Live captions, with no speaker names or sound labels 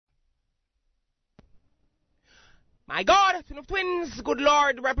My God, Twin of Twins, good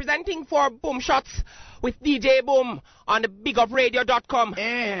Lord, representing for Boom Shots with DJ Boom on the bigupradio.com.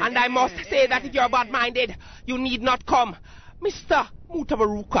 And I must say that if you're bad-minded, you need not come. Mr.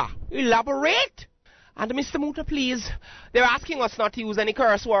 Mutabaruka, elaborate. And Mr. Muta, please, they're asking us not to use any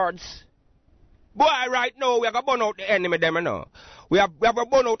curse words. Boy, right now, we are going to burn out the enemy, them, you know. We have to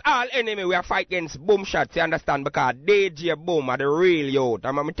burn out all enemy. We are fight against Boom Shots, you understand? Because DJ Boom are the real youth.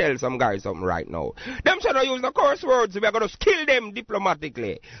 I'm going to tell some guys something right now. Them should not use the curse words. We are going to kill them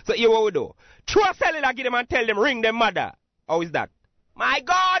diplomatically. So here what we do. Throw a cellular, give them and tell them, ring them mother. How is that? My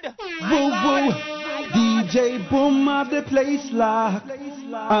God! Boo boo! DJ Boom have the place locked.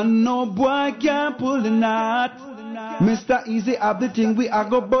 And no boy can pull the knot. Mr. Easy have the thing, we are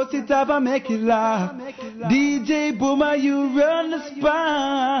go bust it up and make it laugh. DJ Boomer, you run the spot.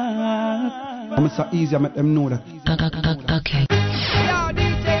 I'm Mr. Easy, I make them know that. Okay. Yo,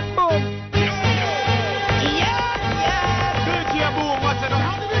 DJ Boom. Yeah. DJ Boom, what's it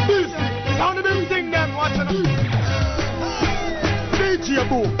up? It's on the big thing then, what's it up? DJ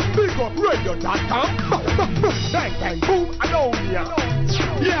Boom, bigupradio.com. Bang, bang, boom, I know ya.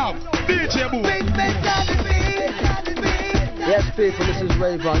 Yeah, DJ Boom. Yes, people, this is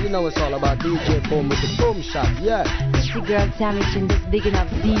Rayvon. You know it's all about DJ Boom with the Boom Shot, yeah. It's your girl Tammy Chin, just bigging up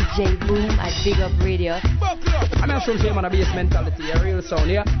DJ Boom at Big Up Radio. I'm not sure I'm on a bass mentality, a real sound,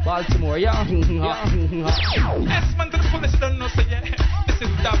 yeah. Baltimore, yeah. Yes, man, to the police don't know, so yeah. This is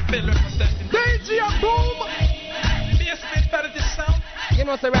that bill representing DJ Boom. Bass mentality sound. You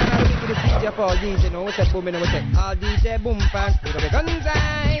know, so right now, we do the DJ for all DJ, you know, we say Boom, you know, we say all DJ Boom fans, we got the guns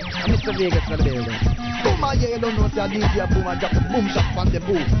inside. And Mr. Vegas in the building. Boom, yeah, you don't know, say DJ Boom, I drop the Boom Shot from the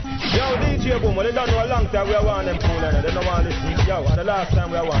Boom. Yo, DJ Boom, well, they don't know a long time we are one them cool, and they don't want to listen. Yo, the last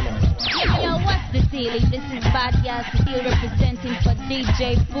time we are one them. Yo, what's the dealie? This is Bad Gal still representing for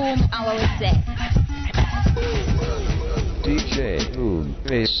DJ Boom, and what we say? DJ Boom,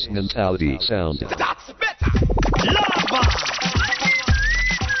 bass mentality sound. That's better. Lava.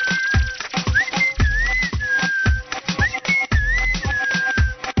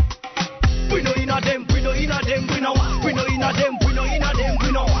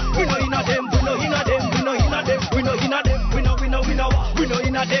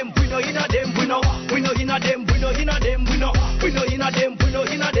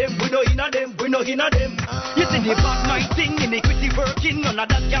 You see the bad mind thing, iniquity working, none of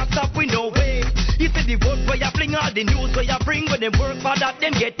that can stop, we no way. You see the vote where you fling, all the news where you bring, when them work for that,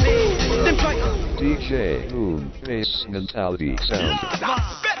 them get paid. Them try. DJ Boom, bass mentality sound.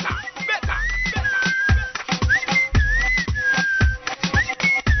 That's better.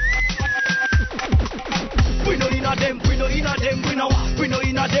 We know in a them, we know in a them, we know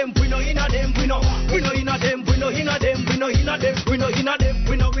in a them, we know in a them, we know in a them, we know in a them, we know in a them, we know in a them,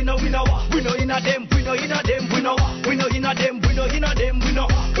 we know in a them, we know in a them, we know in a them, we know in a them,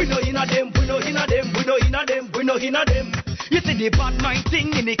 we know in a them, we know in a them, we know in a them, we know in a them. You see the bad mind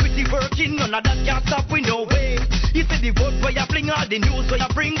thing, iniquity working, none of that can stop, we no way. You see the vote where you fling, all the news where you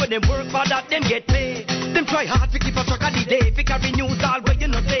bring, when them work for that, them get paid. Them try hard to keep a track of the day, fi carry news all where you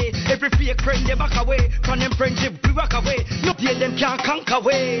no say. Every fake friend they back away, from them friendship we walk away. No day them can't conquer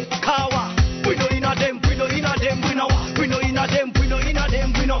way. Kawa, we know in a them, we know in a them, we know in a them, we know in a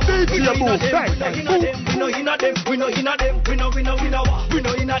them, we know in a them, we know in a them, we know in a them, we know in a them, we know in a them, we know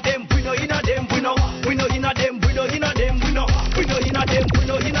in a them, we know in a them, we know in a them, we know in a them, we know in a them, we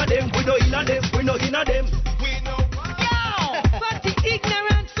know in a them, we know in a them, we know in a them. Yo, but the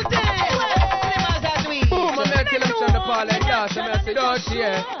ignorant for them. Boom, I'm going to kill him on the ball and dash, I'm going to say dirty,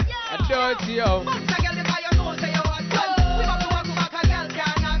 yeah. A dirty, yo.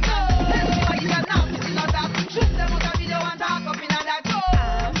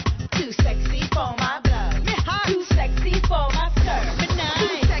 Too sexy for my blood. Too sexy for my skirt.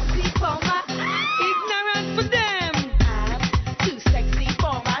 Too sexy for my ignorant for them. Too sexy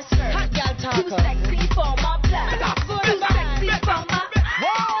for my skirt. Hot girl talker. Too sexy for my blood. Too sexy for my.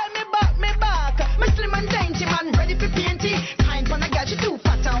 Whoa, me back. Me slim and dainty man, ready for painting. Kind when I got you too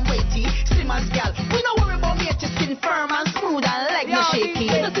fat and weighty. Slim as gal, we know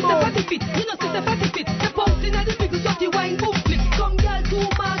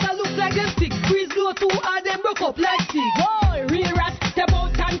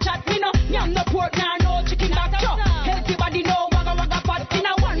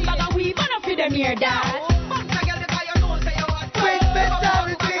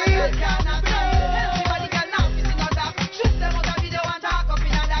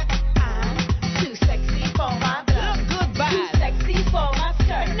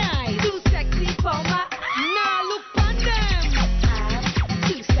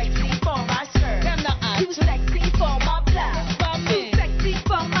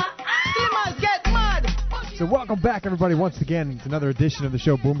welcome back, everybody, once again to another edition of the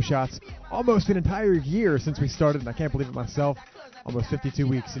show, Boom Shots. Almost an entire year since we started, and I can't believe it myself. Almost 52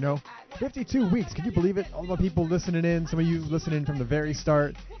 weeks, 52 weeks, can you believe it? All the people listening in, some of you listening from the very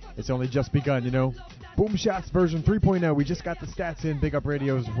start. It's only just begun, Boom Shots version 3.0. We just got the stats in. Big Up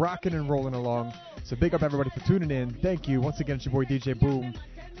Radio's rocking and rolling along. So big up everybody for tuning in. Thank you. Once again, it's your boy DJ Boom.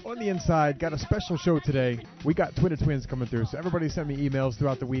 On the inside, got a special show today. We got Twins coming through. So everybody sent me emails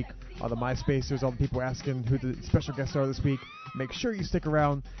throughout the week. All the MySpacers, all the people asking who the special guests are this week. Make sure you stick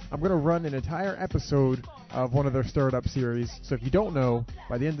around. I'm going to run an entire episode of one of their Stir It Up series. So if you don't know,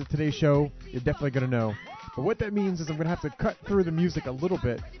 by the end of today's show, you're definitely going to know. But what that means is I'm going to have to cut through the music a little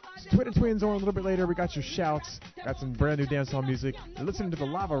bit. So Twins on a little bit later. We got your shouts. Got some brand new dancehall music. You're listening to the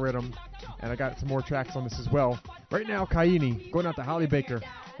Lava Rhythm. And I got some more tracks on this as well. Right now, Kaini, going out to Holly Baker.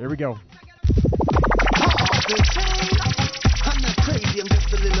 Here we go. I'm not crazy, I'm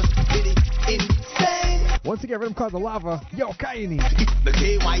just a little bitty insane. Once again, rhythm called the Lava. Yo, Kaini. The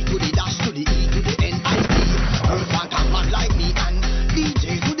KY to the dash to the E to the NIE. Earth want a man like me and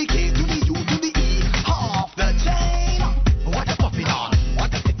DJ to the K to the U to the E. Half the chain. What a popping on,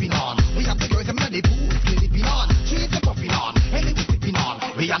 what a tipping on. We have the girls and the boots flipping on. She's a popping on, and it's tipping on.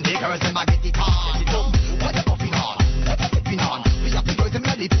 We have the girls and get it on. What a popping on, what a tipping on. We have the girls and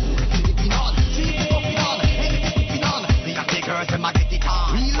the boots flipping on. She's a popping on, and it's tipping on. We have the girls and get it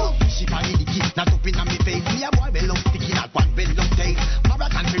on. We love fishy party the kids, not up in on me face. Me a boy well love sticky, not one well love taste.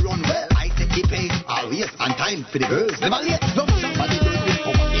 Marathon we run well, I take the pace. Always on time for the girls. Never late, love somebody girls with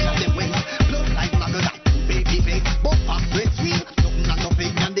power in a them ways. Blood like maggots like two baby face. But pop great sweet, nothing and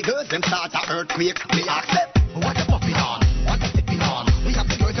nothing. And the girls them start a earthquake. Me accept. What a popping on, what a tipping on. We have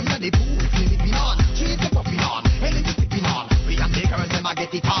the girls them ready boots flipping on. She's a popping on, and it's tipping on. We have the girls them a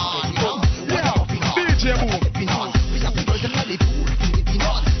get it on. What a popping on, DJ Boom. Tipping on. We have the girls them ready boots flipping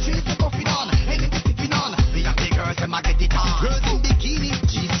on. She's a popping on, and it's tipping on. We have the girls them a get it on. Girls in bikini,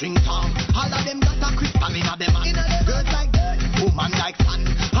 G-string tongue. All of them got a crystal in a them hand. Girls like dirt, woman like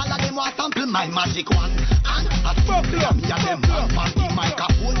sand. All of them want sample my magic wand. And a fuck me and them one on the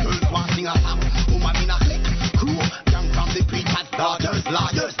microphone. Girls want sing a song. Woman in a click, crew. Young from the preachers, daughters,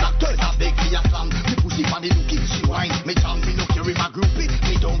 lawyers, doctors. A big for your slam. Me pussy for the looking, she whine. Me jam, me no carry my groupie.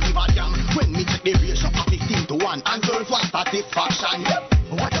 Me don't give a damn. When me check the ratio of 15 to 1. And girls want satisfaction.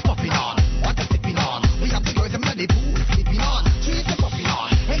 What a popping on, what a tipping on. We have the girls them ready boots flipping on. She's a popping on,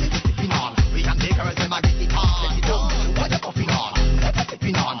 and it's tipping on. We have the girls them a get it on. What a popping on, what a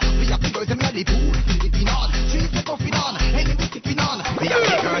tipping on. We have the girls them ready boots flipping on. She's a popping on, and it's tipping on. We have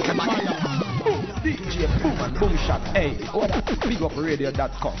the girls them a get it on. DJ Boom and Boom Shot, hey, what up?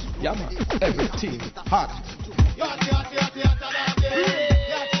 BigUpRadio.com. Yeah man, everything hot.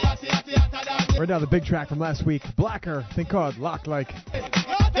 Right now, the big track from last week, Blacker, thing called Lock Like. You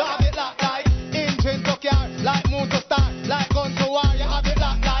have it locked like engine to car, like moon to start, like gun to war. You have it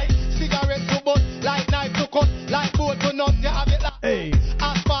locked like cigarette to butt, like knife to cut, like boat to nut. You have it locked. Hey.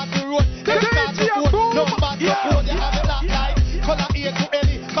 Asphalt to road, start to foot, number to code. You have it locked like color A to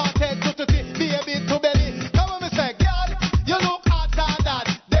Ellie, cartel to tutty, baby to belly. Come on, me say, girl, you look hotter than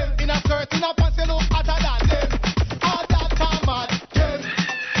them. In a skirt, in a pants, you look hotter than them. All that time, man, them.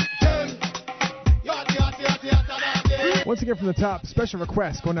 Once again from the top, special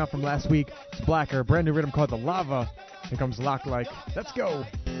request going out from last week. It's Blacker, brand new rhythm called the Lava. Here comes Lock Like. Let's go.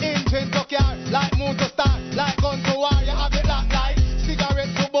 Engine to car, like moon to start, like gun to war. You have it locked like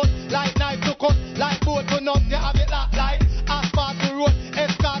cigarette to butt, like knife to cut, like boat to nut. You have it locked like asphalt to road,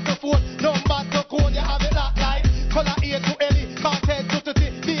 escort to foot, number to code. You have it locked like color A to Ellie, cartel to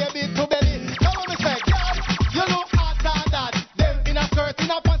tutty, baby to belly. Come on, me say, girl, you look hotter than them. In a skirt,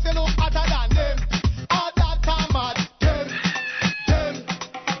 in a pants, you look hotter than them. All that time, man, them.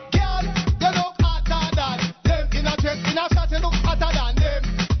 Girl, you look hotter than them. In a dress, in a shirt, you look hotter than them.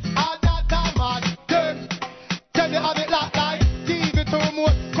 All that time, man, them. Tell you have it locked like TV to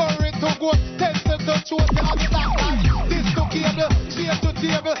remote, current to go, pencil to choke. You have it locked like this to cable, chair to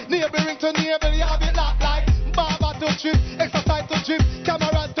table, neighboring to neighbor. You have it locked like barber to trip, exercise to drip,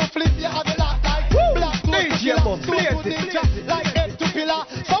 camera to flip. You have it locked like black clothes to killer, suit to ninja, like head to pillar.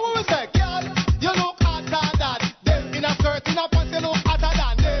 So what we say, girl, you look hotter than them. In a skirt, in a pants, you look hotter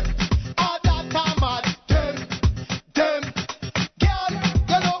than them. All that time, man, them. Girl,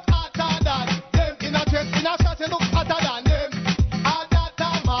 you look hotter than them. In a dress, in a shirt, you look hotter than them. All that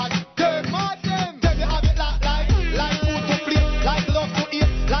time, man, them. Them, you have it locked like food to flip, like love to eat,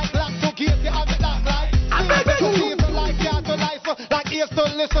 like lock to gate. You have it locked like to keep, like car to life, like ears to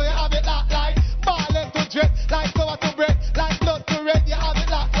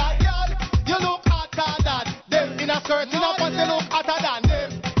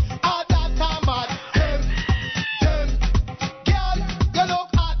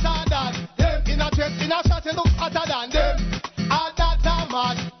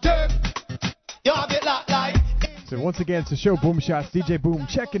So once again, it's the show Boom Shots. DJ Boom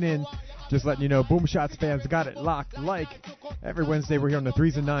checking in. Just letting you know, Boom Shots fans got it locked. Like every Wednesday, we're here on the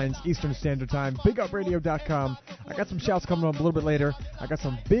 3s and 9s Eastern Standard Time. BigUpRadio.com. I got some shouts coming up a little bit later. I got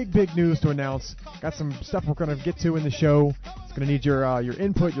some big news to announce. Got some stuff we're going to get to in the show. It's going to need your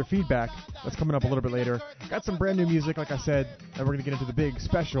input, your feedback. That's coming up a little bit later. Got some brand new music, like I said, and we're going to get into the big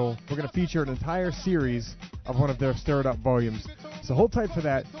special. We're going to feature an entire series of one of their Stir It Up volumes. So hold tight for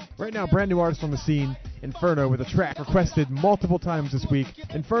that. Right now, brand new artist on the scene, Inferno, with a track requested multiple times this week.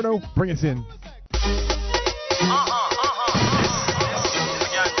 Inferno, bring us in.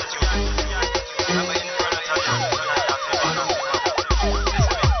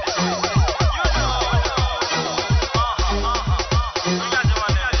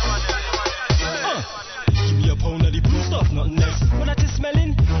 Give me a pound of the blue stuff, nothing less. When I just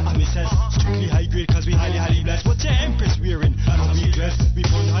smelling, I'm assess. Strictly high grade, cause we highly blessed. What's your empress wearing? How we dress, we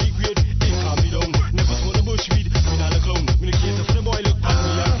fun high grade. It calm me down. Never smoke the bush weed, we not a clown. Me the cater for the boy, look at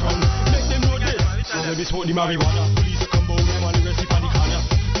me and frown. Make them know this. Let me smoke the marijuana. Police come bound, them on the recipe on the corner.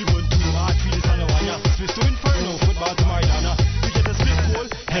 We run too hard, treat this on the wire. Switch to Inferno, football to Maradona. We get a split goal,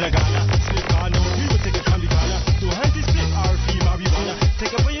 head of Ghana. Slip Ghana, we will take it from the corner. Do hands split, RP marijuana.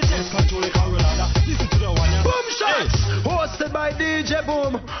 Take up on your chest, control the Carolina. Listen to the one, yeah. Boom Shots, hosted by DJ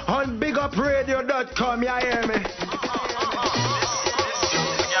Boom on BigUpRadio.com. You hear me?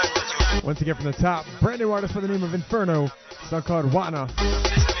 Once again from the top, brand new artist by the name of Inferno. Song called Wana. Give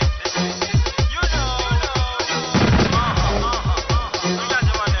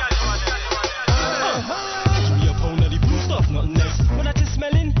me a pound of the blue stuff, nothing less. When I just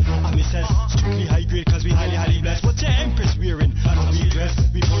smelling, I'm assess. Strictly high grade, cause we highly blessed. What's your empress wearing? How we dress,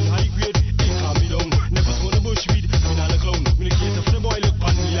 we fun high grade. It calm me down. Never smoke the bush weed, we not a clown. We the cater for the boy, look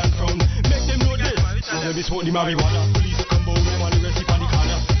at me and frown. Make them know this. Let me smoke the marijuana. Police come bound, them on the recipe on the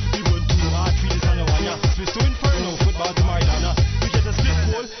corner. We run too hard, treat this on the wire. Switch to Inferno, football to Maradona. We get a split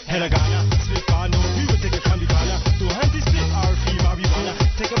goal, head of Ghana. Split Ghana, we will take it from the corner. Do hands split, RP marijuana.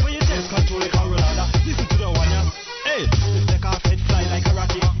 Take up on your chest, control the Carolina. Listen to the one, yeah. Hey, if take off head fly like a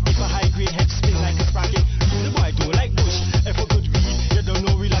rocket. If a high grade head spin like a sprocket. The boy do like bush. If a good weed, you don't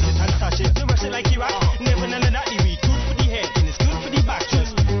know we like it and stash it. No rush it like Iraq. Never none of that the weed. Good for the head and it's good for the back.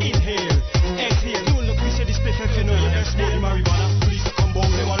 Just inhale, exhale. Don't look, we say the split if you know you're smoke the marijuana. Police come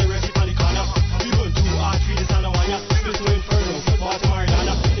bound, they want to rest it on the corner. We run too hard, treat this on the wire. Split to Inferno, football to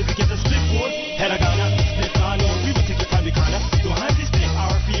Maradona. If we get a split goal, head of Ghana. Split Ghana, we will take it from the corner. Don't hand this split,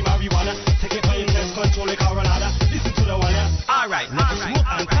 RP marijuana. Take it for your test, control the Carolina. Listen to the one, yeah. Alright, never smoke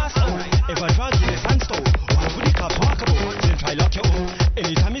and pass out. If I try to the sandstone, what would the cop talk about? Then try lock you up.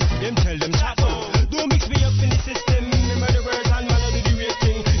 Anytime you see them, tell them chat out. Don't mix me up in the system. Me murderers and man of the rape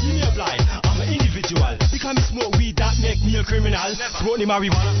thing. Give me a blind, I'm an individual. Because me smoke weed, that make me a criminal. Smoke the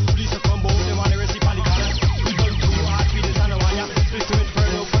marijuana, police will come bound, they want to recipe on the corner. We done too hard, treat this on the wire. Split to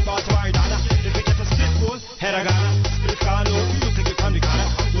Inferno, football to Maradona. If we get a split goal, head of Ghana. Split Ghana, we will take it from the corner.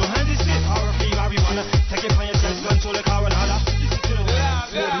 Don't hand this split, RP marijuana. Take it from your chest, control the Carolina. Listen to the word,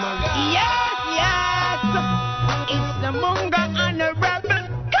 smoke the marijuana. Yes, it's the Munga and the Rebel.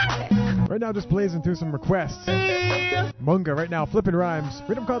 Right now, just blazing through some requests. Munga right now, flipping rhymes.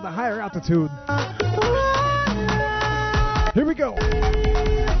 Rhythm called The Higher Altitude. Here we go.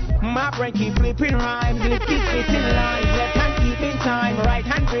 My brain keep flipping rhymes, lip keep spitting lines, left hand keep in time, right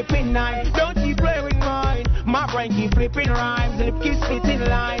hand gripping knife. Don't keep playing mine. My brain keep flipping rhymes, lip keep spitting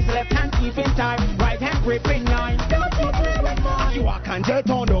lines, left hand keep in time, right hand gripping knife. Don't keep playing mine. You walk and jet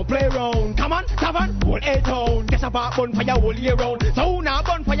on, don't play round. Come on, tavern, hold a tone. Get a bar bonfire all year round. So now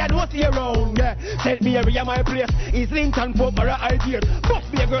bonfire don't stay around. Yeah, tell me area my place is Lincoln for ideas.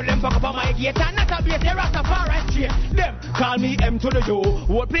 Must be a girl them back up on my gate and not a base. They're Rastafari straight. Them call me M to the U.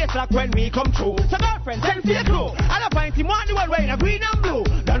 Whole place like when we come through. So girlfriend, tell me a clue. And I find him want the one wearing a green and blue.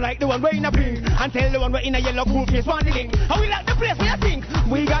 Don't like the one wearing a pink. And tell the one wearing a yellow cool face want the link. And we like the place where you think.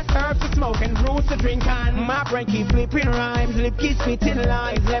 We got herbs to smoke and fruits to drink. And my brain keep flipping rhymes. Lip keep spitting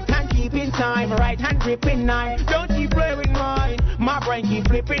lines. Left hand keep in time. Right hand gripping knife. Don't keep playing mine. My brain keep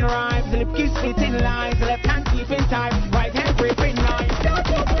flipping rhymes. Lip keep spitting lines. Left hand keep in time. Right hand gripping knife. Don't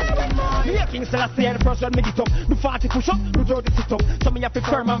keep playing mine. Me a king still I stay in the first one, me get up. Do 40 push up, do 30 sit up. Some of you feel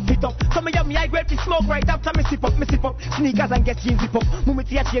firm and fit up. Some of you me I grab the smoke right after me sip up. Sneakers and get jeans zip up. Move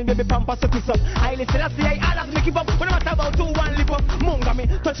to your chain, baby pampas to piss up. I listen I say I always make it up. When I matter about 2-1 lip up. Munga me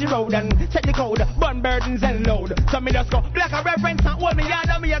touch the road and set the code. Burn burdens and load. So me just go black a reference and hold me yard.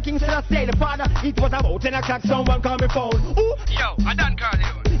 Me a king still I stay the father. It was about 10 o'clock, someone call me phone. Ooh. Yo, I done call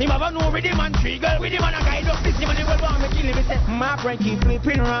you. Him have a no rhythm and tree girl with him and a guide up. This him and the world want me kill him. My brain keep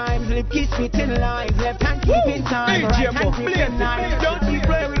flipping rhymes. Lip keep spitting lines. Left hand keep in time. Right hand keep in time. Don't keep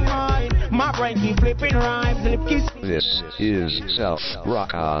playing mine. My Frankie flipping rhymes, lip kiss. This is South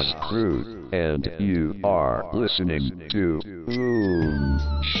Rocka's Crew, and you are listening to Boom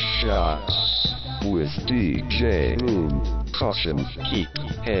Shots with DJ Boom. Caution, keep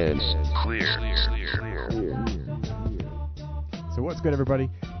heads clear. So what's good,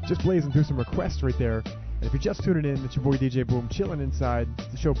 everybody? Just blazing through some requests right there. And if you're just tuning in, it's your boy DJ Boom, chilling inside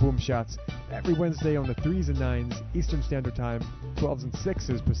the show Boom Shots every Wednesday on the 3s and 9s Eastern Standard Time, 12s and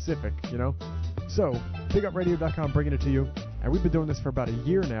 6s Pacific, you know? So, BigUpRadio.com bringing it to you. And we've been doing this for about a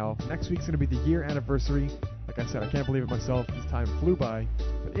year now. Next week's going to be the year anniversary. Like I said, I can't believe it myself. This time flew by.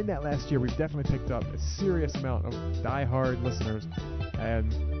 But in that last year, we've definitely picked up a serious amount of die-hard listeners.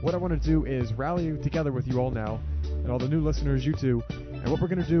 And what I want to do is rally together with you all now, and all the new listeners, you too. And what we're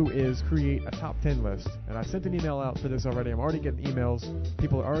going to do is create a top 10 list. And I sent an email out for this already. I'm already getting emails.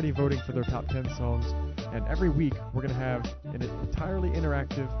 People are already voting for their top 10 songs. And every week, we're going to have an entirely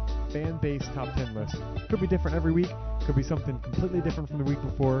interactive, fan-based top 10 list. Could be different every week. Could be something completely different from the week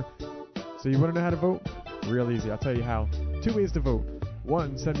before. So you want to know how to vote? Real easy. I'll tell you how. 2 ways to vote.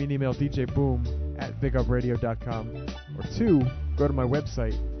 1, send me an email, djboom@bigupradio.com. Or 2, go to my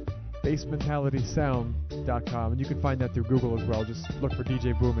website, basementalitysound.com, and you can find that through Google as well. Just look for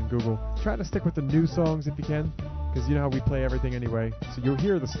DJ Boom in Google. Try to stick with the new songs if you can, because you know how we play everything anyway, so you'll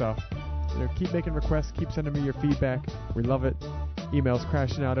hear the stuff. You know, keep making requests, keep sending me your feedback. We love it. Emails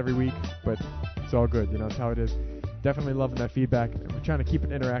crashing out every week, but it's all good. You know, it's how it is. Definitely loving that feedback, and we're trying to keep it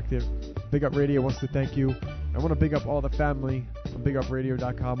interactive. Big Up Radio wants to thank you. I want to big up all the family on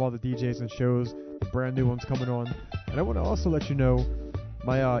BigUpRadio.com, all the DJs and shows, the brand new ones coming on. And I want to also let you know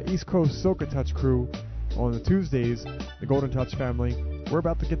my East Coast Soca Touch crew on the Tuesdays, the Golden Touch family, we're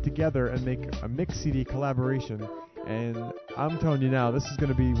about to get together and make a mix CD collaboration. And I'm telling you now, this is going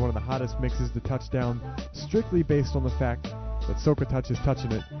to be one of the hottest mixes to touch down, strictly based on the fact that Soca Touch is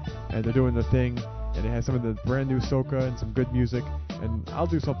touching it, and they're doing the thing, and it has some of the brand new soca and some good music, and I'll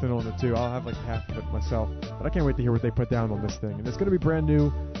do something on it too. I'll have like half of it myself, but I can't wait to hear what they put down on this thing. And it's going to be brand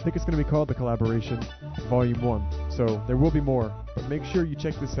new. I think it's going to be called The Collaboration Volume 1, so there will be more, but make sure you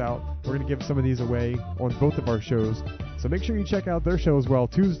check this out. We're going to give some of these away on both of our shows, so make sure you check out their show as well,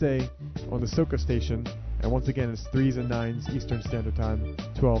 Tuesday on the Soca station. And once again, it's 3s and 9s Eastern Standard Time,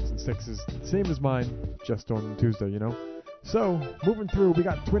 12s and 6s, same as mine, just on Tuesday, you know. So, moving through, we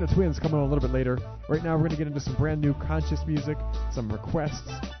got Twin of Twins coming on a little bit later. Right now, we're going to get into some brand new conscious music, some requests,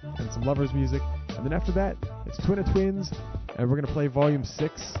 and some lovers music. And then after that, it's Twin of Twins, and we're going to play Volume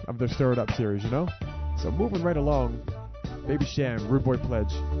 6 of their Stir It Up series, you know? So, moving right along, Baby Sham, Rude Boy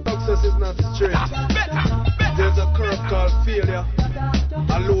Pledge. Success is not straight. There's a curve called failure,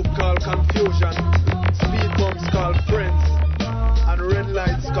 a loop called confusion, speed bumps called friends, and red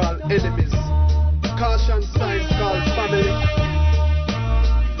lights called enemies. Caution signs called family,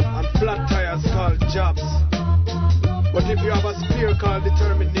 and flat tires called jobs. But if you have a spear called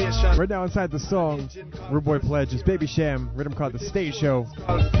determination. Right now inside the song, Rude Boy Pledge is Baby Sham, rhythm called The Stage Show.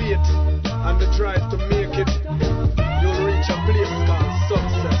 Called fate, and the drive to make it, you'll reach a place called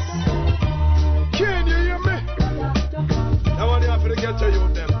success. Can you hear me? I want you have to get to you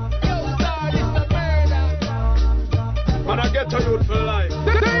them. Man, I get to you for life.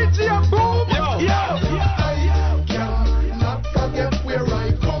 DJ Boom! Yo! Yo! I cannot forget where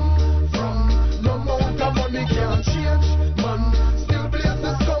I come from. No amount of money can change. Man, still blaze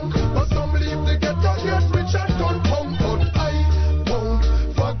the skunk. But some leave the ghetto, get rich and don't come. But I won't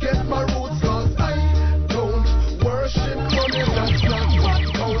forget my roots, cause I don't worship money. That's not what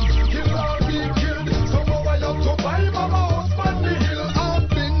counts. Kill or be killed. Somehow I have to buy mama house on the hill. I've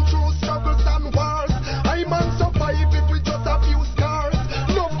been through struggles and wars. I man survive it with just a few scars.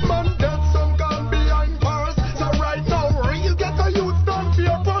 Enough man dead, some gone behind bars. So right now, real ghetto youth don't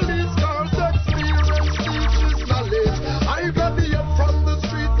fear police cars. Experience teaches knowledge. I graduated from the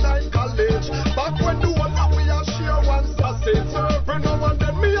street like college. Back when the one that we are share one sausage. So every now and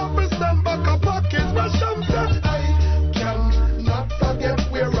then me have to stand back a pocket. But Sham said I cannot forget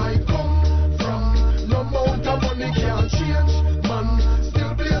where I come from. No amount of money can change. Man,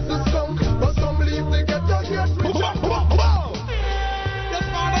 still blaze the skunk. But some leave the ghetto get rich. Yes,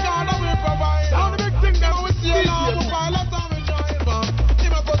 Father God, I will provide. All the big things that we see now, the pilot and we drive on.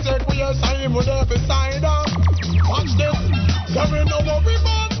 Him a protect we are sign with her beside us. Watch this. So we know what we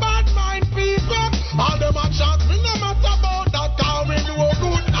want, bad mind people. All them a chat, we no matter about that, cause we know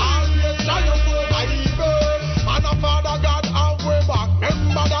good. Always triumph over evil. And a Father God, have we back.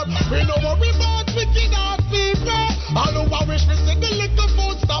 Remember that. We know what we want, wicked ass people. All who a wish we see the little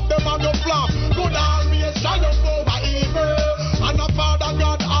food, stop them on the flop. Good always triumph over evil. And a Father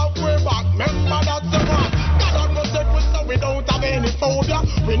God, have we back. Remember that's the one. God protect us so we don't have any phobia.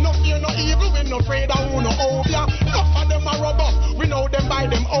 We no fear no evil. We no afraid of who no owe ya. Enough of them are robust, we know them by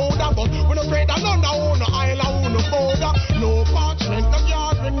them older, but we no afraid of none of who no aisle or who no border. No parchment, no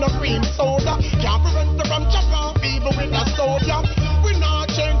yard with no cream soda. Can't prevent them from chopping people with a soldier. We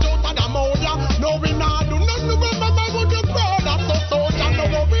not change out of the mode, ya. No, we not do nothing. Remember what you proud of, so soldier. No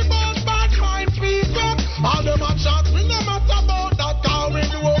worry about bad mind people. All them actions, we no matter about that. Cause we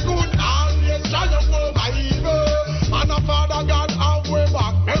do good, always try to over evil. And a Father God have way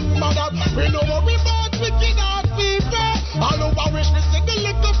back. Remember that. We no worry about wicked hard people. All over wish we see the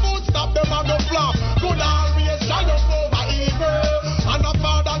little foot stop them on the flop. Good always try to over evil. And a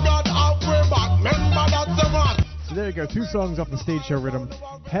Father God have way back. Remember that, the man. So there you go, 2 songs off the stage show rhythm,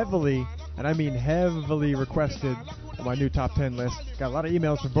 heavily, and I mean heavily requested on my new top 10 list. Got a lot of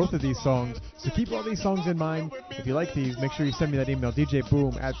emails for both of these songs, so keep all these songs in mind. If you like these, make sure you send me that email,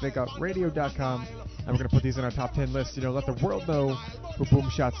 djboom@bigupradio.com, and we're going to put these in our top 10 list. You know, let the world know who Boom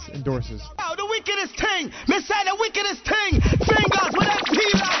Shots endorses. Oh, the wickedest thing, me say the wickedest thing, fingers with that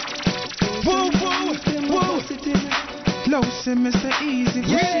peeler. Woo, woo, woo. Low, say Mr. Easy,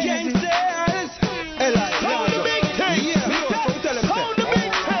 yeah, gangsters. Hold the big thing. Hold the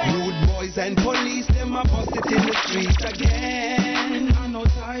big thing. Rude boys and police, them a bust it in the streets again. I know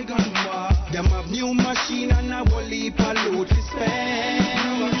Tiger Noir. Them have new machine and a whole heap of loot to spend.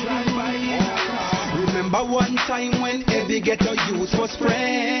 Remember one time when every ghetto youth was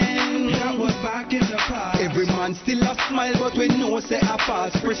friend. That was back in the past. Every man still a smile, but we know say a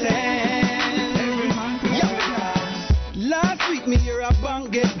false pretend. Every man last week me hear a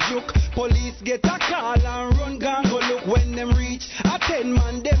bank get juke. Police get a call and run gang go look. When them reach a 10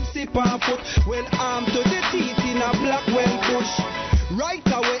 man them sip on foot. Well armed to the teeth in a Blackwell bush. Right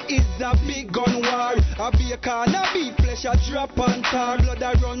away is a big gun war. A bacon, a beef flesh, a drop and tar. Blood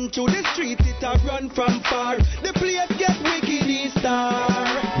a run through the street, it a run from far. The place get wicked this star.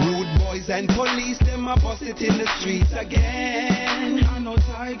 Rude boys and police, them a bust it in the streets again. I know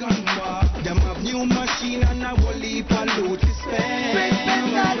Tiger Noir. Them have new machine and a whole heap of loot to spend.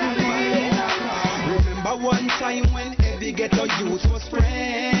 Remember one time when every ghetto youth was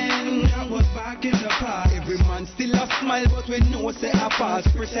friend. That was back in the past. Every man still a smile, but we know say a false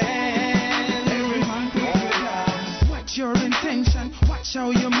pretend. Every man watch your intention, watch how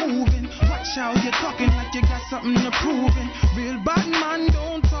you're moving, watch how you're talking like you got something to proving. Real bad man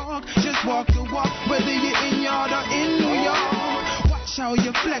don't talk, just walk the walk, whether you're in yard or in New York. Watch how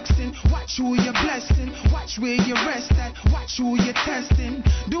you're flexing, watch who you're blessing, watch where you rest at, watch who you're testing.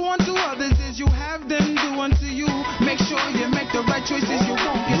 Do unto others as you have them do unto you. Make sure you make the right choices, you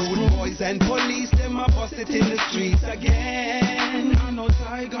won't get screwed. Rude boys and police, them a bust it in the streets again. I know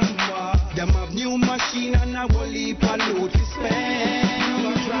Tiger Noir. Them have new machine and a whole heap of loot to spend.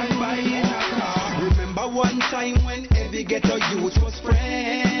 No drive by in a car. Remember one time when every ghetto youth was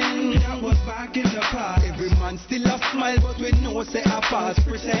friend. That was back in the past. Every man still a smile, but we know say a false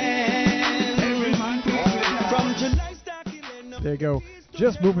pretend. Every man from July start. There you go.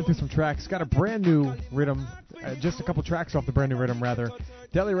 Just moving through some tracks. Got a brand new rhythm. Just a couple tracks off the brand new rhythm, rather.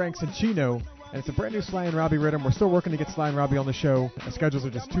 Deli Ranks and Chino. And it's a brand new Sly and Robbie rhythm. We're still working to get Sly and Robbie on the show. The schedules are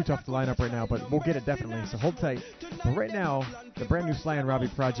just too tough to line up right now, but we'll get it definitely, so hold tight. But right now, the brand new Sly and Robbie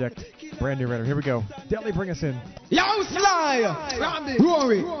project, brand new rhythm. Here we go. Deli, bring us in. Yo, Sly!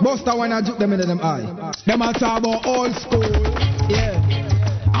 Rory, Buster when I juke them into them eye. Them a talk about old school. Yeah.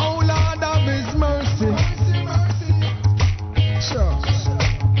 Oh, Lord of His mercy. Sure.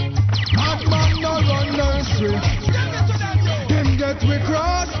 Madman no run nursery. Them get we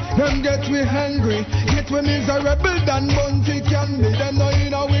cross, them get we hungry. Get we miserable than Bunty candy. Them no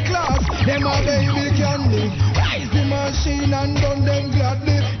in our class, them a baby candy. Rise the machine and done them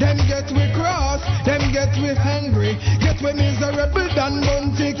gladly. Them get we cross, them get we hungry. Get we miserable than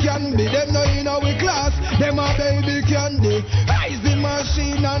Bunty candy. Them no in our class, them a baby candy. Rise the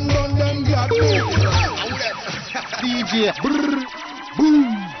machine and done them gladly. DJ, brrr,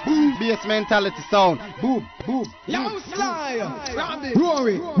 boom. Boom, bass mentality sound. Boom, boom. Yo, Sly,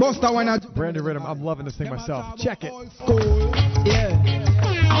 Rory, Buster when I brand new rhythm. I'm loving this thing myself. Check it. Cool. Yeah.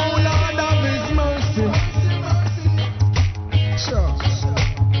 Oh Lord of His mercy. Sure.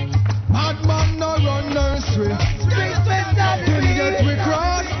 Madman no run nursery. Them get we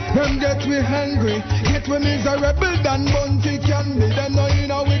cross, them get we hungry. Get we miserable than Bunty candy. Them no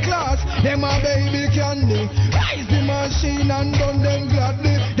in our class, them a baby candy. Rise the machine and done them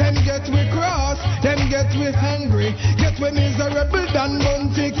gladly. Them get we cross, them get we hungry. Get we miserable than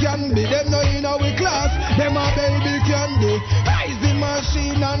Bunty candy. Them no in our class, them a baby candy. Rise the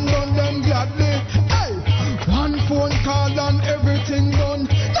machine and done them gladly. Hey, one phone call and everything done.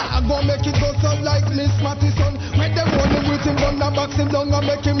 Nah, go make it go so like Miss Mattison. When they want with him, them and box him down and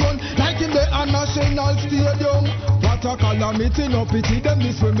make him run like in the National Stadium. What a calamity, no pity them.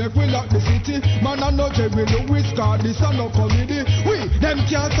 This will make we lock the city. Man, I know Jerry Lewis, cause this are no comedy. We, them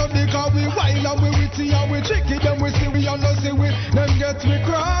can't stop the car, we wild and we witty and we tricky. Them we see we and no see we. Them get we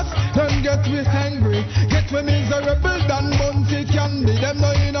cross, them get we angry. Get we miserable than Bounty Candy. Them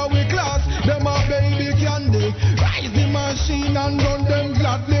no in our class, them a baby candy. Rise the machine and run them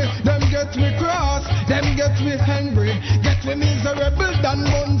gladly. Them get we cross, them get we angry. Get we miserable than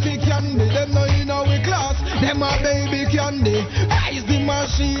Bounty Candy. Them no in our class, them a baby candy. Rise the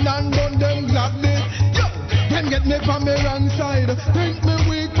machine and run them gladly. Yo, them get me from me wrong side. Think me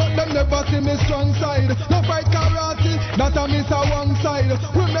weak, but them never see me strong side. No fight karate, that a miss a one side.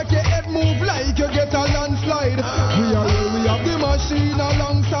 We make your head move like you get a landslide. We are here, we have the machine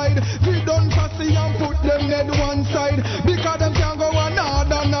alongside. We done fussy and put them head one side. Because them can't go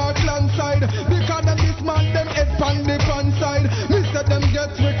another land side. Because them this man, them head pan the pan side. Me said them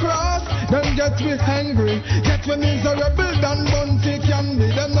get we cross, them get we angry. Get we miserable than Bounty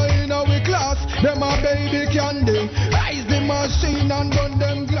Candy. Them no in our class, them a baby candy. Rise the machine and run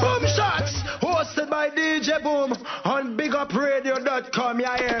them glass. Boom Shots, hosted by DJ Boom on BigUpRadio.com, you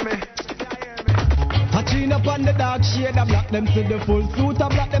hear me? I clean up on the dark shade, I black them to the full suit, I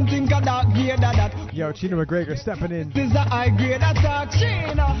black them think a dark grade of that. Yo, Chino McGregor stepping in. This is a high grade attack,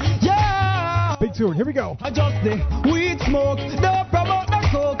 Chino. Yeah! Big tune, here we go. I just the weed smoke, don't promote no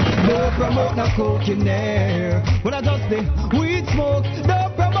coke, don't promote no coke in there. But I just the weed smoke,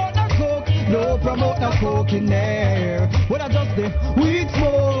 don't promote no coke, don't promote no coke in there. But I just the weed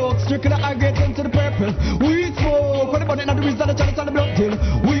smoke, strictly I get into the purple. Weed smoke, when the body not the reason the chalice on the blood till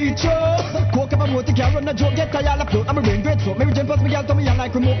weed choke. Coke if I'm motor, can't run the joke, get tired of float. I'm a rain great soap, Mary Jane pass me girl to me and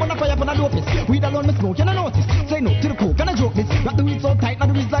like remote. When I fire up on a dope is weed alone me smoke, and I notice. Say no to the coke and I joke this. Wrap the weed so tight, now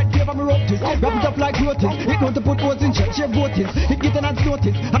the weed's like tape on me rope twist. Wrap it up like notice. It know to put oats in check, shave goat is. It get an answer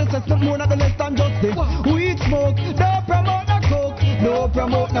notice. And the system more not the less than justice. Weed smoke, don't promote no coke, no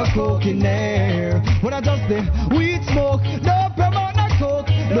promote no coke in there. When I just the weed smoke, don't promote no coke,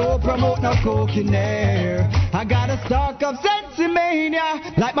 no promote no coke in there. I got a stock of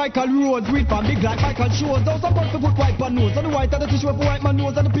sensimania, like Michael Rhodes, weed from big like Michael Shows. Those are supposed to put white pan nose, and the white of the tissue for white man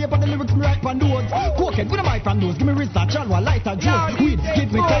nose, and the paper, the lyrics me right pan nose. Cokehead with a mic from nose, give me wrist that chalwa, lighter juice. Weed,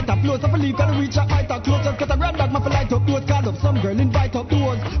 give me tighter flows, I believe can reach out my top close. Just get a grand bag, my for light up doors, call up some girl, invite up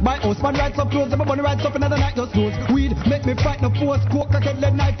doors. My house man writes up clothes, and my money writes up another night just knows. Weed, make me fight no force, coke, crackhead,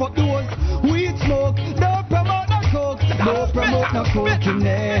 lead knife up doors. Weed smoke, don't promote no coke, no promote no coke in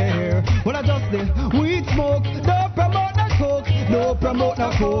there. Well I just did, weed smoke, don't promote no coke, no promote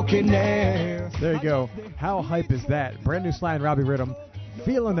no coke in there. There you go. How hype is that? Brand new Sly and Robbie rhythm.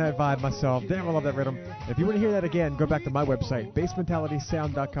 Feeling that vibe myself. Damn, I love that rhythm. If you want to hear that again, go back to my website,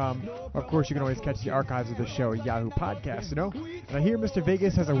 basementalitysound.com. Of course, you can always catch the archives of the show at Yahoo Podcast, you know? And I hear Mr.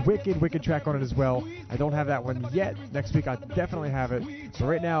 Vegas has a wicked track on it as well. I don't have that one yet. Next week, I definitely have it. But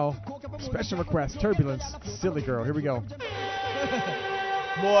right now, special request, Turbulence, Silly Girl. Here we go. Boy,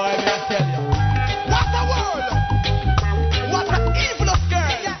 I tell you. What a world! What an evilest girl!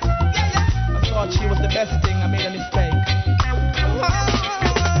 I thought she was the best thing, I made a mistake.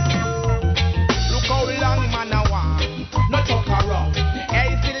 Look how long man I want, not talk around.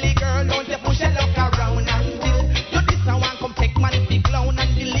 Hey silly girl, don't you push your luck around. And still, you this I want come take man big clown.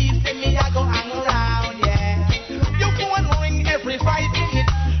 And believe me I go hang around, yeah. You phone ring every 5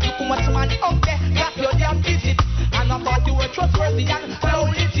 minutes. Look how much man out there, got your damn visit. And I thought you were trustworthy and so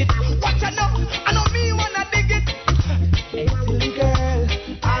legit. Watch out now, I know me wanna dig it.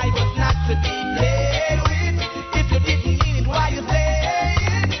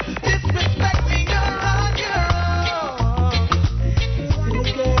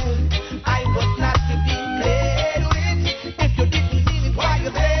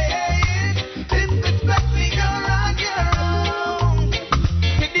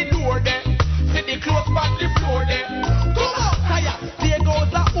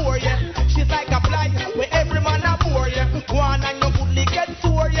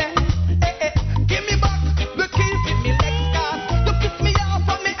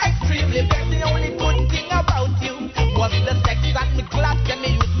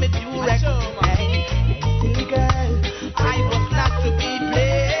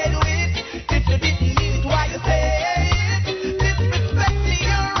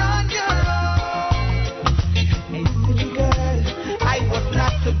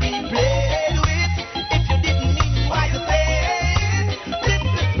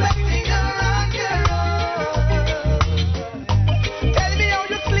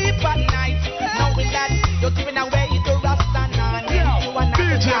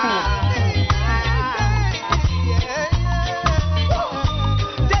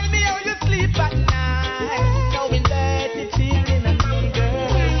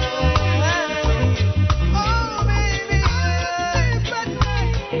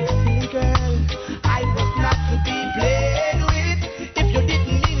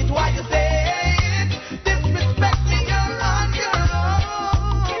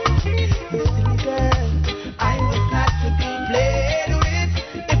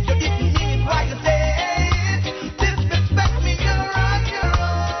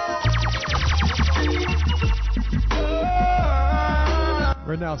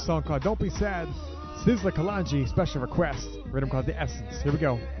 now, a song called Don't Be Sad. Sizzla Kalonji, special request. Rhythm called The Essence. Here we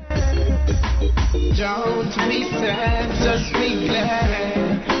go. Don't be sad, just be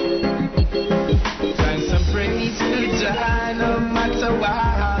glad. Find some praise to die no matter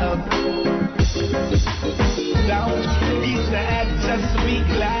what. Don't be sad, just be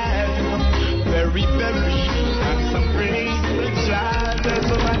glad. Very, very, and some praise to die no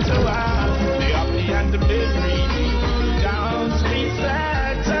matter what. The happy and the merry. Don't be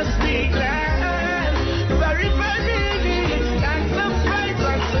sad, just be glad. Very, very, and some praise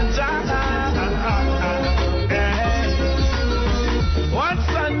unto God. What's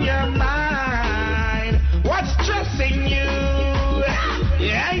on your mind? What's stressing you?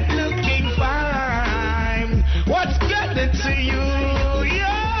 You ain't looking fine. What's getting to you?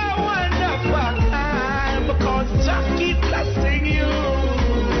 You're wonderful time because Jah keep blessing you.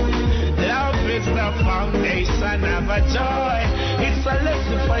 Love is the foundation of a joy. It's a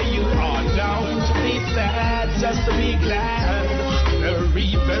lesson for you. Oh, don't be sad, just be glad.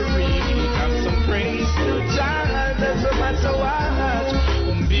 Very, very, have some praise to Jah. Doesn't matter what.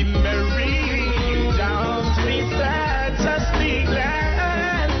 Be merry, don't be sad, just be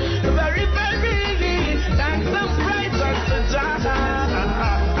glad. Very, very, thanks some praise unto Jah.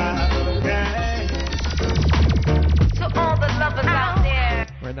 To all the lovers out there.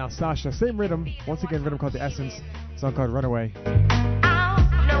 Right now, Sasha, same rhythm. Once again, rhythm called The Essence. Song called Runaway.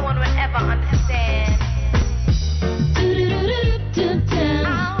 No one will ever understand.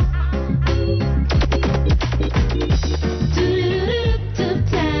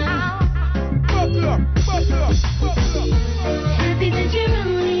 Happy that you're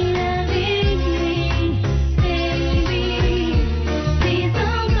only loving me, baby. Please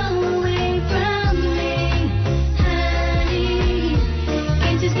don't go away from me, honey.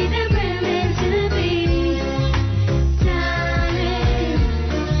 Can't you see that we're meant to be, darling?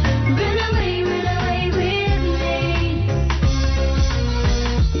 Run away with me.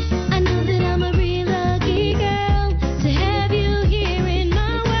 I know that I'm a real lucky girl to have you here in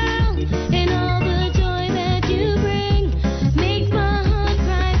my world, and all the joy that you bring makes my heart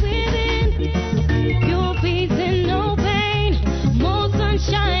cry within. Your peace and no pain, more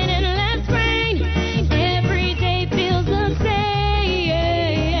sunshine and less rain. Every day feels the same.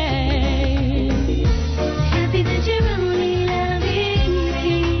 Happy that you're only loving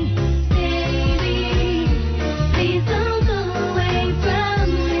me, baby. Please don't go away from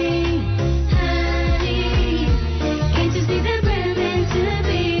me, honey. Can't you see that we're meant to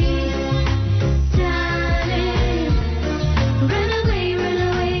be, darling? Run away with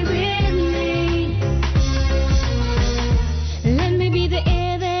me. Let me be the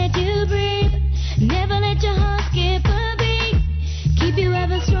air that you breathe. Never let your heart skip a beat. Keep you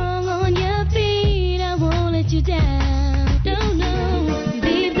ever strong on your feet. I won't let you down. No.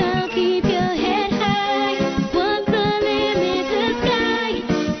 Please don't keep your head high. What's the limit to sky?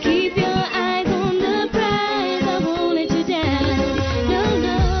 Keep your eyes on the prize. I won't let you down. No.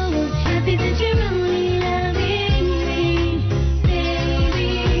 Happy that you're only loving me,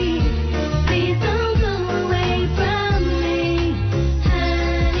 baby. Please don't go away from me,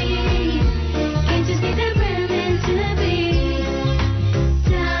 honey. Can't you see that we're meant to be,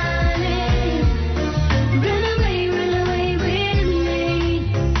 darling? Run away with me.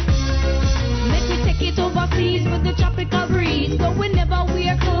 Let me take it overseas with the tropical breeze. But whenever we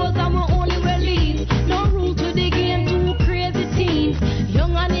are close, I'm only release. No rule to the game, two crazy teens.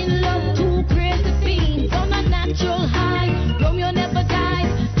 Young and in love, two crazy fiends. On a natural high, Romeo never dies.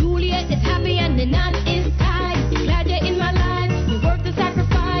 Juliet is happy and the knot is tied. Glad you're in my life, you worth the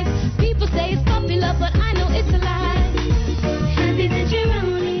sacrifice. People say it's puppy love, but I know it's a lie. Happy that you're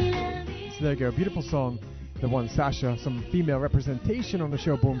only loving. So there you go. Beautiful song. The one, Sasha. Some female representation on the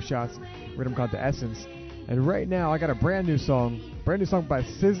show, Boom Shots. Rhythm called The Essence. And right now, I got a brand new song by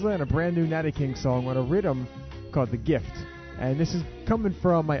Sizzla and a brand new Natty King song on a rhythm called The Gift. And this is coming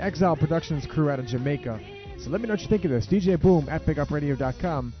from my Exile Productions crew out of Jamaica. So let me know what you think of this. DJ Boom at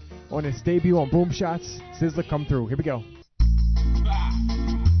BigUpRadio.com. On its debut on Boom Shots, Sizzla come through. Here we go.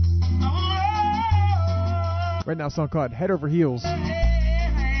 Right now, a song called Head Over Heels.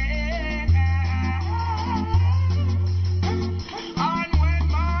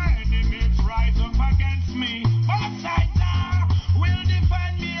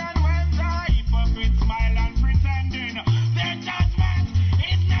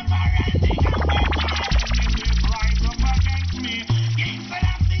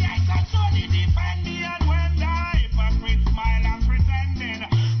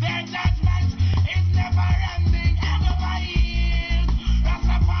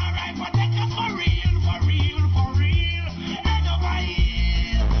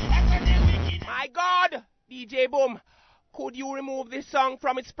 Boom, could you remove this song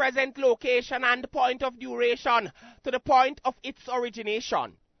from its present location and point of duration to the point of its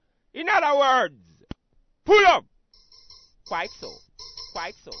origination? In other words, pull up! Quite so.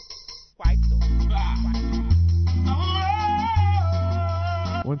 Quite so. Quite so.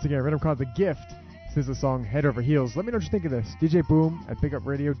 Once again, rhythm called The Gift. This is the song Head Over Heels. Let me know what you think of this. DJ Boom at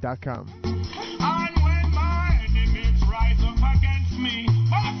BigUpRadio.com. And when my enemies rise up against me,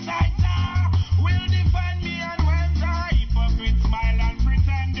 both sides will defend me. And when the hypocrites smile and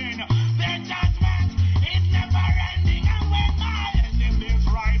pretending, their judgment is never ending. And when my enemies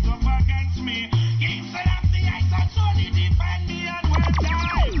rise up against me, King Selassie I shall surely defend me. And when the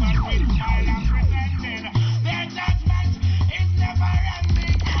hypocrites smile and pretending, their judgment is never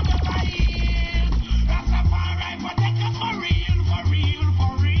ending. Everybody is Rastafari, protect us for real, for real,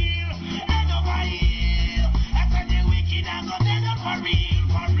 for real. And over here, after the wicked and go dead for real,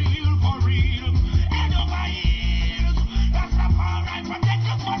 for real, for real. And over here, Rastafari, protect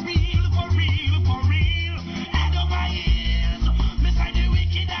us for real, for real, for real. And over here, beside the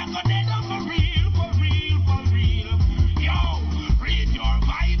wicked and go dead for real, for real, for real. Yo, read your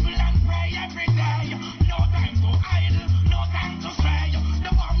Bible and pray every day. No time to idle, no time to stray.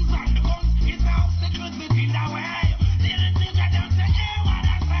 The bombs and the guns is now secret in the way. Little children don't say, hear what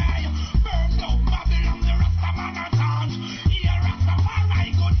I say. Burn down Babylon, the Rastaman are taunt. Here Rastafari,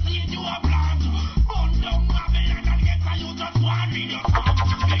 good seed you a plant. Burn down Babylon and get a you just one million song.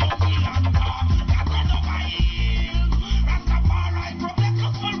 May you feel and talk. That's when over here. Rastafari, protect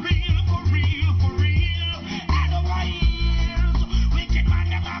us for real, for real, for real. And over here, wicked man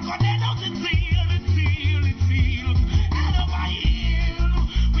never go dead out in seal, it's seal, it's seal. And over here,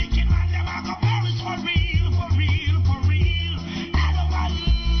 wicked man never go perish for real, for real, for real. And over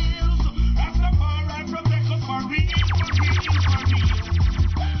here, Rastafari, protect us for real, for real, for real.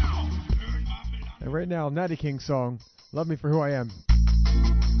 And right now, Natty King's song, Love Me For Who I Am.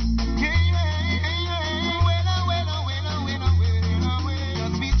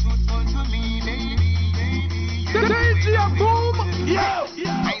 DJ Boom! Yo!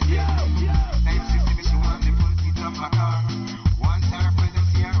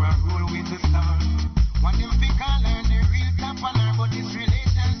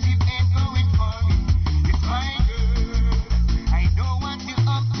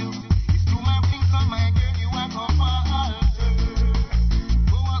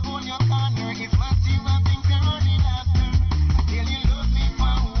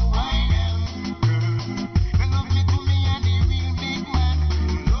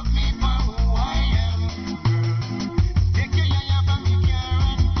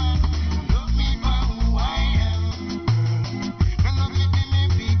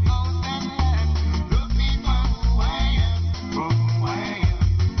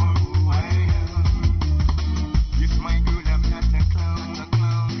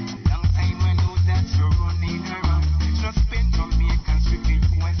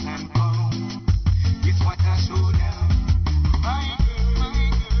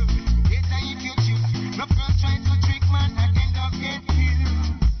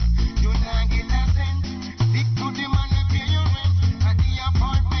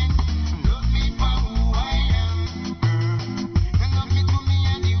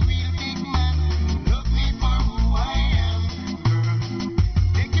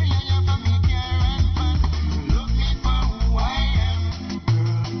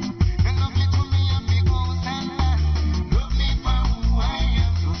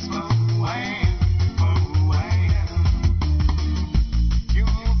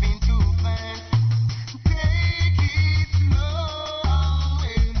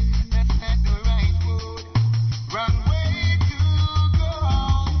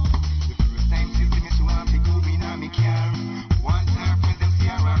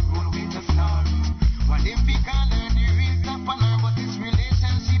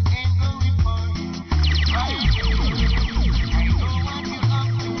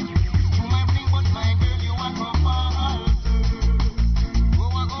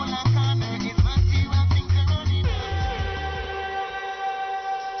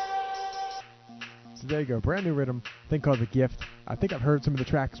 There you go, brand new rhythm, thing called The Gift. I think I've heard some of the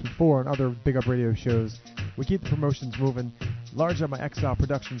tracks before on other Big Up Radio shows. We keep the promotions moving. Large up my Exile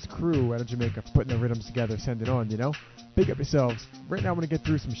Productions crew out of Jamaica for putting their rhythms together, send it on, you know? Big up yourselves. Right now I'm going to get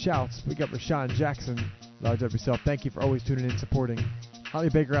through some shouts. Big up Rashawn Jackson. Large up yourself. Thank you for always tuning in, supporting. Holly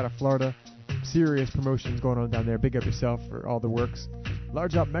Baker out of Florida. Serious promotions going on down there. Big up yourself for all the works.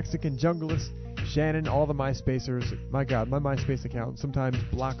 Large up Mexican Junglist. Shannon, all the MySpacers. My God, my MySpace account sometimes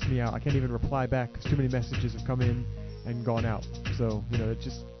blocks me out. I can't even reply back because too many messages have come in and gone out. So, you know, it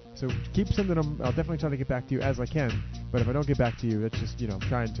just So keep sending them. I'll definitely try to get back to you as I can. But if I don't get back to you, that's just, I'm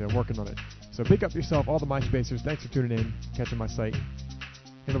trying to, working on it. So big up yourself, all the MySpacers. Thanks for tuning in, catching my site.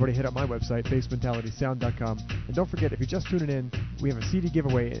 Everybody hit up my website, basementalitysound.com. And don't forget, if you're just tuning in, we have a CD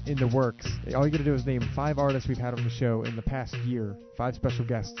giveaway in the works. All you got to do is name 5 artists we've had on the show in the past year, 5 special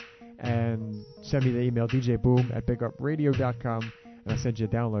guests, and send me the email, djboom@bigupradio.com, and I'll send you a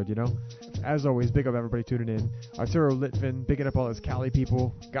download, As always, big up everybody tuning in. Arturo Litvin, bigging up all his Cali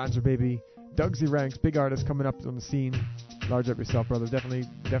people, Ganja Baby, Doug Z Ranks, big artist coming up on the scene. Large up yourself, brother. Definitely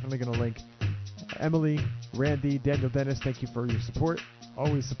going to link. Emily, Randy, Daniel Dennis, thank you for your support.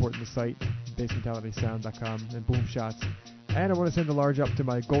 Always supporting the site, basementalitysound.com and Boom Shots. And I want to send a large up to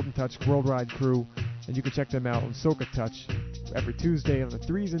my Golden Touch Worldwide crew, and you can check them out on Soca Touch every Tuesday on the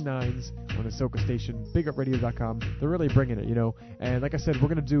 3s and 9s on the Soca station, bigupradio.com. They're really bringing it, And like I said, we're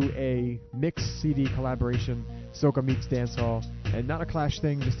going to do a mix CD collaboration, Soca meets Dancehall, and not a Clash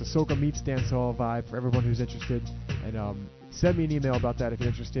thing, just a Soca meets Dancehall vibe for everyone who's interested. And send me an email about that if you're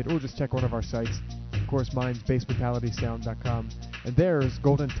interested, or just check one of our sites. Of course, mine's basementalitysound.com, and theirs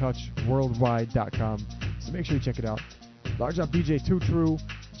goldentouchworldwide.com. So make sure you check it out. Large up DJ Too True,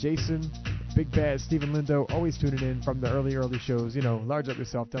 Jason, Big Bad, Stephen Lindo, always tuning in from the early shows. Large up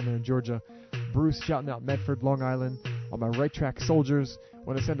yourself down there in Georgia. Bruce shouting out Medford, Long Island. All my right track soldiers.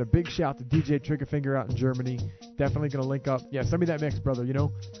 Want to send a big shout to DJ Triggerfinger out in Germany. Definitely going to link up. Yeah, send me that mix, brother,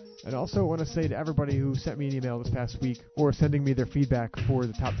 And also want to say to everybody who sent me an email this past week or sending me their feedback for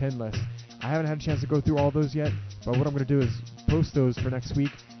the top 10 list, I haven't had a chance to go through all those yet, but what I'm going to do is post those for next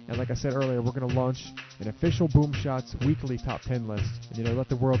week. And like I said earlier, we're going to launch an official Boom Shots weekly top 10 list. And, let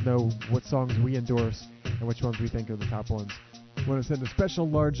the world know what songs we endorse and which ones we think are the top ones. I want to send a special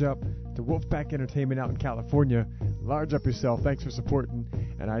large up to Wolfpack Entertainment out in California. Large up yourself. Thanks for supporting.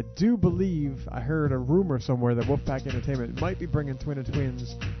 And I do believe I heard a rumor somewhere that Wolfpack Entertainment might be bringing Twin and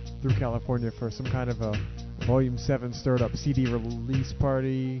Twins through California for some kind of a Volume 7 stirred up CD release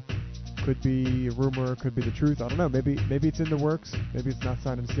party. Could be a rumor, could be the truth. I don't know. Maybe it's in the works. Maybe it's not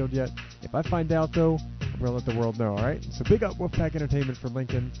signed and sealed yet. If I find out, though, I'm going to let the world know, all right? So big up Wolfpack Entertainment for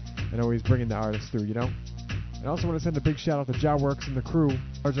Lincoln and always bringing the artists through, And I also want to send a big shout out to JawWorks and the crew.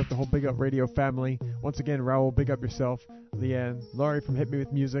 Large up the whole Big Up Radio family. Once again, Raul, big up yourself. Leanne, Laurie from Hit Me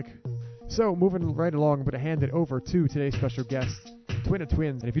With Music. So moving right along, I'm going to hand it over to today's special guest, Twin of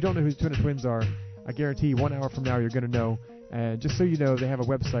Twins. And if you don't know who Twin of Twins are, I guarantee 1 hour from now you're going to know. And just so you know, they have a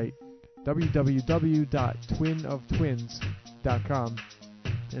website, www.twinoftwins.com,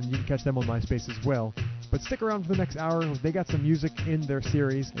 and you can catch them on MySpace as well. But stick around for the next hour. They got some music in their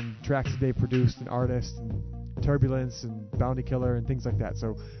series and tracks that they produced and artists and Turbulence and Bounty Killer and things like that.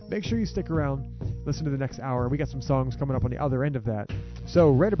 So make sure you stick around, listen to the next hour. We got some songs coming up on the other end of that.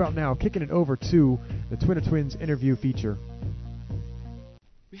 So right about now, kicking it over to the Twin of Twins interview feature.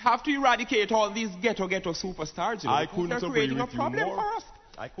 We have to eradicate all these ghetto superstars. I couldn't agree with you problem more. For us.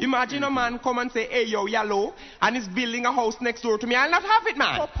 Imagine a man come and say, hey, yo, yellow, and he's building a house next door to me. I'll not have it,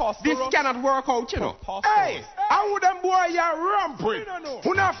 man. This cannot work out, Hey, how would them boy you rampant?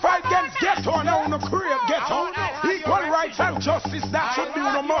 Who not fight against ghetto, now no create ghetto. Equal rights and justice, that should be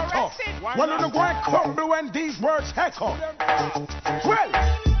the motto. Well, you go and crumble when these words echo. Well,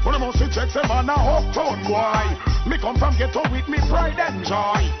 when I must check them on a uptown boy. Me come from ghetto with me pride and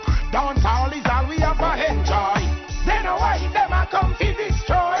joy. Dancehall is all we ever enjoy. Then why them a come to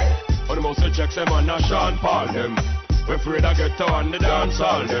destroy? When the most check them on a Sean Paul them. We afraid I get on the dance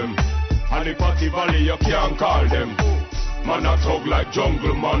all them. And the party valley you can't call them. Man a talk like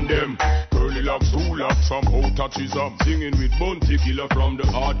jungle man them. Curly locks, two locks from out touches up. Singing with Bounty Killer from the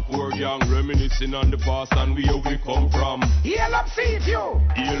hardcore gang. Reminiscing on the past and where we come from. Heal up, see you.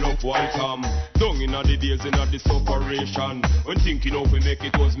 Heal up, welcome. Down in the days in the separation. When thinking of we make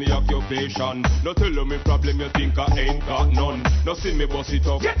it was me occupation. No tell me problem you think I ain't got none. No see me bust it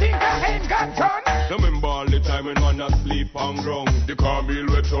up. You think I ain't got none? Remember all the time when man a sleep on ground. The car wheel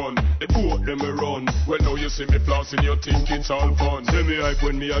we turn, the boat them we run. Well now you see me flossing, you think it's all fun. See me hype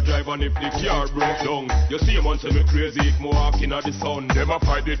when me a drive and if the car broke down. You see man say me crazy if me walking at the sun. Them a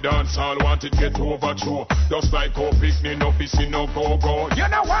fight the dance all want it get overthrow. Just like how picnic no pissing no go-go. You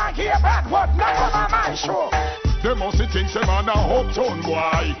know why hear bad what not on my show. Them must think them on a uptown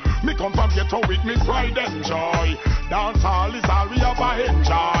boy. Me come from ghetto with me pride and joy. Dancehall is all we ever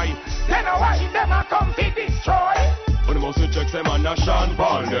enjoy. Then why them a come to destroy? When the most check them on a Sean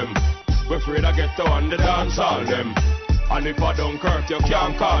Paul them. We afraid I get on the dance all them. And if I don't Kirk, you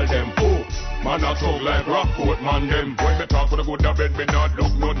can't call them. Ooh. Man a talk like Rockport man them. When me talk for the good a bed, me not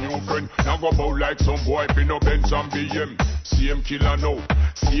look no new friend. Now go bout like some boy fi no Benz and BM. Same killer now,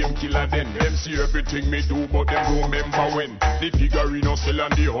 same killer then. Them see everything me do, but them don't remember when. The figure no sell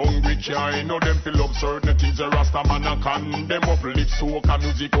and the hungry can't. Know them feel absurd, the things a Rasta man a can. Them uplift soca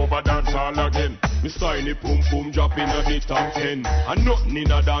music over dance all again. Me style pum pum drop in the top 10. And nothing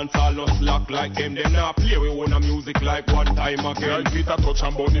in a dance all just lock like them. Them not play with one music like one time again. Like Peter Touch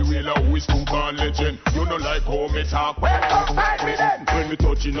and Bunny Wheeler who is too bad legend. You know like how me talk. Well, come find me then. When me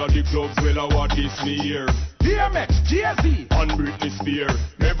touching on the clubs, well I what this me here. DMX, Jay-Z, and Britney Spears.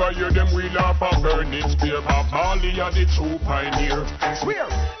 Never hear them wheel off a burning spear. Bob Marley are the true pioneer. Swear,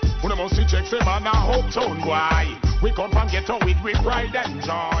 when I must see check say man a uptown boy. We come from ghetto with pride and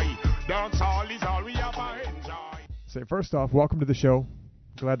joy. Dance all is all we ever enjoy. So first off, welcome to the show.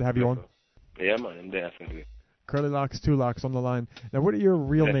 Glad to have you on. Yeah, man, I'm definitely. Curly Locks, Two Locks on the line. Now, what are your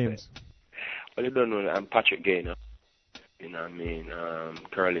real names? Well, you don't know, I'm Patrick Gaynor. You know what I mean?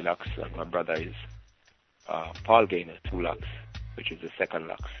 Curly Locks, my brother is Paul Gaynor, Two Locks, which is the second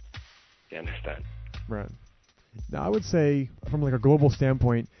Locks. You understand? Right. Now, I would say, from like a global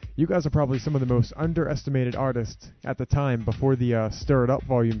standpoint, you guys are probably some of the most underestimated artists at the time before the Stir It Up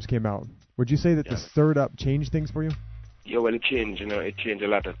volumes came out. Would you say that the Stir It Up changed things for you? Yeah, well, it changed, it changed a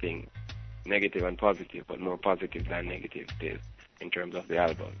lot of things. Negative and positive, but more positive than negative still, in terms of the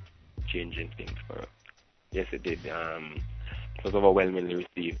album. Changing things for us. Yes, it did. It was overwhelmingly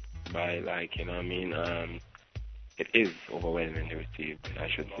received by, like, you know what I mean? It is overwhelmingly received, I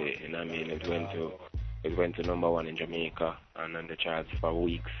should say. You know what I mean? It went to number one in Jamaica and on the charts for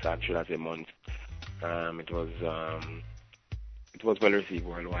weeks, actually as a month. It was well received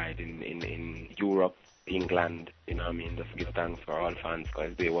worldwide in Europe, England. You know what I mean? Just give thanks for all fans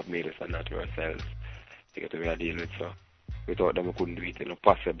because they what made us and not ourselves to get to where I deal with. So without them we couldn't do it. You know,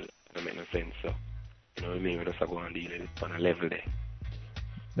 possible. It make no sense. So you know what I mean? We just go and deal with it on a level there.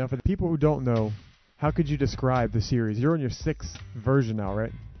 Now, for the people who don't know, how could you describe the series? You're on your 6th version now,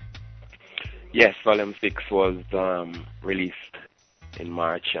 right? Yes, Volume 6 was released in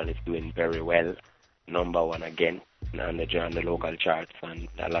March and it's doing very well. Number one again on the local charts and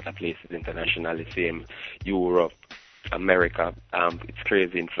a lot of places internationally, same Europe, America. It's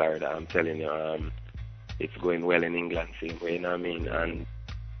crazy in Florida, I'm telling you. It's going well in England, same way, you know what I mean? And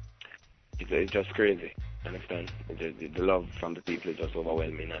it's just crazy, understand? The love from the people is just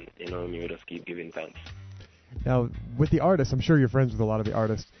overwhelming and, you know what I mean, we just keep giving thanks. Now, with the artists, I'm sure you're friends with a lot of the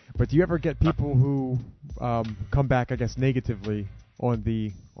artists, but do you ever get people who come back, I guess, negatively on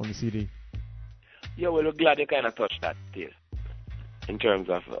the CD? Yeah, well, we're glad you kind of touched that still. In terms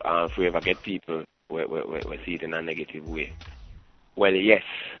of if we ever get people we see it in a negative way. Well, yes,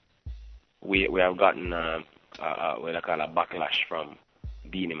 we have gotten what I call a backlash from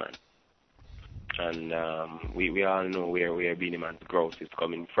Beanie Man. And we all know where Beanie Man's growth is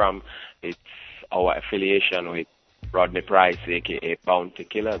coming from. It's our affiliation with Rodney Price, a.k.a. Bounty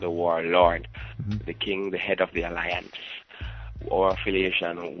Killer, the Warlord, the King, the head of the Alliance. Our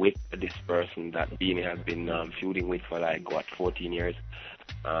affiliation with this person that Beanie has been feuding with for 14 years,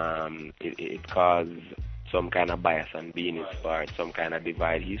 it caused some kind of bias on Beanie's part, some kind of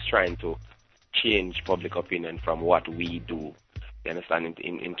divide. He's trying to change public opinion from what we do. You understand?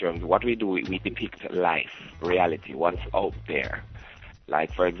 In terms of what we do, we depict life, reality, what's out there.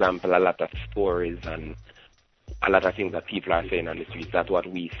 Like, for example, a lot of stories and a lot of things that people are saying on the streets, that's what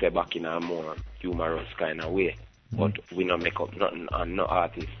we say back in a more humorous kind of way. But we don't make up nothing on no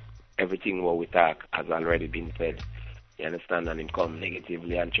artist. Everything what we talk has already been said. You understand? And it come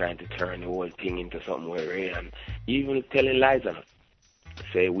negatively and trying to turn the whole thing into something where and even telling lies on us.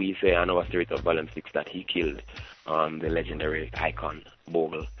 We say on our Spirit of Volume 6 that he killed the legendary icon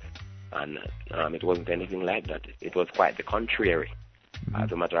Bogle. And it wasn't anything like that. It was quite the contrary.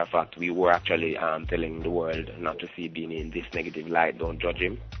 As a matter of fact, we were actually telling the world not to see Beanie in this negative light. Don't judge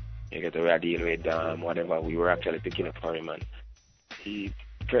him. You get to deal with whatever. We were actually picking up for him, and he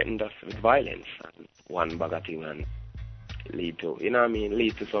threatened us with violence and one bag of thing and lead to, you know what I mean,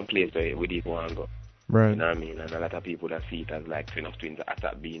 lead to some place where we didn't want to go. Right. You know what I mean? And a lot of people that see it as like twin of twins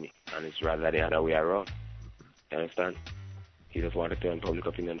attack Beanie, and it's rather the other way around. You understand? He just want to turn public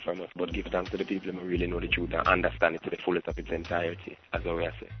opinion from us, but give thanks to the people who really know the truth and understand it to the fullest of its entirety, as the way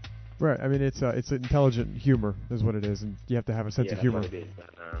I say. Right. I mean, it's intelligent humor is what it is, and you have to have a sense of humor. That's what it is.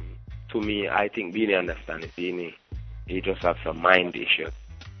 And, to me, I think Beanie understands it. Beanie, he just has some mind issues.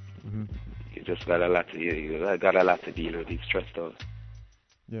 He just got a lot to deal with. He's stressed out.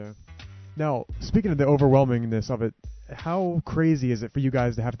 Yeah. Now, speaking of the overwhelmingness of it, how crazy is it for you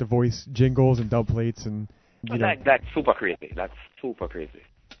guys to have to voice jingles and dub plates and? That's super crazy. That's super crazy.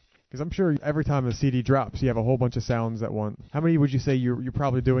 Because I'm sure every time a CD drops, you have a whole bunch of sounds at once. How many would you say you're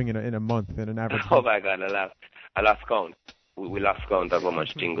probably doing in a month, in an average Oh month? my God, I lost count. We lost count of how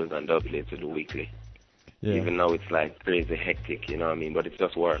much jingles and dub plates we do weekly. Yeah. Even though it's like crazy hectic, you know what I mean? But it's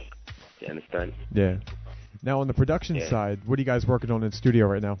just work. You understand? Yeah. Now, on the production side, what are you guys working on in studio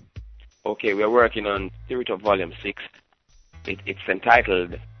right now? Okay, we're working on Spirit of Volume 6. It's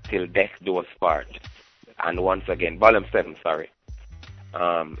entitled Till Death Do Us Part. And once again, Volume 7, sorry.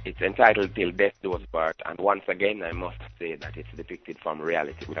 It's entitled Till Death Do Us Part. And once again, I must say that it's depicted from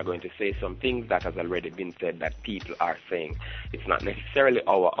reality. We are going to say some things that has already been said that people are saying. It's not necessarily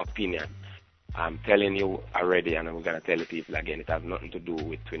our opinion. I'm telling you already, and I'm going to tell the people again, it has nothing to do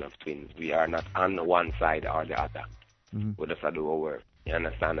with Twin of Twins. We are not on one side or the other. We just do our work. You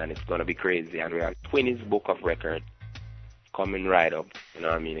understand? And it's going to be crazy. And we are Twins Book of Records coming right up. You know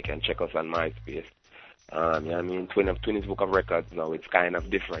what I mean? You can check us on MySpace. You know what I mean? Twins Book of Records now, it's kind of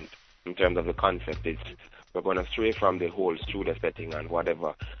different in terms of the concept. We're going to stray from the whole studio setting and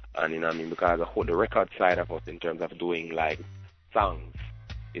whatever. And you know what I mean? Because the record side of us in terms of doing like songs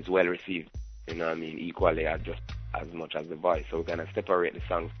is well received. You know what I mean? Equally just as much as the voice. So we're going to separate the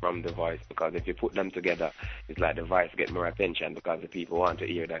songs from the voice, because if you put them together, it's like the voice get more attention because the people want to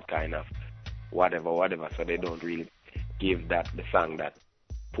hear that kind of whatever. So they don't really give the song that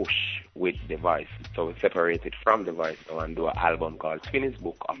push with the voice. So we separate it from the voice now and do an album called Twins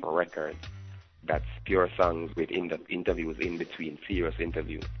Book of Records. That's pure songs with interviews in between, serious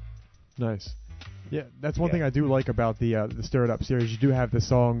interviews. Nice. Yeah, that's one thing I do like about the Stir It Up series. You do have the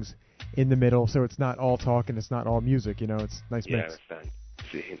songs in the middle, so it's not all talk and it's not all music. You know, it's a nice mix. Yeah, I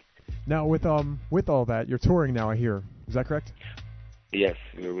understand. Now, with all that, you're touring now, I hear. Is that correct? Yes,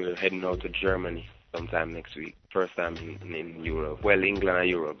 we're heading out to Germany sometime next week. First time in Europe. Well, England and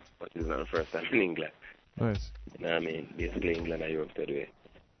Europe, but it's not the first time in England. Nice. You know what I mean? Basically England and Europe today.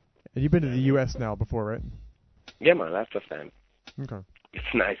 And you've been to the U.S. now before, right? Yeah, man, lots of time. Okay. It's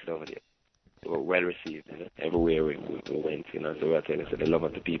nice over there. They were well received, you know? Everywhere we went, you know, so I tell you, so the love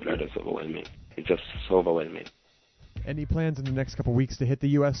of the people are just overwhelming. It's just so overwhelming. Any plans in the next couple of weeks to hit the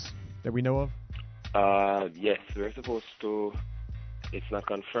U.S. that we know of? Yes, we're supposed to, it's not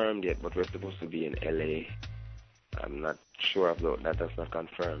confirmed yet, but we're supposed to be in L.A. I'm not sure of that, that's not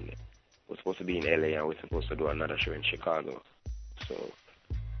confirmed yet. We're supposed to be in L.A. and we're supposed to do another show in Chicago. So,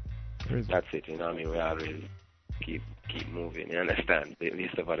 that's it, you know what I mean? We always keep moving, you understand? They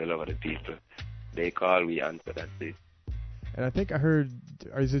stuff for the love of the people. They call, we answer, that's it. And I think I heard,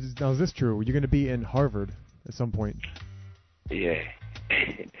 is this true? You're going to be in Harvard at some point. Yeah.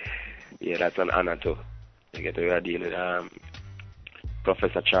 Yeah, that's an honor too. I get to deal with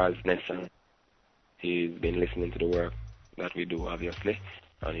Professor Charles Nesson. He's been listening to the work that we do, obviously,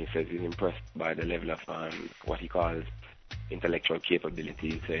 and he says he's impressed by the level of what he calls intellectual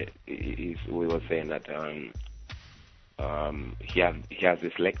capability. We were saying that he has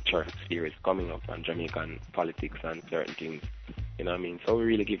this lecture series coming up on Jamaican politics and certain things. You know what I mean? So we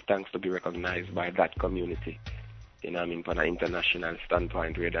really give thanks to be recognized by that community. You know what I mean? From an international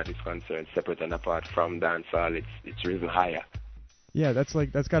standpoint where that is concerned, separate and apart from dancehall, it's risen higher. Yeah, that's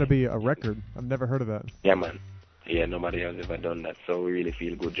got to be a record. I've never heard of that. Yeah, man. Yeah, nobody has ever done that. So we really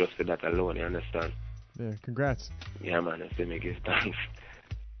feel good just for that alone, you understand? Yeah, congrats. Yeah, man, I still make his thanks.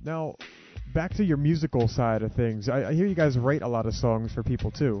 Now, back to your musical side of things. I hear you guys write a lot of songs for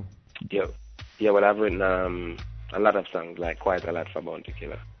people, too. Yeah, well, I've written a lot of songs, like quite a lot for Bounty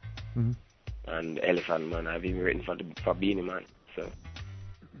Killer. Mm-hmm. And Elephant Man. I've even written for Beanie Man. So.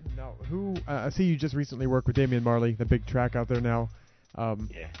 Now, I see you just recently worked with Damian Marley, the big track out there now.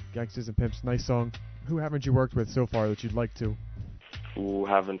 Yeah. Gangsters and Pimps, nice song. Who haven't you worked with so far that you'd like to? Who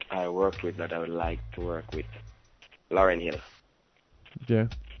haven't I worked with that I would like to work with? Lauryn Hill. Yeah.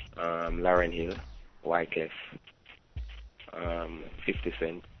 Lauryn Hill, Wyclef, 50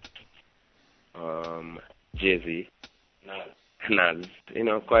 Cent, Jay-Z, Nas. You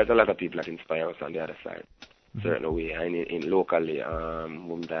know, quite a lot of people that inspire us on the other side. Mm-hmm. Certain way. And in locally,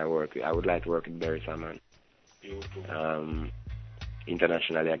 whom I work with, I would like to work with Barry Salmon.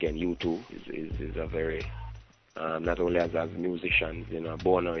 Internationally, again, U2 is a very, not only as musicians, you know,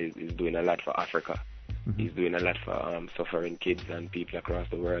 Bono is doing a lot for Africa. Mm-hmm. He's doing a lot for suffering kids and people across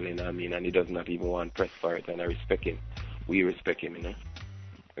the world, you know what I mean? And he does not even want press for it, and I respect him. We respect him, you know?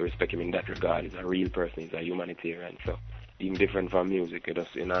 I respect him in that regard. He's a real person. He's a humanitarian. So, even different from music, it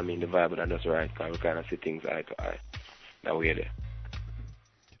just, you know what I mean? The vibe that does right, because we kind of see things eye to eye. That way there.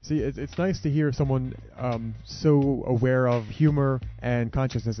 See, it's nice to hear someone so aware of humor and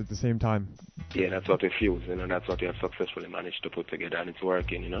consciousness at the same time. Yeah, that's what we fuse, you know, that's what we have successfully managed to put together, and it's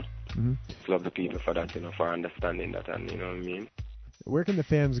working, you know. Mm-hmm. Love the people for that, you know, for understanding that, and you know what I mean. Where can the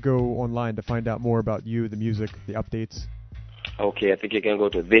fans go online to find out more about you, the music, the updates? Okay, I think you can go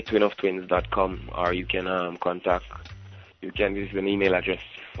to thetwinoftwins.com, or you can this is an email address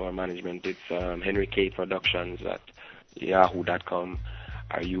for management. It's henrykproductions@yahoo.com,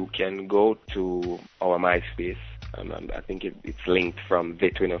 or you can go to our MySpace. I think it's linked from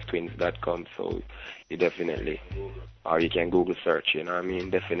thetwinoftwins.com, so you definitely, or you can Google search, you know what I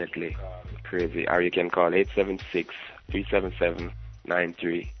mean, definitely crazy, or you can call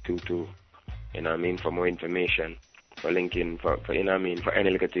 876-377-9322, you know what I mean, for more information, for linking, for you know what I mean, for any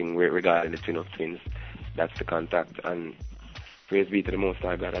little thing regarding the Twin of Twins. That's the contact, and praise be to the Most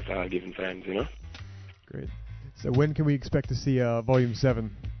High God, that's all given times, you know. Great. So when can we expect to see Volume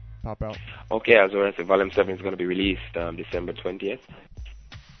 7 pop out? Okay, as I said, Volume 7 is going to be released December 20th.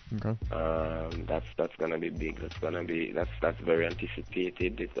 Okay. That's gonna be big. That's very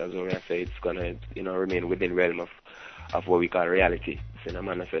anticipated. As I say, it's gonna remain within realm of what we call reality. So no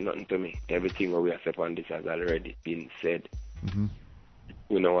man said nothing to me. Everything what we have said on this has already been said. Mm-hmm.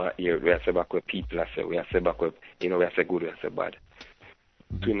 You know what? Here we have said back with people. I said we have said back with we have said good. We have said bad.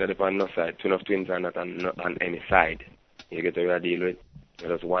 Mm-hmm. Twin are on no side. Twin of twins are not on any side. You get to deal with.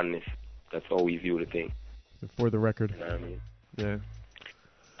 There's oneness. That's how we view the thing. So for the record. You know what I mean? Yeah.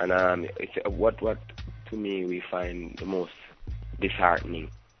 And it's what to me we find the most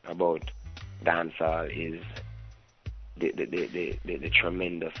disheartening about dancehall is the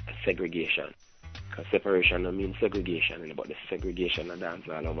tremendous segregation. Because separation don't mean segregation, but the segregation of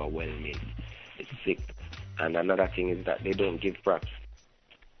dancehall overwhelming. It's sick. And another thing is that they don't give props.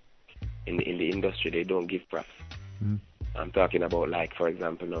 In the industry, they don't give props. Mm. I'm talking about, like, for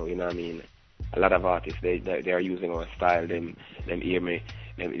example, now, you know what I mean? A lot of artists, they are using our style, them hear me.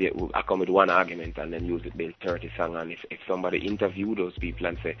 I come with one argument and then use it, build 30 songs. And if somebody interview those people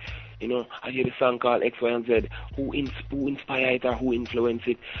and say, I hear the song called X, Y, and Z, who inspired it or who influenced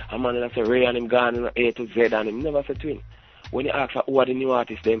it? A man that say Ray and him gone A to Z and him never say twin. When you ask who are the new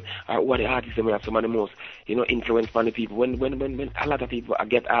artists them, or who are the artists them, we have some of the most, influence on the people. When a lot of people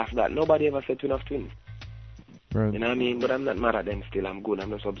get asked that, nobody ever said twin of twins. Right. You know what I mean? But I'm not mad at them still. I'm good.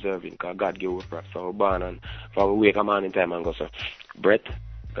 I'm just observing because God give us props. So we're born and from we wake a man in time and go, so, breath,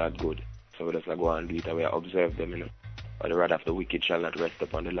 God good. So we just go and do it and we observe them, Or the wrath of the wicked shall not rest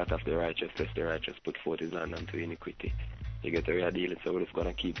upon the lot of the righteous, lest the righteous put forth his hand unto iniquity. You get the way I deal it, so we're just going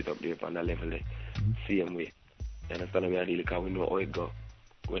to keep it up there on the level there. Same way. You understand the way I deal it because we know how it go.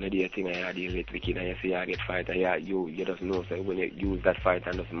 When you do a thing and you deal with wicked and you see I get fight, and you just know, so when you use that fight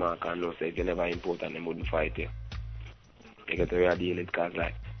and just mark and know, so if you never import and they wouldn't fight you. You get the way I deal it because,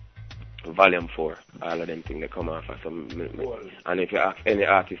 like, Volume 4, all of them things they come off of some. And if you ask any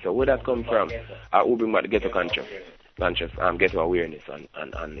artist, so where that come from? Who bring back the ghetto conscious, ghetto awareness and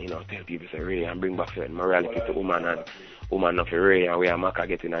tell people, say, really, and bring back certain morality to woman and woman of Ray and we are Maka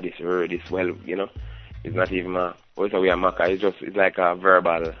getting at this, it's not even also we are Maka, it's like a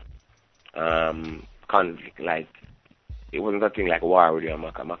verbal conflict, like, it wasn't a thing like war with you and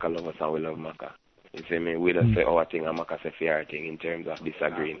Maka. Maka love us and we love Maka. You see me? We just say our thing and Maka say fair thing in terms of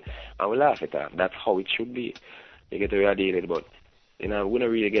disagreeing. And we laugh at that. That's how it should be. You get to realize it, but we don't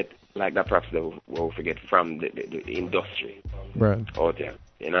really get like that perhaps we forget from the industry out there.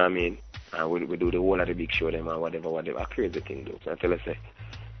 You know what I mean? And we do the whole of the big show them and whatever, a crazy thing though. So I tell you say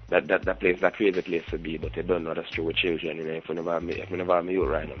that place, that crazy place to be, but they don't know that's true with children, If we never have me out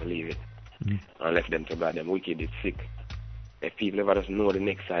right now, I leave it. And left them to God, them wicked, it's sick. If people ever just know the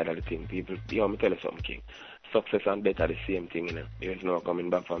next side of the thing, people, let me tell you something, King. Success and death are the same thing, There's no coming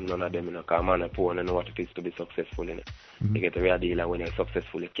back from none of them, Because man and poor and know what it is to be successful, You get a real deal, and when you're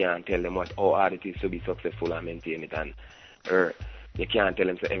successful, you can't tell them how hard it is to be successful and maintain it. And you can't tell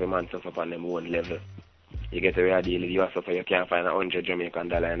them so every man suffer on them own level. You get a real deal, if you suffer, you can't find $100 Jamaican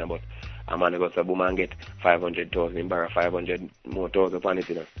dollar, but a man goes to boom and get 500,000, and borrow 500 more thousand upon it,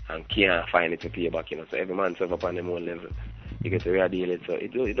 and can't find it to pay back, So every man suffer on them own level. You get a real deal, so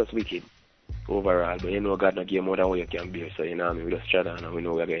it does wicked overall, but God not give more than what you can bear, so we just try down and we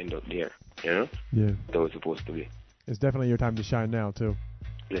know we're going to end up there, Yeah. That's how it's supposed to be. It's definitely your time to shine now, too.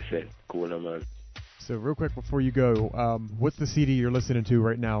 Listen, cool, man. So real quick before you go, what's the CD you're listening to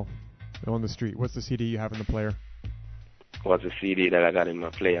right now on the street? What's the CD you have in the player? What's the CD that I got in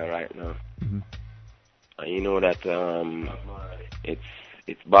my player right now? Mm-hmm. And you know that it's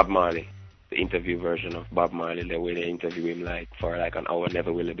Bob Marley. The interview version of Bob Marley, the way they interview him for an hour,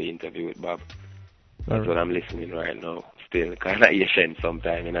 never will be interview with Bob. That's what I'm listening right now. Still kind of Asian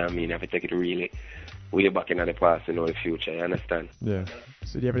sometimes, I have to take it really way back in the past to know the future, you understand? Yeah.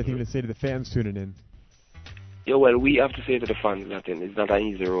 So do you have anything to say to the fans tuning in? Yeah, well, we have to say to the fans that it's not an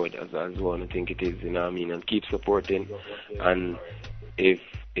easy road as one think it is, you know what I mean, and keep supporting. And if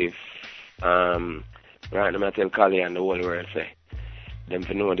right now I tell Kali and the whole world, say, them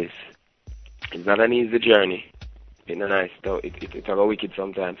to know this. It's not an easy journey. It's not nice, though. It's a wicked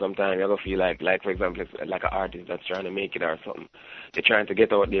sometimes. Sometimes you feel like for example, it's like an artist that's trying to make it or something. They're trying to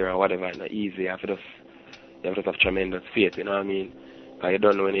get out there or whatever, it's not easy. You have to just have tremendous faith, you know what I mean? Because you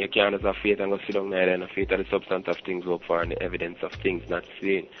don't know when you can't just have faith and go sit down there and faith are the substance of things hope for and the evidence of things not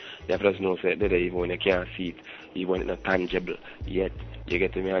seen. You have to just know that even when you can't see it, even when it's not tangible, yet you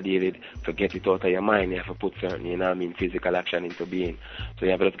get to me ideally to get it out of your mind, you have to put certain, you know what I mean, physical action into being. So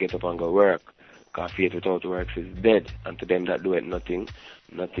you have to just get up and go work. Because faith without works is dead, and to them that do it, nothing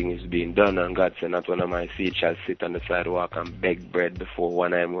is being done. And God said, not one of my seed shall sit on the sidewalk and beg bread before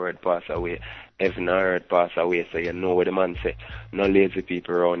one time word pass away. Heaven and earth pass away, so you know what the man say. No lazy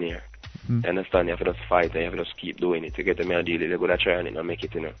people around here. You understand? You have to just fight and you have to just keep doing it. To get them ideally, they're good at trying it and make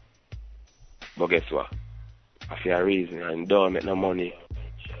it, you know. But guess what? I feel a reason and don't make no money.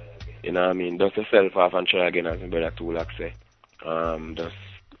 You know what I mean? Dust yourself off and try again, as my brother Tulak say. Just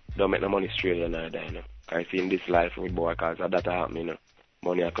don't make no money straight and neither, you know. I see in this life with boy, because that happen, you know.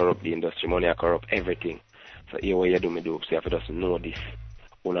 Money are corrupt the industry, money are corrupt everything. So here what you do, so you have to just know this.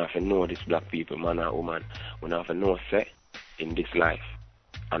 You have to know this, black people, man or woman. You have to know, say, in this life,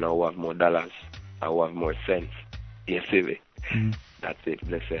 and I will have more dollars, I will have more sense. You see me? That's it,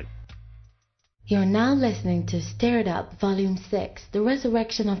 blessed. You're now listening to Stir It Up Volume 6, The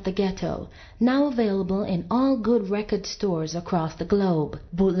Resurrection of the Ghetto, now available in all good record stores across the globe.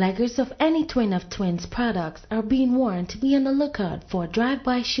 Bootleggers of any Twin of Twins products are being warned to be on the lookout for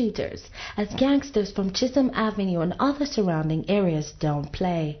drive-by shooters, as gangsters from Chisholm Avenue and other surrounding areas don't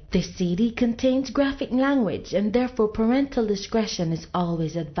play. This CD contains graphic language and therefore parental discretion is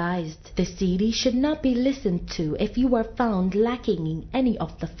always advised. The CD should not be listened to if you are found lacking in any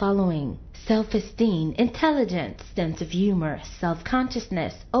of the following: self-esteem, intelligence, sense of humor,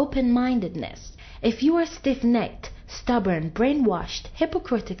 self-consciousness, open-mindedness. If you are stiff-necked, stubborn, brainwashed,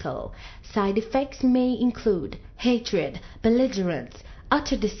 hypocritical, side effects may include hatred, belligerence,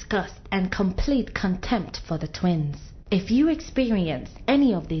 utter disgust, and complete contempt for the twins. If you experience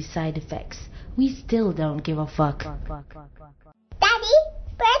any of these side effects, we still don't give a fuck. Daddy,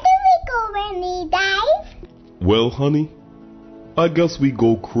 where do we go when we dive? Well, honey, I guess we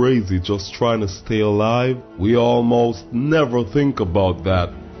go crazy just trying to stay alive. We almost never think about that.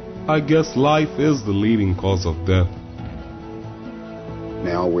 I guess life is the leading cause of death.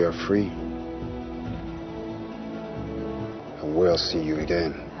 Now we're free. And we'll see you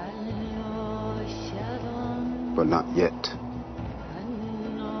again. But not yet.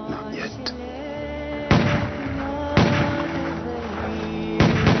 Not yet.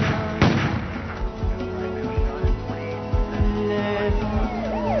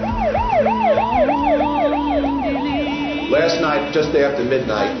 Last night, just after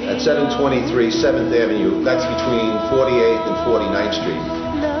midnight, at 723 7th Avenue, that's between 48th and 49th Street,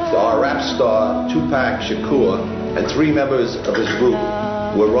 our rap star, Tupac Shakur, and 3 members of his group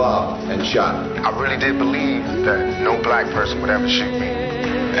were robbed and shot. I really did believe that no black person would ever shoot me.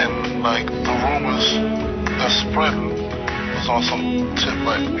 And, like, the rumors that spreading was on some tip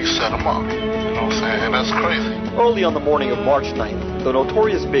like we set them up. You know what I'm saying? And that's crazy. Early on the morning of March 9th, the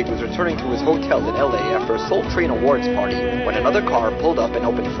Notorious Big was returning to his hotel in LA after a Soul Train Awards party when another car pulled up and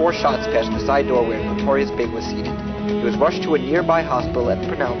opened 4 shots past the side door where Notorious Big was seated. He was rushed to a nearby hospital and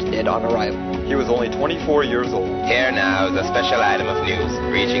pronounced dead on arrival. He was only 24 years old. Here now is a special item of news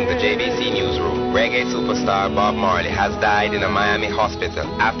reaching the JBC newsroom. Reggae superstar Bob Marley has died in a Miami hospital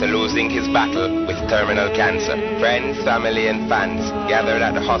after losing his battle with terminal cancer. Friends, family and fans gathered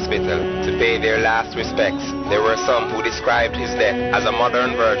at the hospital to pay their last respects. There were some who described his death as a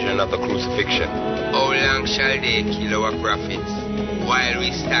modern version of the crucifixion. How long shall they kill our prophets while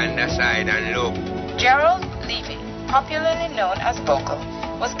we stand aside and look? Gerald Levy, popularly known as Bogle,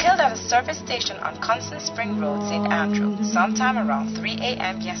 was killed at a service station on Constant Spring Road, St. Andrew, sometime around 3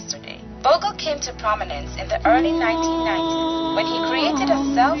 a.m. yesterday. Bogle came to prominence in the early 1990s when he created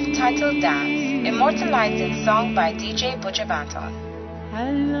a self-titled dance, immortalized in song by DJ Butcher Banton.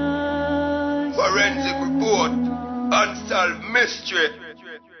 Forensic report, unsolved mystery.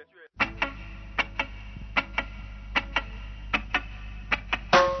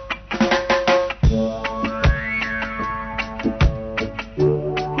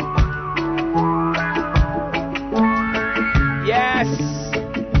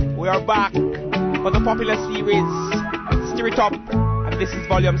 We are back for the popular series Stir It Up, and this is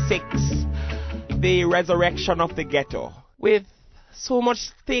volume 6, The Resurrection of the Ghetto, with so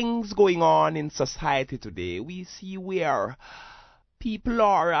much things going on in society today. We see where people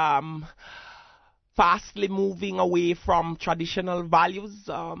are fastly moving away from traditional values,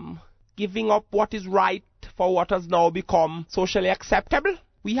 giving up what is right for what has now become socially acceptable.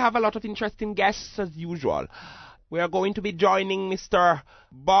 We have a lot of interesting guests as usual. We are going to be joining Mr.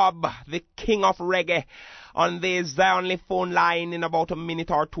 Bob, the king of reggae, on the Zionly phone line in about a minute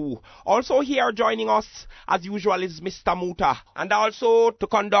or two. Also here joining us, as usual, is Mr. Muta. And also to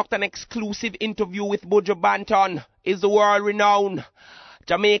conduct an exclusive interview with Buju Banton is the world-renowned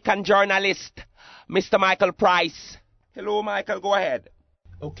Jamaican journalist, Mr. Michael Price. Hello, Michael, go ahead.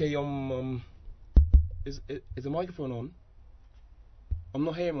 Okay, is the microphone on? I'm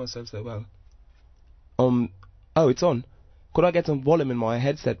not hearing myself so well. Oh, it's on. Could I get some volume in my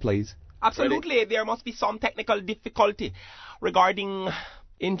headset, please? Absolutely. Ready? There must be some technical difficulty regarding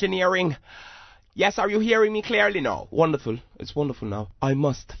engineering. Yes, are you hearing me clearly now? Wonderful. It's wonderful now. I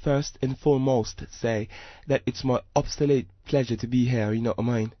must first and foremost say that it's my absolute pleasure to be here, you know what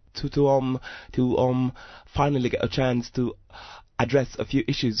I mean? To finally get a chance to address a few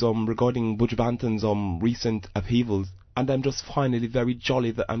issues regarding Buju Banton's recent upheavals. And I'm just finally very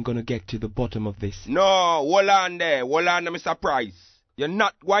jolly that I'm going to get to the bottom of this. No, hold on there, Mr. Price. You're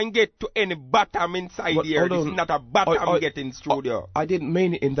not going to get to any bottom inside here. This is not a bottom getting studio. I didn't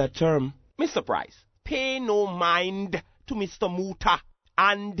mean it in that term. Mr. Price, pay no mind to Mr. Muta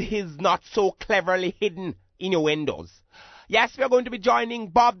and his not so cleverly hidden innuendos. Yes, we are going to be joining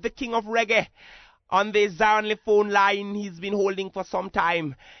Bob, the king of reggae, on the Zionly phone line he's been holding for some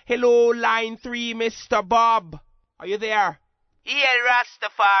time. Hello, line 3, Mr. Bob. Are you there? Hail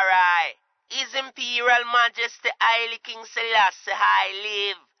Rastafari, His Imperial Majesty Haile King Selassie I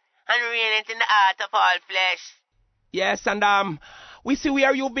live and reigneth in the heart of all flesh. Yes, and we see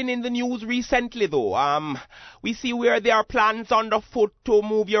where you've been in the news recently though. We see where there are plans on the foot to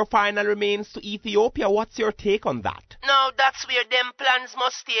move your final remains to Ethiopia. What's your take on that? No, that's where them plans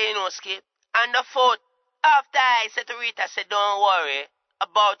must stay, you know, Skip. And the foot, after I said to Rita, said don't worry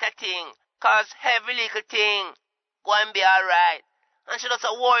about a thing, cause every little thing go and be alright. And she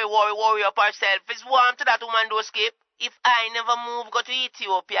doesn't worry up herself. It's warm to that woman though, Skip. If I never move go to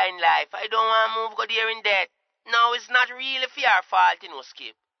Ethiopia in life, I don't want to move go there in death. No, it's not really for your fault, you know,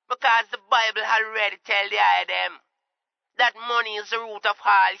 Skip. Because the Bible already tell the eye them that money is the root of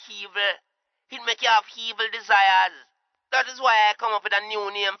all evil. It make you have evil desires. That is why I come up with a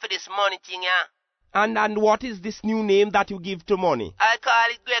new name for this money thing, yeah. And what is this new name that you give to money? I call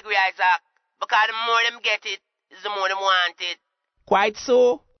it Gregory Isaac. Because the more them get it, is the more them want it. Quite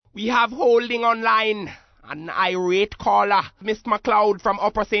so. We have holding online an irate caller, Miss McLeod from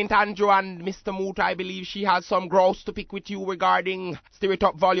Upper St. Andrew, and Mr. Moot, I believe she has some grouse to pick with you regarding Stir It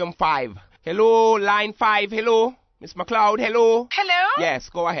Up Volume 5. Hello, line 5, hello? Miss McLeod, hello? Hello? Yes,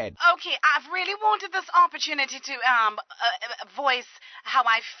 go ahead. Okay, I've really wanted this opportunity to voice how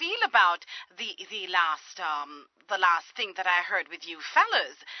I feel about the last thing that I heard with you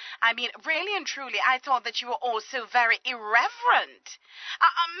fellas. I mean, really and truly, I thought that you were also very irreverent.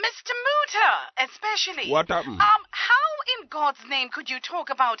 Mr. Muta, especially. What happened? How in God's name could you talk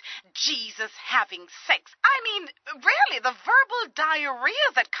about Jesus having sex? I mean, really, the verbal diarrhea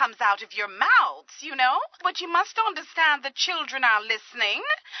that comes out of your mouths, you know? But you must understand the children are listening.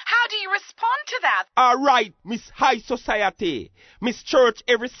 How do you respond to that? All right, Miss High Society, Miss Church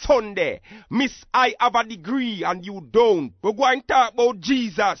every Sunday, Miss I have a degree and you don't. We're going to talk about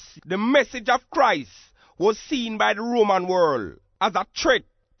Jesus. The message of Christ was seen by the Roman world as a threat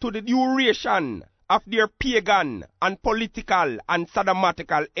to the duration of their pagan and political and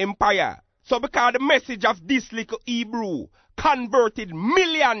sadomatical empire. So because the message of this little Hebrew converted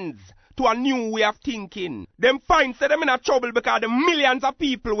millions to a new way of thinking, them find them in a trouble because the millions of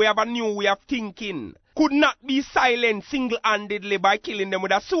people who have a new way of thinking could not be silenced single-handedly by killing them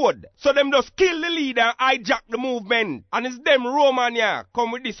with a sword. So them just kill the leader, hijack the movement. And it's them Romania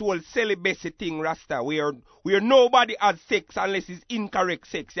come with this whole celibacy thing, Rasta, where nobody has sex unless it's incorrect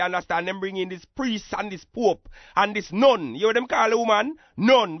sex. You understand? Them bring in this priest and this pope and this nun. You know them call a woman?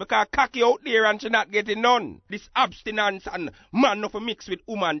 Nun. Because cocky out there and she not getting none. This abstinence and man not mix with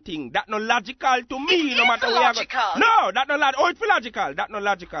woman thing. That not logical to me. No matter where you go. No, that not logical. Oh, it's logical. That not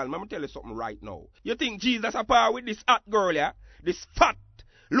logical. Let me tell you something right now. You think Jesus a power with this hot girl, yeah? This fat,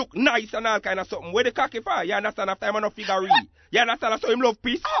 look nice and all kind of something. Where the cocky for? You understand? After I'm no figure. You understand? So him love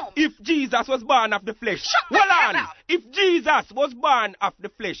peace. If Jesus was born of the flesh. Well on. If Jesus was born of the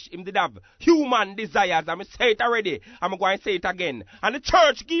flesh, him did have human desires. I'm say it already. I'm going to say it again. And the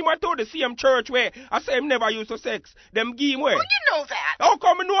church give him to the same church where I say him never used to sex. Them give him where. Well, you know that. How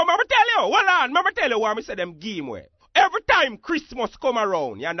come you know? I'm tell you. Well on. I'm tell you why I say them give him where. every time Christmas come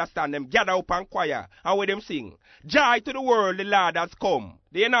around, you understand, them gather up and choir, and with them sing, joy to the world, the Lord has come.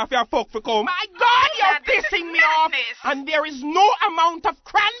 They enough your fuck for come. My God, you're dissing me off. And there is no amount of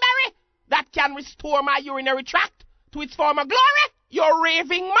cranberry that can restore my urinary tract to its former glory. You're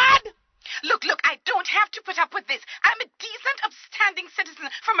raving mad. Look, I don't have to put up with this. I'm a decent, upstanding citizen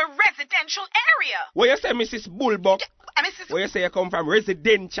from a residential area. What you say, Mrs. Bullbuck? What you say you come from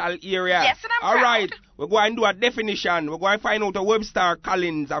residential area? Yes, and I'm All proud. right, we're going to do a definition. We're going to find out a Webster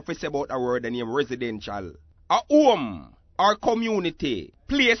Collins have to say about a word named residential. A home or community,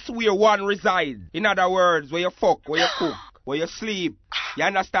 place where one resides. In other words, where you fuck, where you cook, where you sleep. You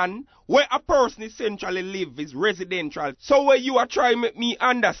understand? Where a person essentially live is residential. So what you are trying to make me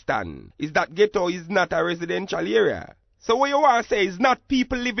understand is that ghetto is not a residential area. So what you want to say is not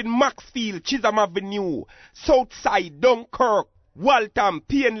people live in Maxfield, Chisholm Avenue, Southside, Dunkirk, Waltham,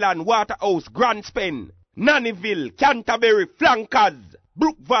 Pienland, Waterhouse, Grand Spen, Nannyville, Canterbury, Flankers,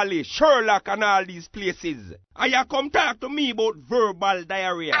 Brook Valley, Sherlock and all these places. And you come talk to me about verbal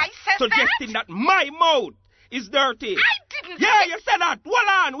diarrhea. I said suggesting that my mouth is dirty. I didn't Yeah, you said that.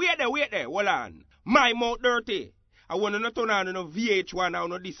 Hold on, wait there, hold on. My mouth dirty. I want to not turn on no VH1 or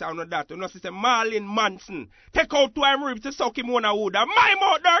no this or no that. You know, sister Marlon Manson. Take out 2 ribs to suck him on a wood. My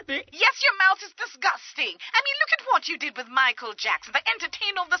mouth dirty. Yes, your mouth is disgusting. I mean, look at what you did with Michael Jackson, the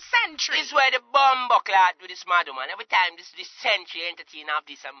entertainer of the century. This is where the bomb clot with this mad man. Every time this century entertainer of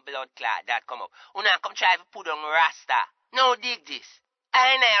this and blood clot that come up, una come try to put on Rasta. Now dig this.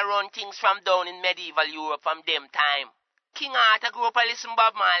 I run things from down in medieval Europe from them time. King Arthur grew up and listen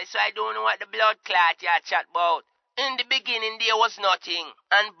Bob Marley, so I don't know what the blood clot you chat about. In the beginning there was nothing,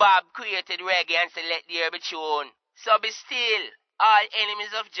 and Bob created reggae and said let the air be tune. So be still, all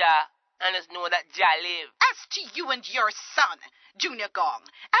enemies of Jah, and just know that Jah live. As to you and your son, Junior Gong,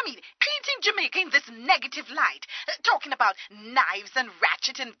 I mean, painting Jamaica in this negative light, talking about knives and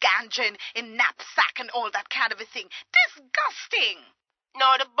ratchet and ganja in knapsack and all that kind of a thing. Disgusting.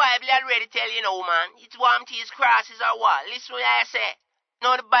 Now the Bible already tell you now, man, it's warm to his crosses or what? Listen what I say.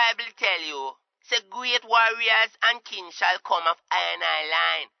 Now the Bible tell you, say great warriors and kings shall come of iron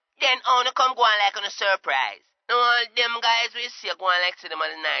line. Then on come go on like on a surprise. Now all them guys we see go on like say them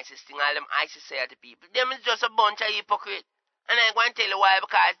are the nicest thing, all them high society people. Them is just a bunch of hypocrite. And I go and tell you why,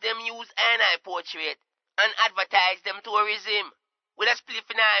 because them use iron portrait and advertise them tourism with a spliff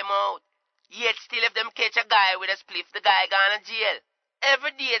in eye mouth. Yet still if them catch a guy with a spliff, the guy gone to jail.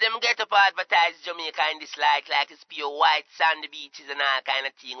 Every day them get up advertise Jamaica in this like it's pure white sandy beaches and all kind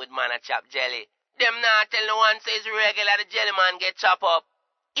of thing with man a chop jelly. Them not tell no one says regular the jelly man get chop up.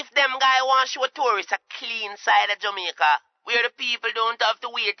 If them guy want show tourists a clean side of Jamaica, where the people don't have to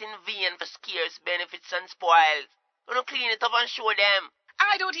wait in vain for scarce benefits and spoils, don't clean it up and show them.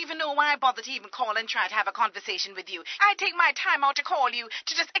 I don't even know why I bother to even call and try to have a conversation with you. I take my time out to call you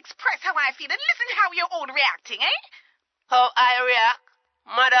to just express how I feel and listen to how you're all reacting, eh? How I react?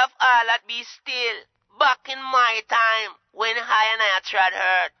 Mother of all that be still. Back in my time, when I and I tried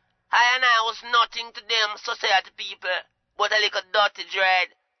hurt, I and I was nothing to them society people, but a little dirty dread.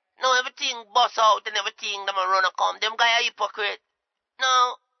 Now everything bust out and everything them a run a come. Them guy a hypocrite.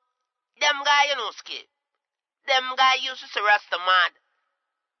 No, them guy you know skip. Them guy used to say Rasta mad.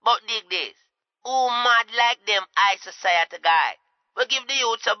 But dig this. Who mad like them high society guy? We give the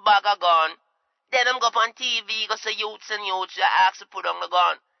youths a bag of gun. Then them go up on TV, go say youths and youths that ask to put on the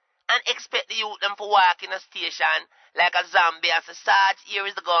gun. And expect the youth them to walk in a station like a zombie and say, Sarge, here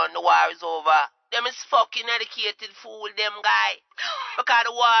is the gun, the war is over. Them is fucking educated fool, them guy. Because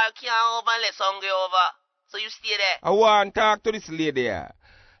the war can't over unless hungry over. So you stay there. I want to talk to this lady here.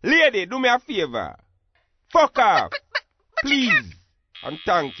 Lady, do me a favor. Fuck off. Please. And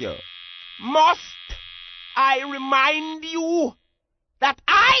thank you. Must I remind you that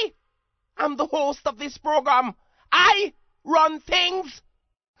I am the host of this program. I run things.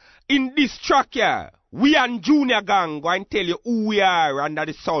 In this track here, we and Junior Gang going to tell you who we are under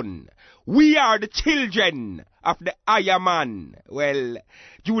the sun. We are the children of the Iron Man. Well,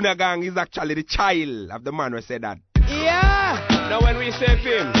 Junior Gang is actually the child of the man who said that. Yeah! Now when we say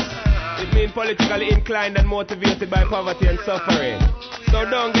films, it means politically inclined and motivated by poverty and suffering. So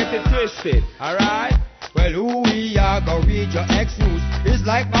don't get it twisted, alright? Well, who we are, go read your X News. It's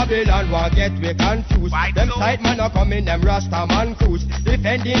like Babylon want get we confused. Them sight man a coming, them Rasta man cruise,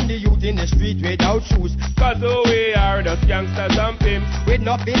 defending the youth in the street without shoes. Cause who we are, just gangsters and pimps, with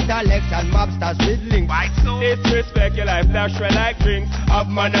enough intellects and mobsters with links. Disrespect your life, dash red like drinks. Have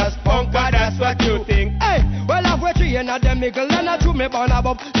manners, punk, but that's what you think. Hey, well I've way three and a them mickle and a true me born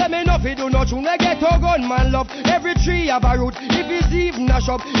above. Let me know if you do not tune, I get a gun man love. Every tree have a root, if it's even a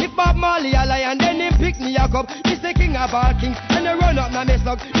shop. If Bob Marley a lion, then him pick me a cup. It's the king of all kings, and they run up na me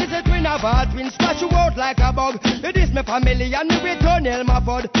slug. It's a twin of all twins, splash you out like a bug. It is me family and me return hell my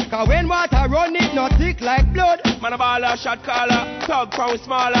fud. Cause when water run it not thick like blood. Man a baller, shot caller, tug pound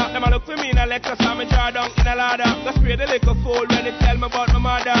smaller. Them a look for me in a lecture, so me draw down in a ladder. Go spray the liquor fool when they tell me about my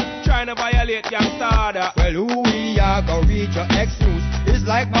mother, trying to violate gangsta order. Well who we are gonna reach your ex-news. It's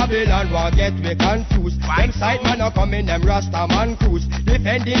like Babylon want get we confused. Them sight man a coming, them Rasta man cruise,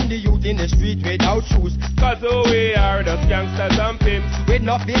 defending the youth in the street without shoes. Cause who we are, just gangsters and pimps, with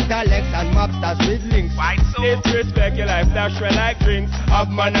enough intellects and mobsters with links. Disrespect your life, dash red like drinks. Have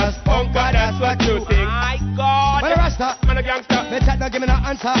manners, punk, but that's what you think. My God, man a Rasta, man a gangster. Me chat no give me no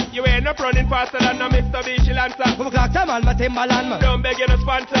answer. You ain't no running faster than a Mr. B, she lancer. Who clock them on my Timberland man. Don't beg you no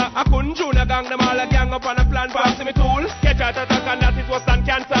sponsor. I couldn't join a gang, them all a gang up on a plan. Pass me tool, catch out attack and that is worse than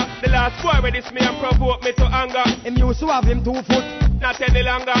cancer. The last boy with this me and provoke me to anger. Him used to have him 2 foot, not any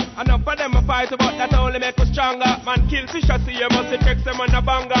longer. Enough of them a fight but that only make us stronger. Man kill fish I see you must check them on a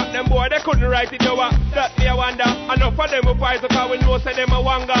banger. Them boy they couldn't write it over, that me a wonder. Enough of them a fight because we know say them a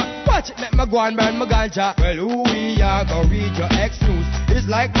wanga. Watch it make me go and burn my ganja. Well who we are gonna read your ex-news. It's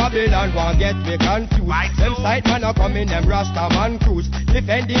like Babylon want get me confused. Them sight man a coming, them Rasta man cruise,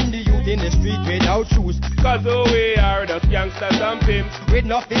 defending the youth in the street without shoes. Cause who we are, just gangsters and pimps, with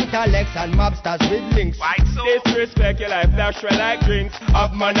enough intellects and mobsters with links. Disrespect your life, dash red like drinks.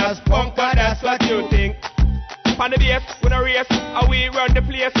 Have manners, punk, but that's what you think. On the base, with a race, and we run the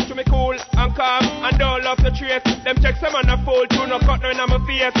place. To me cool and calm, and don't love the trace. Them checks them on a fold, you no cut none on my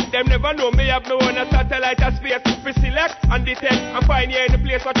face. Them never know me have no one a satellite of space. We select and detect, and find you in the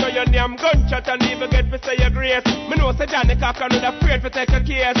place. Watch your name, gunshot, and even get to say your grace. Me know say Johnny Cocker not afraid to take a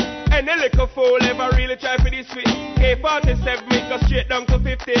case. Any little fool ever really try for this way. K47 me go straight down to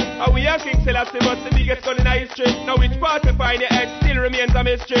 50. And we are King Selassie, but the biggest gun in history. Now which part we find your head still remains a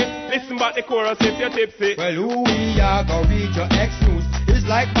mystery. Listen back the chorus if you're tipsy. Well who we are gonna read your ex-news. It's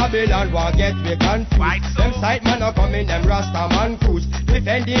like Babylon want get me confused. Them sight man a coming, them Rasta man cruise,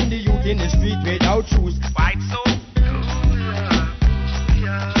 defending the youth in the street without shoes.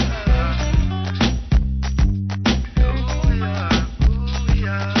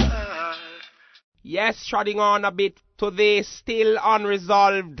 Yes, treading on a bit to the still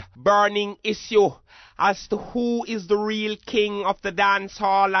unresolved burning issue as to who is the real king of the dance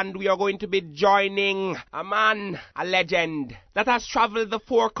hall, and we are going to be joining a man, a legend, that has traveled the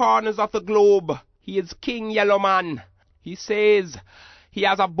 4 corners of the globe. He is King Yellowman. He says he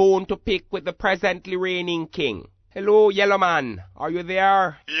has a bone to pick with the presently reigning king. Hello, Yellowman. Are you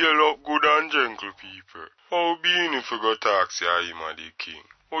there? Yellow, good and gentle people. How being if you go taxi him a the king?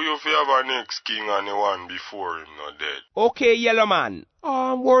 Oh, you have a next king and the one before him not dead. Okay, Yellowman.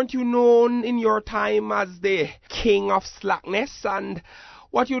 Weren't you known in your time as the king of slackness, and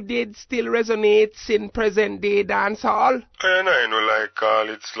what you did still resonates in present-day dancehall? And I no like call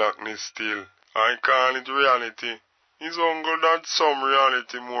it slackness still. I call it reality. It's uncle that some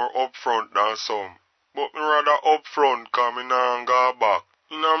reality more upfront than some. But me rather upfront cause me nah go back.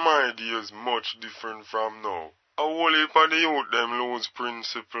 In my days much different from now. A whole heap of the youth them lose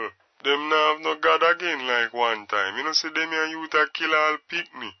principle. Them nah have no God again like one time. You know see them a youth a kill all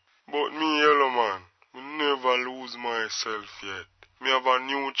pick me. But me Yellowman, me never lose myself yet. Me have a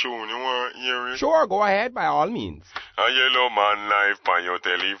new tune, you want to hear it? Sure, go ahead by all means. A Yellowman live on your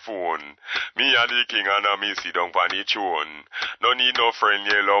telephone. Me a the king and a me sit down on the throne. No need no friend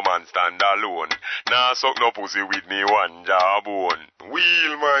Yellowman stand alone. Nah suck no pussy with me one jawbone.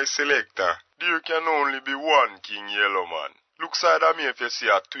 Wheel my selector. There can only be one King Yellowman. Look side of me if you see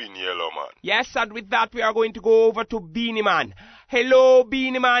a twin Yellowman. Yes, and with that we are going to go over to Beanie Man. Hello,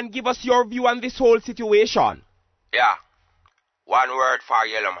 Beanie Man, give us your view on this whole situation. Yeah. One word for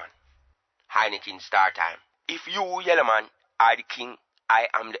Yellowman. Heineken Star Time. If you, Yellowman, are the king, I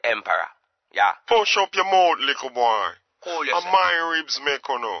am the emperor. Yeah. Push up your mouth, little boy. Hold yourself. And my ribs make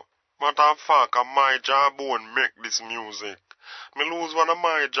on no. Matter of fact, and my jawbone make this music. Me lose one of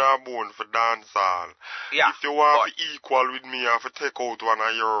my jawbone for dancehall. Yeah. If you want to equal with me, I have to take out one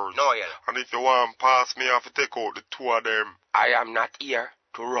of yours. No, Yellow. And if you want to pass me, I have to take out the 2 of them. I am not here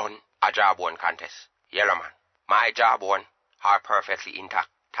to run a jawbone contest. Yellowman, my jawbone are perfectly intact.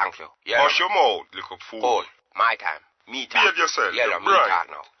 Thank you. Hush your mouth, little fool. Hold. My time. Me talk. Behave yourself. Yeah, You're me bright. talk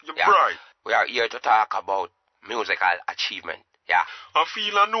now. You're Yeah. bright. We are here to talk about musical achievement. Yeah. I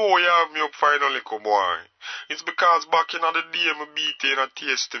feel I know you have me up finally, come boy. It's because back in the day, me beat in a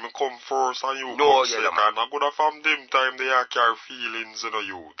taste, me come first and you come second. I could have from them time they are carry feelings in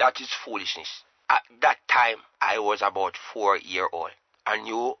you. That is foolishness. At that time, I was about 4-year-old. And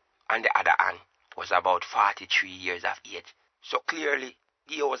you, on the other hand, was about 43 years of age. So clearly,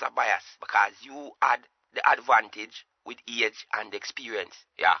 there was a bias because you had the advantage with age and experience.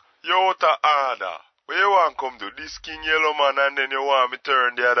 Yeah. You to order. Where you want come to this King Yellow Man and then you want me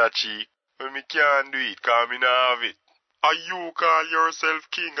turn the other cheek? Well, me can't do it cause me not have it. Are you call yourself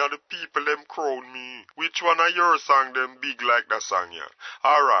king and the people them crown me? Which one of your song them big like that song here?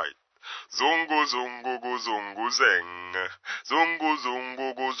 Alright. Zungu zungu go zungu zeng. Zungu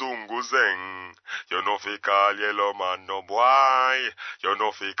zungu go zungu zeng. You no fi call Yellow Man no boy. You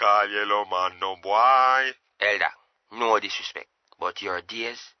no fi call Yellow Man no boy. Elder, no disrespect, but your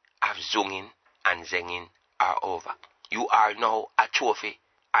days of zunging and zenging are over. You are now a trophy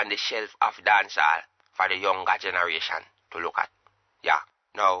on the shelf of dancehall for the younger generation to look at. Yeah,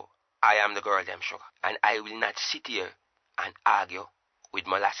 now I am the girl them sugar, and I will not sit here and argue with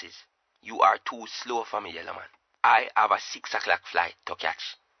molasses. You are too slow for me, Yellow Man. I have a 6 o'clock flight to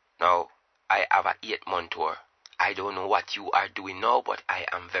catch. Now, I have an 8-month tour. I don't know what you are doing now, but I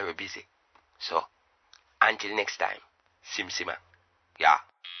am very busy. So, until next time, Sim Sima. Yeah.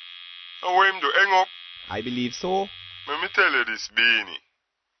 And when him do hang up? I believe so. Let me tell you this, Beanie.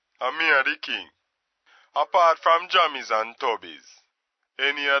 I'm me are the king. Apart from Jammies and Tubbies,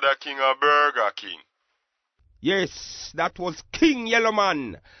 any other king or Burger King? Yes, that was King Yellow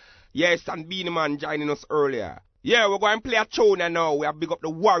Man. Yes, and Beanie Man joining us earlier. Yeah, we're going to play a tune now. We have big up the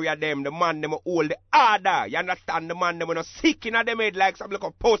warrior them, the man them hold the order. You understand? The man them no sick in them head like some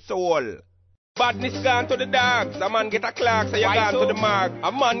little poster wall. Badness gone to the dogs. A man get a clock, so you gone to the mark.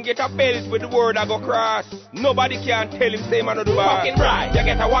 A man get a belt with the word I go cross. Nobody can tell him say man no do bad. Fucking right. You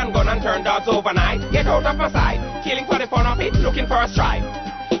get a one gun and turn dogs overnight. Get out of my sight. Killing for the fun of it, looking for a strike.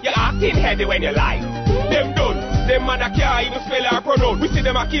 You acting heavy when you lie. Them done. Them man a can't even spell or pronounce. We see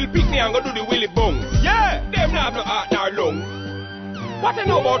them a kill picnic and go do the willy bones. Yeah, them not have no heart nor lungs. What you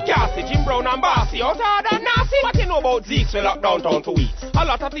know about Cassie, Jim Brown and Bossy, out hard and nasty? What you know about Zeke's well up downtown for weeks? A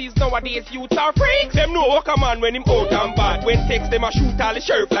lot of these nowadays youths are freaks. Them know what a man when him out and bad. When text them a shoot all the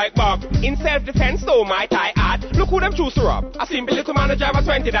sheriff like Bob. In self-defense, so might I add, look who them choose to rob. A simple little man to drive a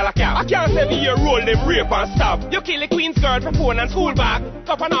 $20 cab. I can't say me here roll them rape and stab. You kill a queen's girl for phone and school bag.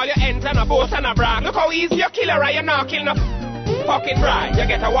 Top on all your ends and a boast and a brag. Look how easy you kill her and you not kill no fucking bride. You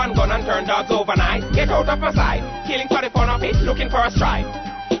get a one gun and turn dogs overnight. Get out of my sight. Killing for the fun of it, looking for a strike.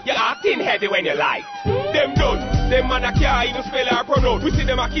 You acting heavy when you lie. Them done. Them man a can't even spell or pronounce. We see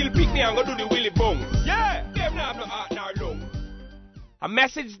them a kill picnic and go do the willy bones. Yeah, them not have no heart nor lungs. A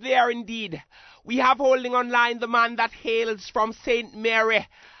message there indeed. We have holding online the man that hails from St. Mary,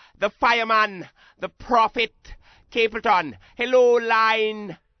 the fireman, the prophet, Capleton. Hello,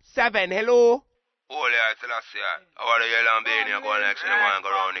 line 7. Hello. Oh, yeah, Selassie. How are the yellow and beanie going next to the one go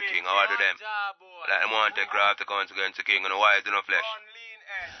around the king? How are them? Like them want to grab the guns against the king and the wise in the flesh.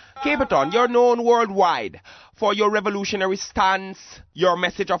 Capleton, you're known worldwide for your revolutionary stance, your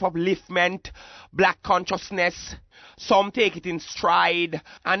message of upliftment, black consciousness. Some take it in stride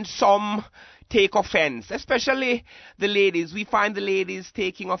and some take offense, especially the ladies. We find the ladies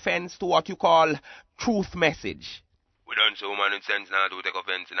taking offense to what you call truth message. We don't see woman in sense now to take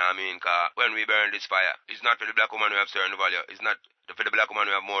offense, you know what I mean? Because when we burn this fire, it's not for the black woman who have certain value. It's not for the black woman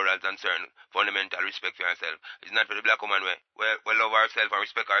who have morals and certain fundamental respect for herself. It's not for the black woman we love ourselves and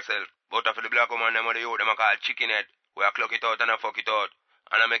respect ourselves. But for the black woman, them are the youth, them are called chicken head. We are clock it out and I fuck it out.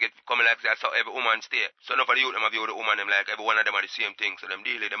 And I make it come like that so every woman stay. So now for the youth, them have view the woman, them like every one of them are the same thing. So them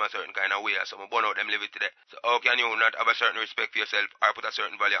deal with them a certain kind of way. So I'm burn out them live it today. So how can you not have a certain respect for yourself or put a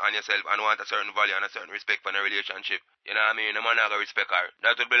certain value on yourself and want a certain value and a certain respect for a relationship? You know what I mean? The man not gonna respect her.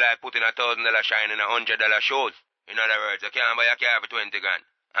 That would be like putting $1,000 shine in $100 shows. In other words, you can't buy a car for 20 grand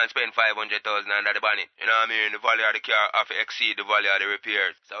and spend 500,000 under the bonnet. You know what I mean? The value of the car have to exceed the value of the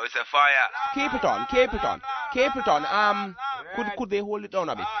repairs. So it's a fire. Capleton. Could they hold it down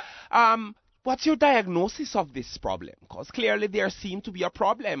a bit? What's your diagnosis of this problem? Because clearly there seems to be a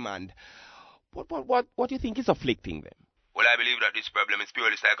problem, and what do you think is afflicting them? Well, I believe that this problem is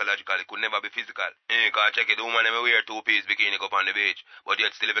purely psychological. It could never be physical. You can't check it. The woman them wear 2-piece bikini up on the beach, but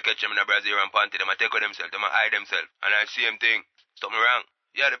yet still if you catch them in a brassiere and panty, them take with themselves, them hide themselves. And I same thing. Something wrong.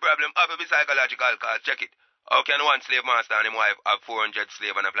 Yeah, the problem have to be psychological, cause check it. How can one slave master and his wife have 400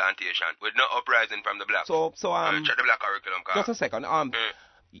 slaves on a plantation with no uprising from the black? So check the black curriculum, cause. Just a second.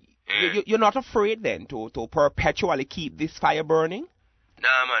 You're not afraid then to perpetually keep this fire burning?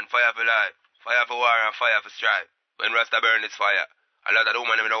 Nah, man, fire for life. Fire for war and fire for strife. When Rasta burn this fire, a lot of the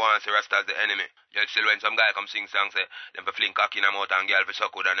women don't want to see Rasta as the enemy. Yet still when some guy come sing songs, say, them for fling cocky in a mouth and girl for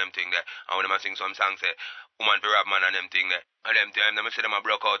suck and them thing there. And when them sing some songs, say, woman for rob man and them thing there. And them time, them see them a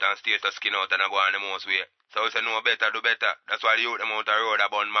broke out and stay to skin out and a go on the most way. So we say, no better, do better. That's why the youth them out the road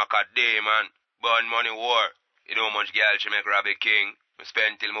about Mac a day, man. Burn money war. You know how much girl she make Robbie King. We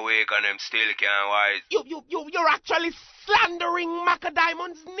spend till my wake and them still can't wise. You're actually slandering Maca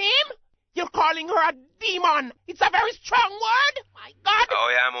Diamond's name? You're calling her a demon. It's a very strong word. My God.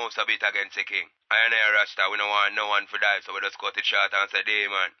 Oh, yeah, moves a bit against the king. I and I Rasta, we don't want no one to die, so we just cut it short and say,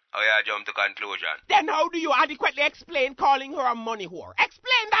 demon. Oh, yeah, jump to conclusion. Then how do you adequately explain calling her a money whore?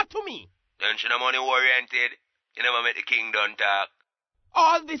 Explain that to me. Then she no money oriented. You never met the king done talk.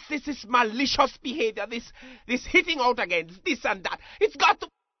 All this is malicious behavior, this hitting out against this and that. It's got to...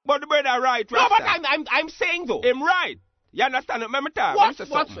 But the brother right, Rasta. No, but I'm saying though. Him right. You understand? Remember time. What's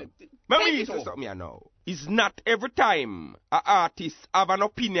something. Remember you say something, you know. It's not every time an artist have an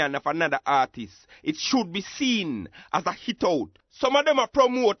opinion of another artist. It should be seen as a hit out. Some of them are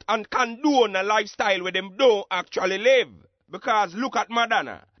promote and condone a lifestyle where them don't actually live. Because look at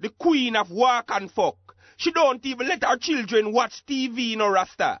Madonna, the queen of walk and fuck. She don't even let her children watch TV, no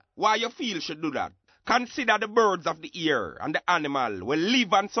Rasta. Why you feel she do that? Consider the birds of the air and the animal will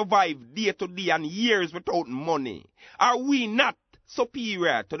live and survive day to day and years without money. Are we not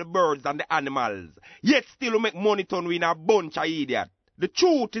superior to the birds and the animals, yet still make money turn we in a bunch of idiots? The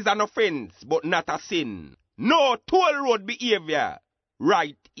truth is an offense, but not a sin. No toll road behavior.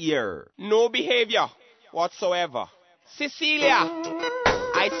 Right here. No behavior whatsoever. Cecilia,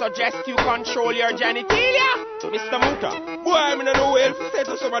 I suggest you control your genitalia. Mr. Muta. Boy, I don't know what to say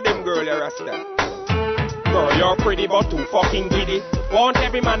to some of them girls, Rasta. Girl, you're pretty but too fucking giddy. Want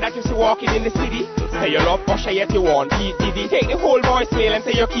every man that you see walking in the city. Say you love Usher yet you want P. Diddy. Take the whole voicemail and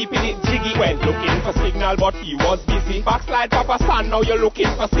say you're keeping it jiggy. Went looking for signal but he was busy. Backslide Papa San, now you're looking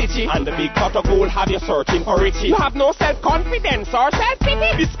for Stitchy. And the big pot of gold have you searching for Richie. You have no self-confidence or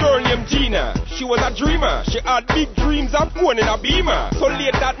self-pity. This girl named Gina, she was a dreamer. She had big dreams of owning a beamer. So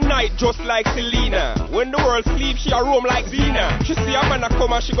late that night just like Selena. When the world sleeps she a roam like Zena. She see a man a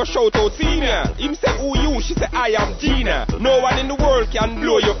come and she go shout out senior. Him say who you? She say I am Gina. No one in the world can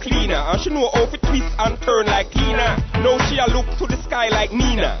blow you cleaner. And she know how to twist and turn like Tina. Now she a look to the sky like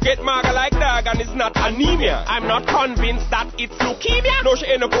Nina. Get maga like dog and it's not anemia. I'm not convinced that it's leukemia. No, she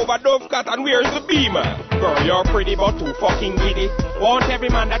end up over Dovecat and where's the beamer? Girl, you're pretty but too fucking giddy. Want every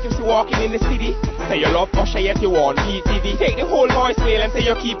man that you see walking in the city. Say you love Usher yet you want PTV. Take the whole voicemail and say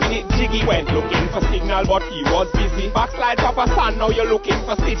you're keeping it jiggy. Went looking for signal but he was busy. Backslide Papa San, now you're looking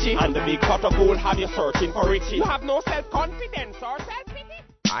for Stitchy. And the big pot of gold have you searching for Richie. You have no self-confidence or self-pity.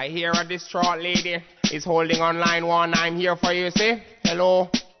 I hear a distraught lady is holding on line one. I'm here for you, see? Hello?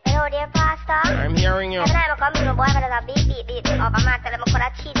 Hello, dear pastor. I'm hearing you. Every time I come to my boy, I just beat me up. I'm tell him I could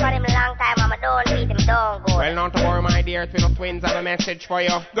have cheated for him a long time. I'm don't beat him, don't go. Well, not to worry, my dear. Twin of Twins have a message for you.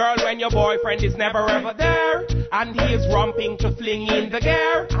 Girl, when your boyfriend is never ever there, and he is romping to fling in the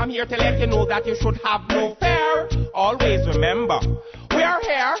gear, I'm here to let you know that you should have no fear. Always remember, we're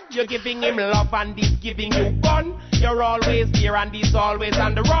here. You're giving him love and he's giving you gun. You're always there and he's always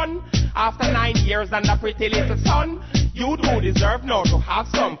on the run. After 9 years and a pretty little son, you do deserve now to have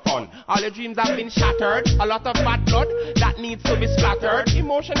some fun. All your dreams have been shattered. A lot of bad blood that needs to be splattered.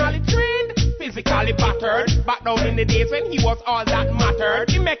 Emotionally drained, physically battered. Back down in the days when he was all that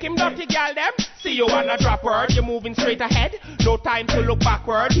mattered. You make him dirty, girl, them. See you on a drop word. You're moving straight ahead. No time to look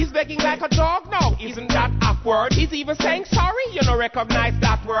backward. He's begging like a dog now. Isn't that awkward? He's even saying sorry. You don't recognize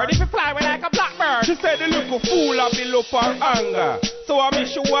that word. If you fly with like a blackbird. She said the little fool have been low for anger. So I mean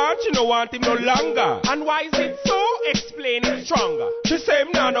she don't want him no longer. And why is it so? Explain it stronger. She say him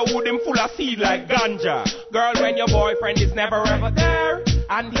now no wood him full of seed like ganja. Girl, when your boyfriend is never ever there,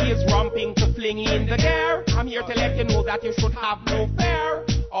 and he is romping to fling in the gear, I'm here to let you know that you should have no fear.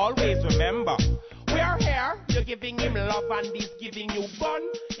 Always remember, we're here. You're giving him love and he's giving you fun.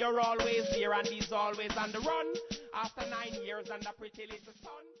 You're always there and he's always on the run. After 9 years and a pretty little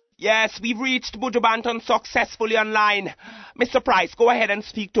son. Yes, we've reached Buju Banton successfully online. Mr. Price, go ahead and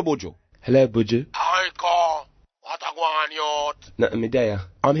speak to Buju. Hello, Buju. Hi, Carl. What a go on, youth? Nothing, me there.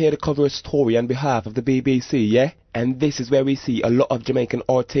 I'm here to cover a story on behalf of the BBC, yeah? And this is where we see a lot of Jamaican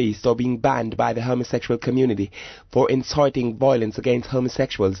artists are being banned by the homosexual community for inciting violence against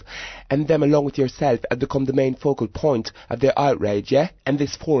homosexuals. And them, along with yourself, have become the main focal point of their outrage, yeah? And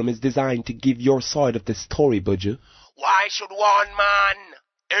this forum is designed to give your side of the story, Buju. Why should one man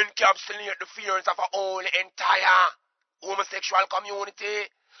encapsulate the fears of a whole entire homosexual community?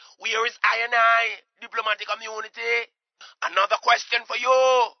 Where is I, diplomatic community? Another question for you.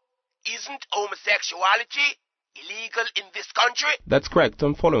 Isn't homosexuality illegal in this country? That's correct.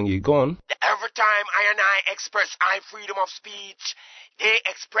 I'm following you. Go on. Every time I express freedom of speech, they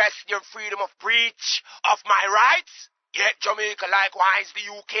express their freedom of breach of my rights. Yet Jamaica, likewise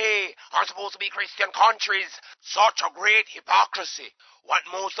the UK, are supposed to be Christian countries. Such a great hypocrisy. What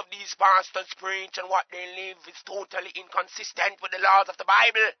most of these pastors preach and what they live is totally inconsistent with the laws of the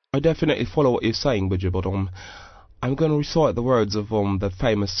Bible. I definitely follow what you're saying, Budgie, but I'm going to recite the words of that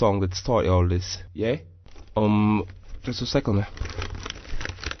famous song that started all this. Yeah? Just a second.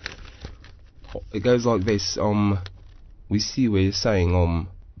 It goes like this. We see where you're saying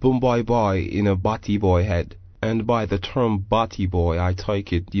boom bye bye in a batty boy head. And by the term batty boy, I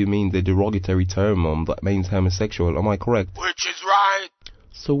take it you mean the derogatory term that means homosexual. Am I correct? Which is right.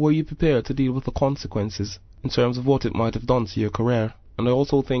 So were you prepared to deal with the consequences in terms of what it might have done to your career? And I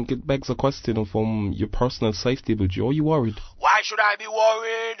also think it begs a question of your personal safety, but are you worried? Why should I be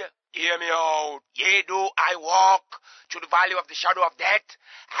worried? Hear me out. Yea, though I walk through the valley of the shadow of death,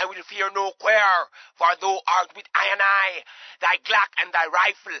 I will fear no quarter, for thou art with I, thy Glock and thy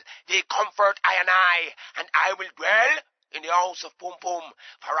rifle, they comfort I, and I will dwell in the house of Pum Pum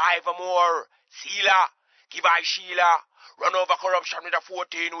forevermore. Selah, give I Sheila, run over corruption with a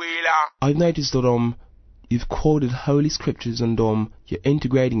 14-wheeler. I've noticed that you've quoted holy scriptures and you're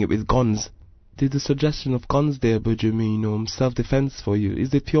integrating it with guns. Did the suggestion of guns there, Budger, mean self-defense for you?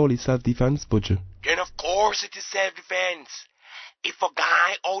 Is it purely self-defense, Budger? Then of course it is self-defense. If a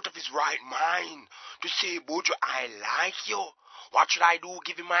guy out of his right mind to say, Budger, I like you, what should I do?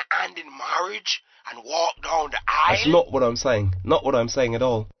 Give him my hand in marriage and walk down the aisle? That's not what I'm saying. Not what I'm saying at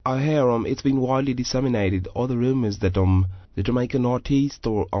all. I hear it's been widely disseminated other rumors that the Jamaican artists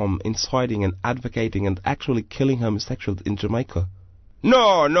are inciting and advocating and actually killing homosexuals in Jamaica.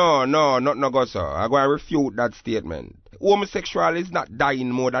 No, not go, sir. I'm going to refute that statement. Homosexual is not dying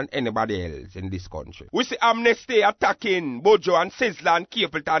more than anybody else in this country. We see Amnesty attacking Bojo and Sizzler and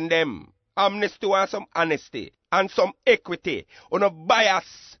Capleton them. Amnesty wants some honesty and some equity on a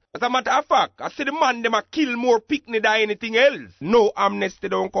bias. As a matter of fact, I see the man them a kill more picnic than anything else. No amnesty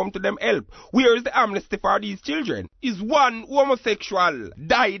don't come to them help. Where is the amnesty for these children? Is one homosexual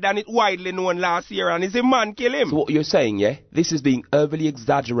died and it widely known last year and is a man kill him? So what you're saying, yeah? This is being overly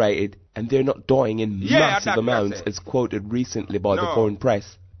exaggerated and they're not dying in massive amounts as quoted recently by the foreign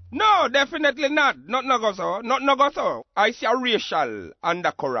press. No, definitely not. Not no so. I see a racial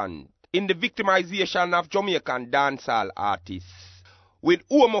undercurrent in the victimization of Jamaican dancehall artists, with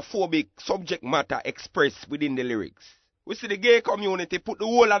homophobic subject matter expressed within the lyrics. We see the gay community put the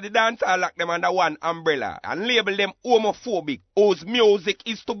whole of the dancehall like them under one umbrella and label them homophobic, whose music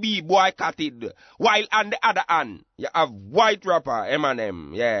is to be boycotted, while on the other hand, you have white rapper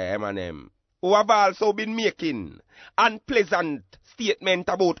Eminem, who have also been making unpleasant statement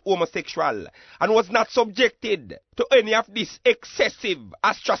about homosexual and was not subjected to any of this excessive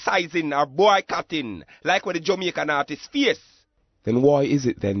ostracizing or boycotting like what the Jamaican artists face. Then why is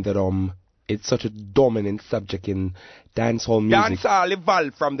it then that it's such a dominant subject in dancehall music? Dancehall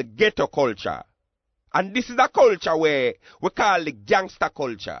evolved from the ghetto culture. And this is a culture where we call it gangster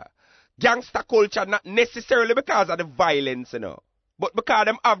culture. Gangster culture not necessarily because of the violence, but because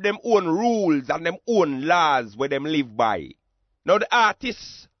them have them own rules and them own laws where them live by. Now the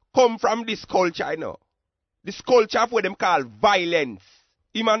artists come from this culture, This culture of what them call violence.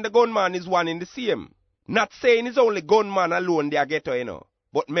 Him and the gunman is one in the same. Not saying it's only gunman alone they are ghetto,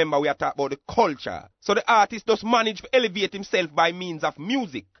 But remember, we are talking about the culture. So the artist does manage to elevate himself by means of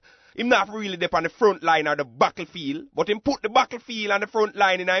music. Him not really there on the front line or the battlefield, but him put the battlefield and the front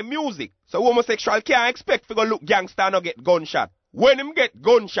line in our music. So homosexual can't expect to go look gangster and get gunshot. When him get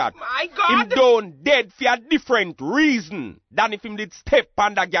gunshot, my God, him done dead for a different reason than if him did step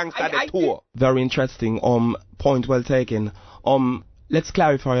on the gangster tour. Very interesting. Point well taken. Let's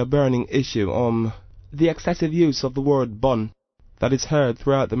clarify a burning issue. The excessive use of the word bun that is heard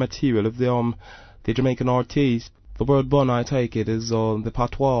throughout the material of the Jamaican artiste. The word bun, I take it, is the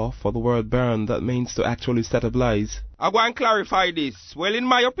patois for the word burn that means to actually set ablaze. I go and clarify this. Well, in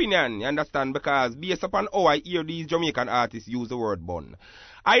my opinion, you understand, because based upon how I hear these Jamaican artists use the word bun,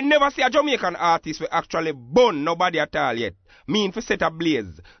 I never see a Jamaican artist will actually bun nobody at all yet, mean for set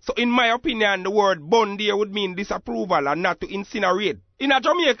ablaze. So in my opinion, the word bun there would mean disapproval and not to incinerate. In a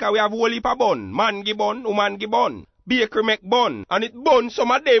Jamaica, we have whole heap of bun. Man give bun, woman give bun. Bakery make bun. And it bun some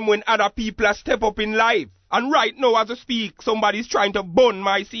of them when other people step up in life. And right now, as I speak, somebody's trying to bun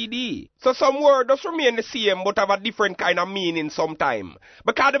my CD. So some words just remain the same but have a different kind of meaning sometime.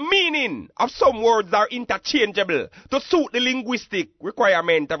 Because the meaning of some words are interchangeable to suit the linguistic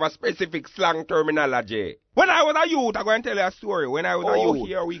requirement of a specific slang terminology. When I was a youth, I'm going to tell you a story. When I was a youth,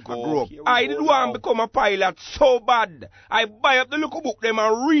 here we go. I grew up. I did want to become a pilot so bad. I buy up the little book them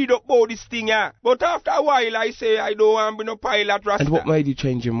and read up about this thing here. But after a while, I say I don't want to be no pilot, Rasta. And what made you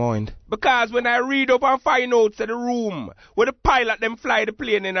change your mind? Because when I read up and find out to the room where the pilot them fly the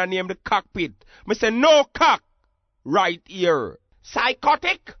plane in and name the cockpit, I say no cock right here.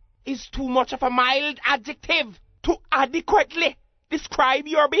 Psychotic is too much of a mild adjective to adequately describe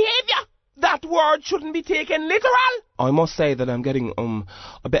your behavior. That word shouldn't be taken literal. I must say that I'm getting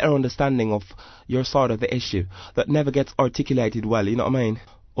a better understanding of your side of the issue that never gets articulated well, you know what I mean?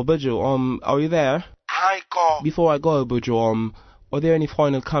 Buju, are you there? I go. Before I go, Buju, are there any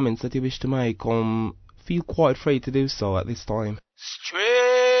final comments that you wish to make? Feel quite free to do so at this time.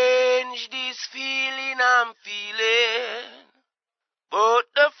 Strange this feeling I'm feeling, but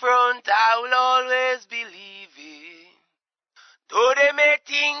the front I will always believe in. Though they may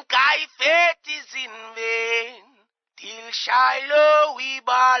think I faith is in vain, till Shiloh we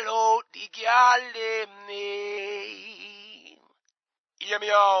ball out the girl them name. Hear me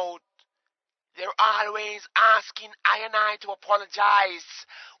out. They're always asking I and I to apologize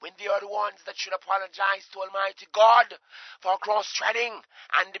when they are the ones that should apologize to Almighty God for cross-treading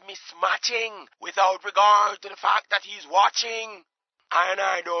and mismatching without regard to the fact that He's watching. I and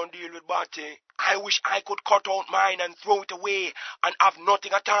I don't deal with body. I wish I could cut out mine and throw it away and have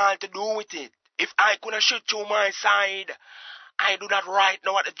nothing at all to do with it. If I could have shoot you my side, I do that right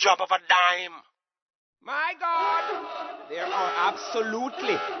now at the drop of a dime. My God, there are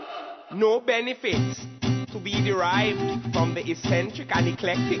absolutely no benefits to be derived from the eccentric and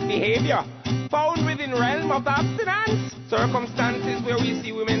eclectic behavior found within realm of abstinence. Circumstances where we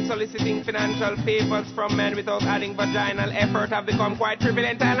see women soliciting financial favors from men without adding vaginal effort have become quite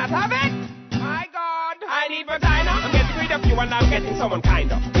prevalent and not have it. My God, I need vagina. I'm getting rid of you and I'm getting someone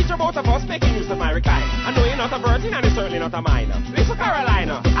kinder. Picture both of us making use of my recliner. I know you're not a virgin and you're certainly not a minor. Listen,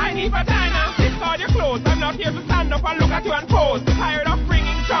 Carolina, I need vagina. Discard your clothes. I'm not here to stand up and look at you and pose. Tired of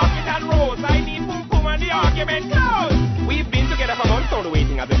bringing chocolate and rose. I need boom boom and the argument closed. We've been together for months, so the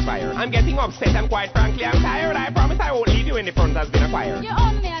waiting has expired. I'm getting upset and quite frankly I'm tired. I promise I won't leave you when the front has been acquired. You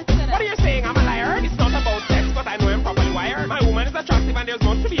only answered. What are you saying? I'm a liar? It's not about sex, but I know I'm properly wired. My woman is attractive and there's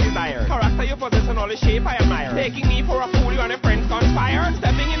much to be desired. Character you possess and all the shape I admire. Taking me for a fool, you and your friends conspired.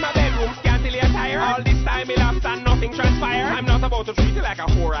 Stepping in my bedroom, scantily attired. All this time elapsed and nothing transpired. I'm not about to treat you like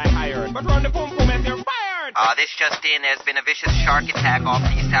a whore I hired, but run the boom boom as you're fired. This just in, there's been a vicious shark attack off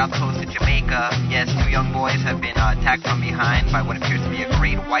the south coast of Jamaica. Yes, 2 young boys have been attacked from behind by what appears to be a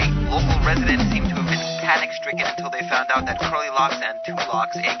great white. Local residents seem to have been panic-stricken until they found out that Curly Locks and Two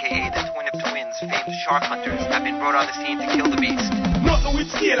Locks, a.k.a. the twin of twins, famed shark hunters, have been brought on the scene to kill the beast. Nothing with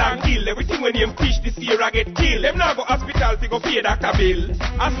scale and kill. Everything when you fish this year I get killed. Them now go hospital to go pay Dr. Bill.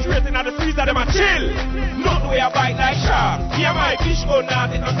 I'm straight in the freezer, them a chill. Nothing where I bite like shark. Me and my fish go not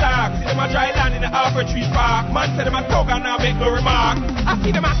in no dark. See them a dry land in the Alfred Tree Park. Man say them a tug and now make no remark. I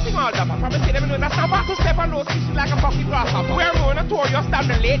see them acting all up. I probably see them doing a snapper to step on those fishes like a fucking grasshopper. We're on a tour, you're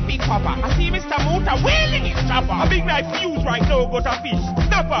standing late, big papa. I see Mr. Moota wailing his chopper. A big knife we use right now, butterfish.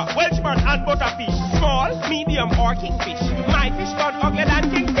 Snapper, Welshman and butterfish. Small, medium or kingfish. My fish gone uglier than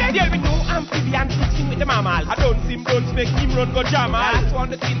kingfish. There we know amphibian fixing with the mammal. I don't see him, don't make him run go jamal. That's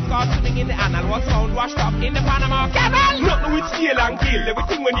one the twins caught swimming in the anal was found washed up in the Panama Canal. Nothing with scale and kill.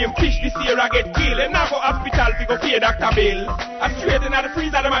 Everything when you fish this year I get killed. Them now go hospital to go pay Dr. Bill. I'm straight in the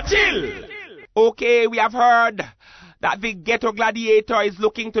freezer, them a chill. Okay, we have heard that the ghetto gladiator is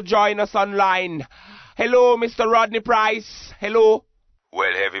looking to join us online. Hello, Mr. Rodney Price. Hello.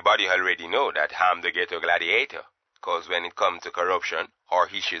 Well, everybody already know that I'm the ghetto gladiator. Cause when it comes to corruption or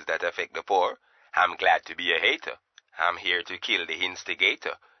issues that affect the poor, I'm glad to be a hater. I'm here to kill the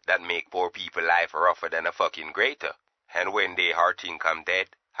instigator that make poor people life rougher than a fucking grater. And when they hearting come dead,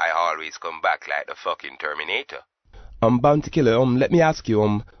 I always come back like the fucking Terminator. Bounty Killer, let me ask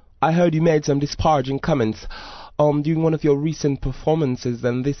you, I heard you made some disparaging comments during one of your recent performances,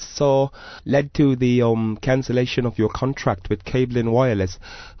 and this led to the cancellation of your contract with Cable and Wireless,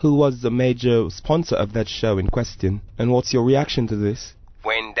 who was the major sponsor of that show in question. And what's your reaction to this?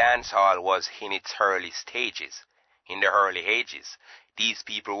 When dancehall was in its early stages, in the early ages, these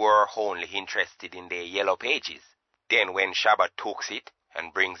people were only interested in their yellow pages. Then when Shabba takes it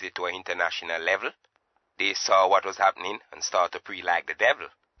and brings it to an international level, they saw what was happening and started to pre like the devil,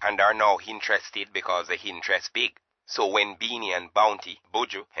 and are now interested because the interest big. So when Beanie and Bounty,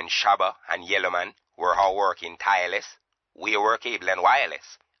 Buju and Shabba and Yellowman were all working tireless, we were Cable and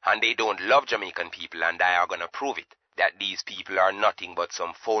Wireless. And they don't love Jamaican people, and I are gonna prove it. That these people are nothing but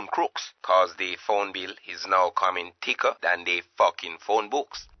some phone crooks. Cause their phone bill is now coming thicker than their fucking phone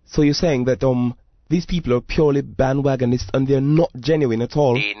books. So you're saying that these people are purely bandwagonists and they're not genuine at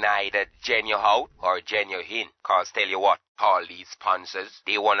all? They neither genuine out or genuine in. Cause tell you what, all these sponsors,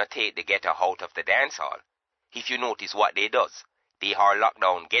 they wanna take the ghetto out of the dance hall. If you notice what they does, they are lock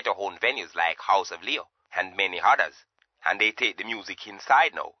down ghetto-owned venues like House of Leo and many others. And they take the music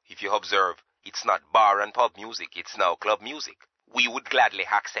inside now. If you observe, it's not bar and pub music, it's now club music. We would gladly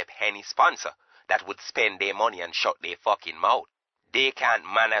accept any sponsor that would spend their money and shut their fucking mouth. They can't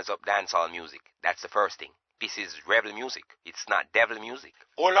manners up dancehall music. That's the first thing. This is rebel music. It's not devil music.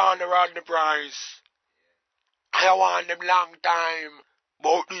 Hold on, Rodney Price. I want them long time.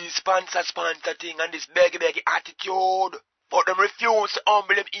 About this sponsor thing and this beggy attitude. But them refuse to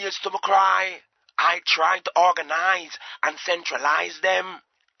humble them ears to my cry. I try to organize and centralize them.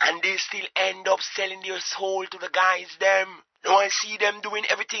 And they still end up selling their soul to the guys them. Now I see them doing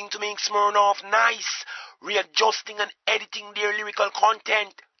everything to make Smirnoff nice, readjusting and editing their lyrical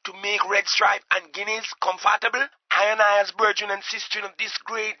content to make Red Stripe and Guinness comfortable. I and I as brethren and sisters of this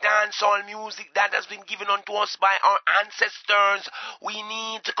great dancehall music that has been given unto us by our ancestors, we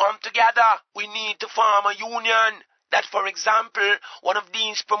need to come together. We need to form a union. That, for example, one of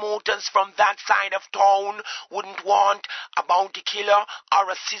these promoters from that side of town wouldn't want a bounty killer or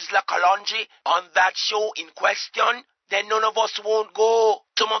a sizzler kalonji on that show in question, then none of us won't go.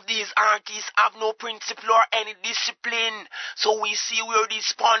 Some of these artists have no principle or any discipline, so we see where these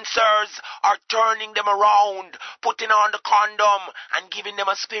sponsors are turning them around, putting on the condom and giving them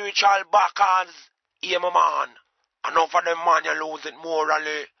a spiritual backers. Yeah, my man, enough of them man you lose it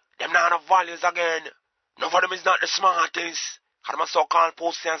morally. Them not have values again. None of them is not the smartest. And them so-called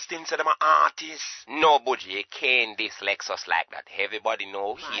posty and stints say them are artists. No, Budgie, you can't diss Lexus like that. Everybody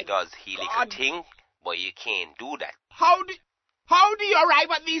know he does his little thing, but you can't do that. How do you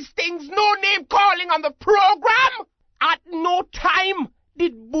arrive at these things? No name calling on the program? At no time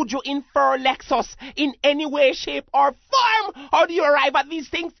did Buju infer Lexus in any way, shape, or form. How do you arrive at these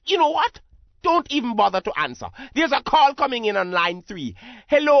things? You know what? Don't even bother to answer. There's a call coming in on line 3.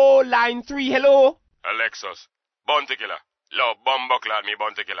 Hello, line 3, hello? Alexis, bounty killer. Love, bumbuckle at me,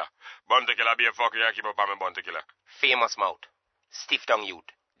 bounty killer. Bounty killer be a fuck you, keep up on me, bounty killer. Famous mouth. Stiff tongue youth.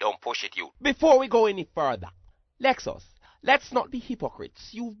 Don't push it, youth. Before we go any further, Lexus, let's not be hypocrites.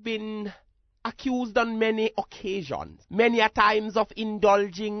 You've been accused on many occasions, many a times of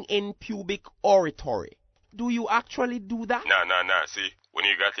indulging in pubic oratory. Do you actually do that? Nah. See, when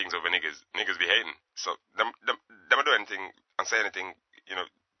you got things over niggas be hating. So, them do anything and say anything,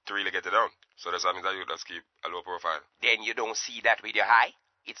 to really get it down. So that's something that you just keep a low profile. Then you don't see that with your eye?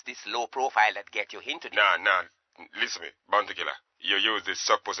 It's this low profile that get you into this. Nah. Listen to me, bounty killer. You use this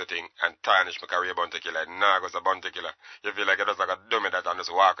suck pussy thing and tarnish my career, bounty killer. Nah, goes a bounty killer. You feel like you're just like a dummy that and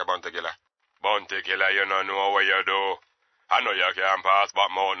just walk a bounty killer. Bounty killer, you don't know what you do. I know you can't pass, but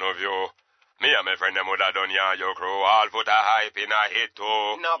more of you. Me and my friend them would have done your crew. All put a hype in a hit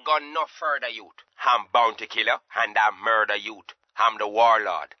too. No gone no further, youth. I'm bounty killer and I'm murder youth. I'm the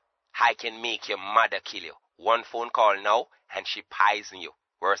warlord. I can make your mother kill you. One phone call now, and she poison you.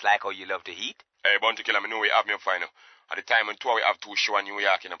 Worse like how you love to eat. Hey, bounty killer, I know we have me fine. At the time when tour we have 2 shows in New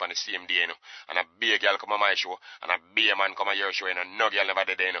York up on the same day, and a big girl come on my show, and a big man come on your show, and no girl never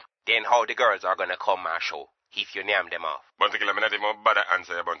did, Then how the girls are gonna come my show, if you name them off? Bounty killer, me not even bother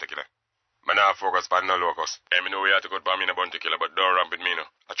answer you, bounty killer. Me not focus on no locus. Hey, me know we have to go to me in a bounty killer, but don't ramp with me,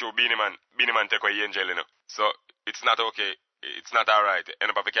 I true Beanie Man take away angel, So, it's not okay. It's not alright.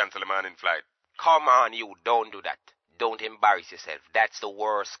 End up cancel a man in flight. Come on, you don't do that. Don't embarrass yourself. That's the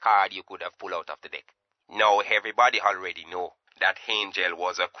worst card you could have pulled out of the deck. Now everybody already know that Angel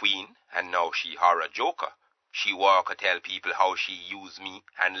was a queen and now she are a joker. She walk tell people how she use me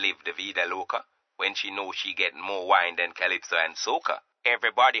and live the vida loca when she know she get more wine than Calypso and Soca.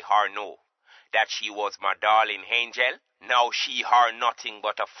 Everybody her know that she was my darling Angel. Now she are nothing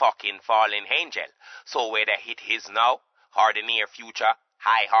but a fucking fallen angel. So whether it is now or the near future,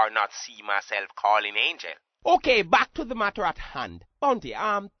 I are not see myself calling angel. Okay, back to the matter at hand. Bounty,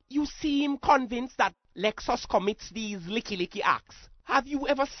 you seem convinced that Lexus commits these licky acts. Have you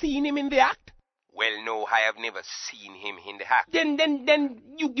ever seen him in the act? Well, no, I have never seen him in the act. Then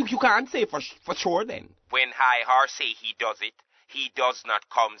you can't say for sure then. When I or say he does it, he does not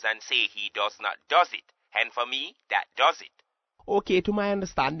comes and say he does not does it. And for me, that does it. Okay, to my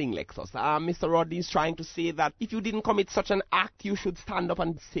understanding, Lexus, Mr. Rodney is trying to say that if you didn't commit such an act, you should stand up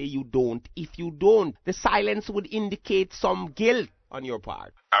and say you don't. If you don't, the silence would indicate some guilt. on your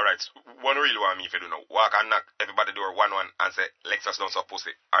part. Alright, one really want me if you do know. Walk and knock everybody door one and say, Lexus don't so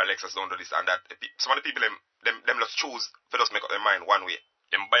pussy, or Lexus don't do this and that. Some of the people, them just choose for just make up their mind one way.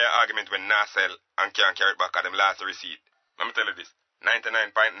 Them buy an argument when not sell and can't carry it back at them last receipt. Let me tell you this,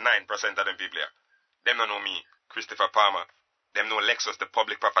 99.9% of them people here, them don't know me, Christopher Palmer. Them know Lexus, the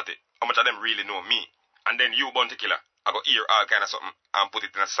public property. How much of them really know me? And then you, Bounty Killer, I go hear all kind of something and put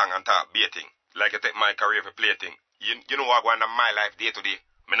it in a song and talk baiting. Like you take my career for plaything. You know what I go on my life day to day.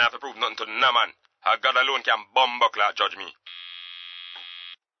 Me not have to prove nothing to no man. God alone can bumbuckler judge me.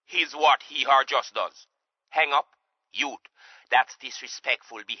 Here's what he or just does. Hang up, youth. That's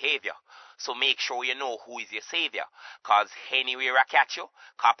disrespectful behavior. So make sure you know who is your savior. Cause anywhere I catch you,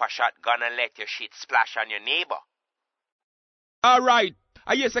 cop a shot gonna let your shit splash on your neighbor. Alright.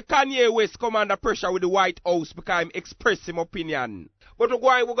 I guess Kanye West come under pressure with the White House because him express him opinion. But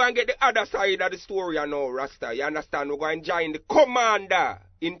we're going to get the other side of the story, you know, Rasta. You understand? We're going to join the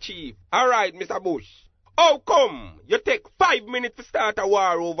commander-in-chief. Alright, Mr. Bush. How come you take 5 minutes to start a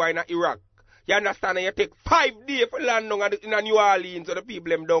war over in Iraq? You understand? And you take 5 days for land in New Orleans so the people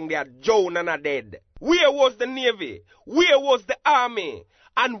them down there drowned and are dead. Where was the Navy? Where was the Army?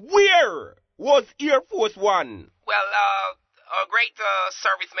 And where was Air Force One? Well, great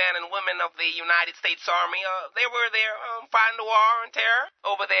servicemen and women of the United States Army, they were there fighting the war on terror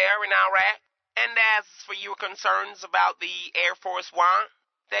over there in Iraq. And as for your concerns about the Air Force One,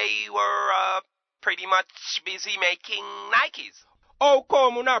 they were pretty much busy making Nikes. How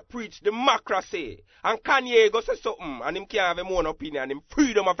come we not preach democracy? And Kanye go say something and him can't have him own opinion, him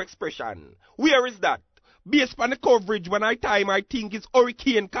freedom of expression. Where is that? Based on the coverage when I think it's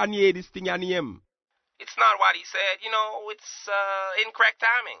Hurricane Kanye this thing and him. It's not what he said, you know, it's incorrect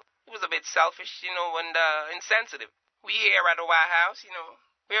timing. He was a bit selfish, you know, and insensitive. We here at the White House, you know,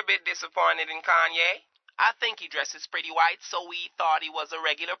 we're a bit disappointed in Kanye. I think he dresses pretty white, so we thought he was a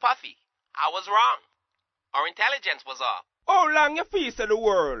regular puffy. I was wrong. Our intelligence was off. How long you face of the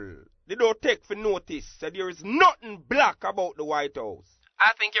world? They don't take for notice that there is nothing black about the White House.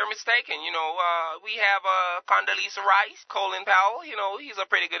 I think you're mistaken, you know, we have Condoleezza Rice, Colin Powell, you know, he's a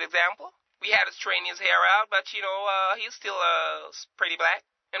pretty good example. We had to straighten his hair out, but, you know, he's still pretty black.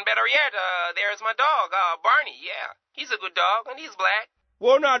 And better yet, there's my dog, Barney, yeah. He's a good dog, and he's black.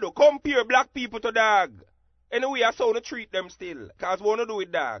 Well, now, compare black people to dog. Anyway, I saw to treat them still. Because what to do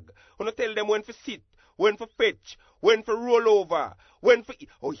with dog? Want to tell them when to sit, when to fetch, when to roll over, when to...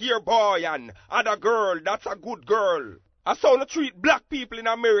 Oh, here, boy, and other girl, that's a good girl. I saw to treat black people in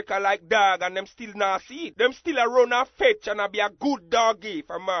America like dog, and them still not see it. Them still a run and fetch and a be a good doggy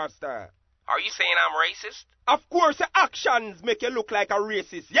for master. Are you saying I'm racist? Of course, your actions make you look like a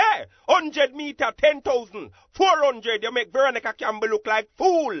racist. Yeah, 100 meter, 10,000, 400, you make Veronica Campbell look like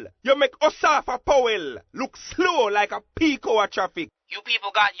fool. You make Osafa Powell look slow like a peacock at traffic. You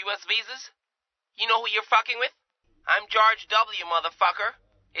people got U.S. visas? You know who you're fucking with? I'm George W., motherfucker.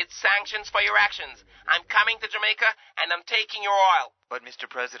 It's sanctions for your actions. I'm coming to Jamaica, and I'm taking your oil. But, Mr.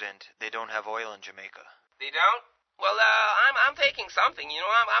 President, they don't have oil in Jamaica. They don't? Well, I'm taking something, you know,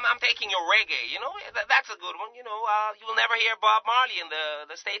 I'm taking your reggae, you know, that's a good one, you know, you will never hear Bob Marley in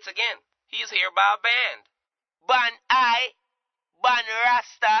the States again. He's here by a band. Ban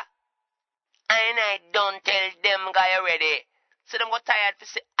Rasta, and I don't tell them guy already. So them got tired to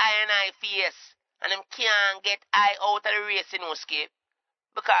say I and I face, and them can't get I out of the race in no skip.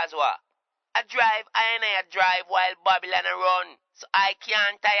 Because what? I drive while Babylon a run, so I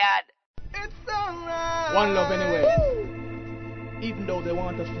can't tired. It's alright. One love anyway. Even though they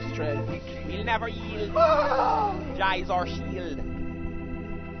want us to stray, we'll never yield. Jah is our shield.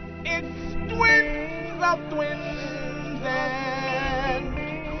 It's twins of twins and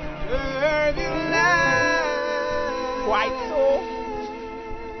turbulence. Quite so.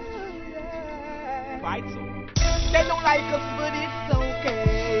 Quite so. They don't like us, but it's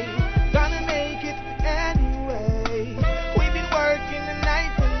okay. Gonna make it anyway. We've been working the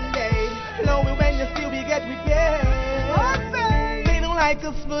night and day. Lonely when you still be get repaired. They don't like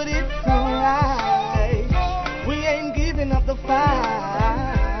us, but it's alright. We ain't giving up the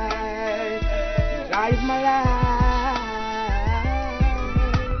fight. Life my life.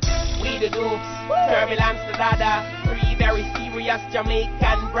 We the dopes, turbulence the dada. Three very serious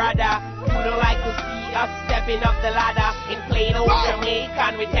Jamaican brother. Who don't like to see us stepping up the ladder. In plain old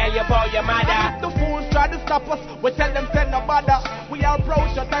Jamaican, we tell you about your mother. The fools try to stop us, we tell them send no bother. We are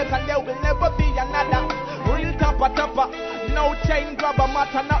approach your times and there will never be another. Real topper, no chain grabber.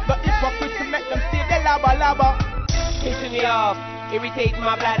 Matter not the hypocrites to make them see the lava. Pissing me off, irritating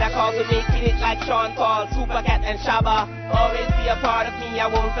my bladder. Cause we're making it like Sean Paul, Supercat and Shabba. Always be a part of me, I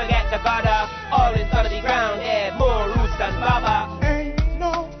won't forget the gutter. Always gonna be grounded, more roots than Baba.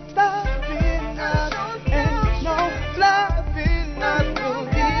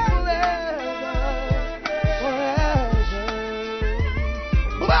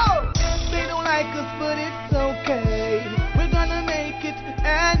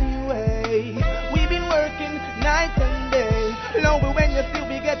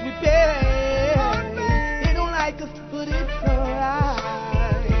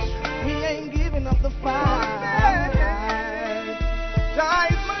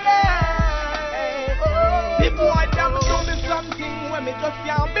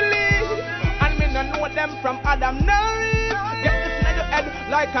 Madam Nariz, get this in your head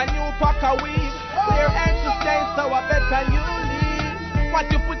like a new pack of weed. Clear and to stay, so I better you leave. What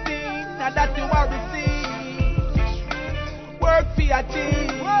you put in, now that you are received. Work for your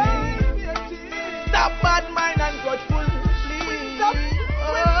team. Stop bad mind and grudgeful.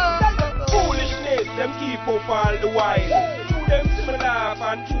 Foolishness, them keep up all the while. Through them see me laugh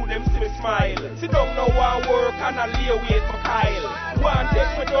and through them see me smile. Sit down now and work and I lay wait for Kyle. One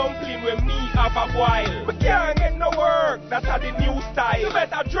take me dumpling when me have a boil. We can't get no work, that's how the new style. You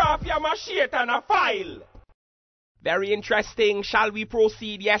better drop your machete and a file. Very interesting. Shall we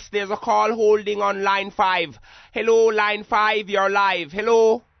proceed? Yes, there's a call holding on line 5. Hello, line 5, you're live.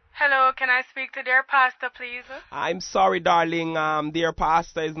 Hello? Hello, can I speak to their pastor, please? I'm sorry, darling. Dear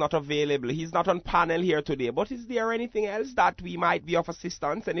pastor is not available. He's not on panel here today. But is there anything else that we might be of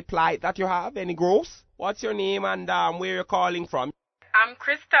assistance? Any plight that you have? Any gross? What's your name and where you're calling from? I'm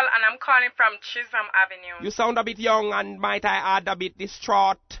Crystal and I'm calling from Chisholm Avenue. You sound a bit young and might I add a bit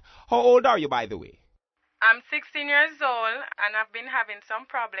distraught. How old are you, by the way? I'm 16 years old and I've been having some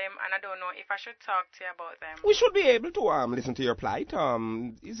problem and I don't know if I should talk to you about them. We should be able to listen to your plight.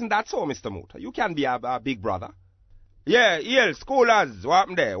 Isn't that so, Mr. Moota? You can be a big brother. Yeah, scholars. What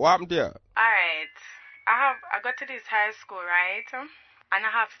happened there? What happened there? Alright. I got to this high school, right? And I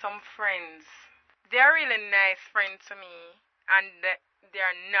have some friends. They're really nice friends to me and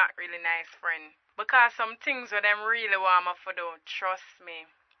they're not really nice friends. Because some things with them really want me to do, trust me.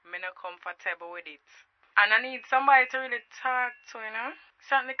 I'm not comfortable with it. And I need somebody to really talk to, you know?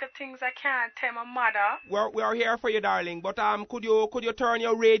 Certain little things I can't tell my mother. We are here for you, darling. But could you turn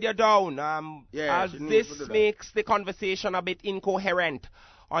your radio down? As this makes the conversation a bit incoherent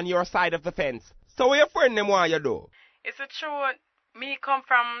on your side of the fence. So what your friend them want you do? It's a truth. Me come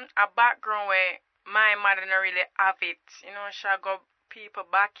from a background where my mother don't really have it. You know, she go people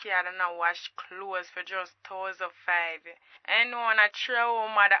backyard and I wash clothes for just $1,500. And when I throw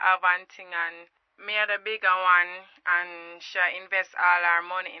mother have one thing and me are the bigger one and she invest all her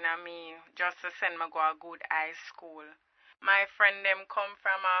money in me just to send me go a good high school. My friend them come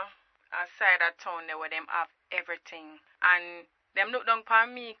from a side of town there where them have everything. And them look down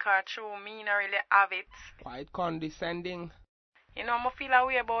upon me cause true me not really have it. Quite condescending. You know, I feel a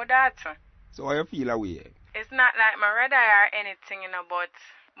way about that. So how you feel a way? It's not like my radar or anything, you know, but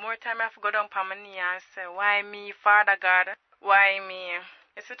more time I have to go down upon my knee and say, why me, Father God? Why me?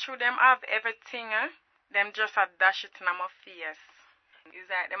 It's true, them have everything, them just a dash it in my face. It's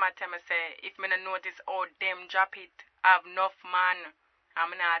like them a tell me say, if me not notice how them drop it, have enough man.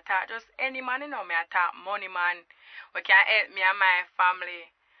 I'm not talk just any man, you know, me I talk money man. We can help me and my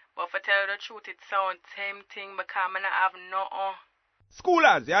family. But for tell you the truth, it sounds tempting because me not have nothing.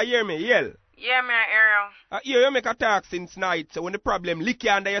 Schoolers, you hear me? Yell. Yeah, me I hear you make a talk since night, so when the problem lick you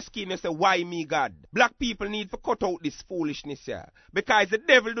under your skin, you say, why me, God? Black people need to cut out this foolishness here. Because the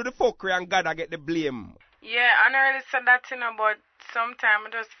devil do the fuckery and God I get the blame. Yeah, I don't really said that, you know, but sometimes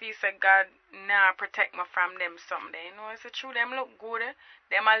I just feel like God protect me from them someday. You know, it's true, them look good.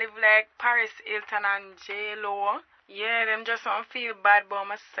 Them I live like Paris Hilton and J-Lo. Yeah, them just don't feel bad about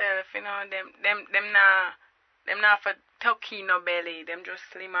myself, you know, them not for tucky no belly. Them just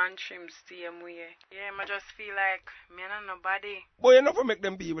slim and trim same way. Yeah, I just feel like me and nobody. Boy, you know for make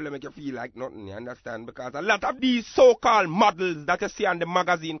them people make you feel like nothing, you understand? Because a lot of these so-called models that you see on the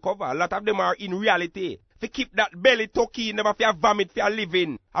magazine cover, a lot of them are in reality. To keep that belly tucky, never for vomit for a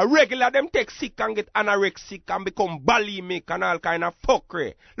living. A regular them take sick and get anorexic and become bulimic and all kind of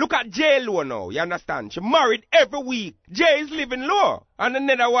fuckery. Look at J-Lo now, you understand? She married every week. Jay is living low. And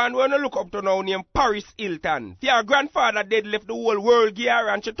another one we wanna look up to now named Paris Hilton. Her grandfather dead left the whole world gear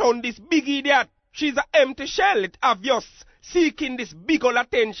and she turned this big idiot. She's an empty shell, it's obvious. Seeking this big old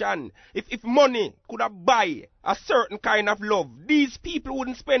attention. If money could have buy a certain kind of love, these people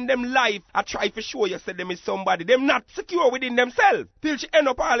wouldn't spend them life a try to show you say them is somebody. Them not secure within themselves. Till she end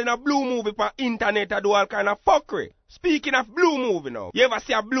up all in a blue movie for internet and do all kind of fuckery. Speaking of blue movie now, you ever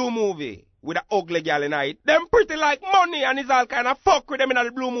see a blue movie with a ugly girl in it? Them pretty like money and it's all kind of fuckery. Them in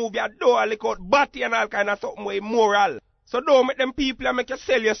the blue movie a do a lick out body and all kind of something way moral. So don't make them people and make you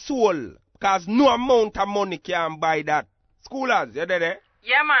sell your soul. Cause no amount of money can buy that. Schoolers, you there?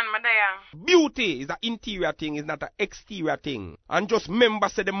 Yeah, man, I'm there. Beauty is an interior thing, it's not an exterior thing. And just remember,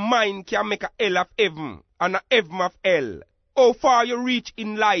 say the mind can make a hell of heaven and a heaven of hell. How far you reach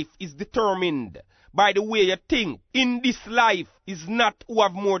in life is determined by the way you think. In this life is not who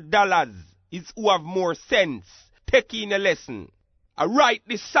have more dollars, it's who have more sense. Take in a lesson. I write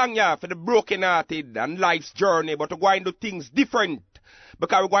this song here for the broken-hearted and life's journey, but we're going to do things different.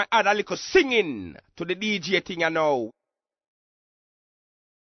 Because we're going to add a little singing to the DJ thing you know.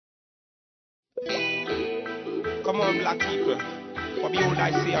 Come on, black people. For behold,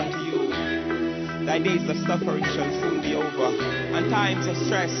 I say unto you, thy days of suffering shall soon be over, and times of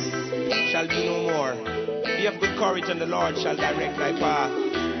stress shall be no more. Be of good courage, and the Lord shall direct thy path.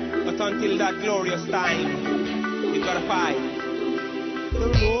 But until that glorious time, we've got to fight. The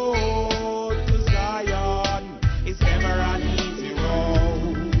road to Zion is never an easy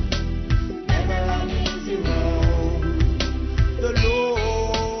road. Never an easy road. The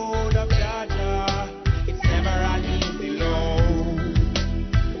load of Jaja, it's never an easy load.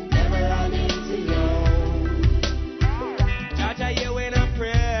 Never an easy load. Jaja, yeah, when I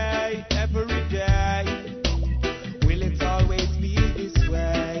pray every day, will it always be this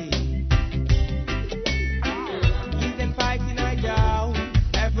way? Even fighting I down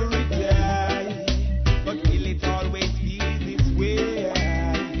every day, but will it always be this way?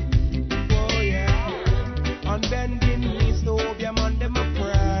 Oh yeah, on bending knees to Obiam on them I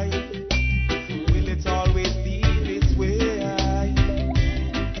pray, will it always be this way?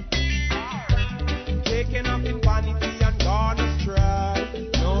 Taken up in vanity and gone astray,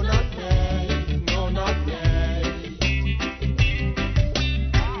 no not me, no not me.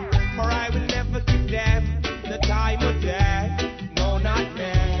 For I will never give them the time of day, no not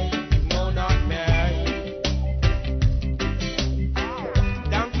me, no not me.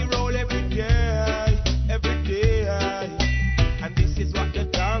 Donkey roll every day, and this is what the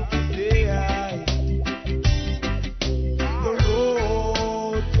donkey say. The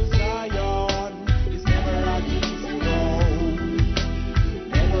road to Zion is never an easy road,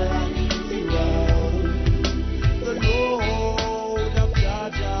 never an easy road. The load of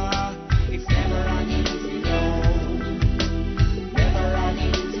Jaja, it's never an easy road, never an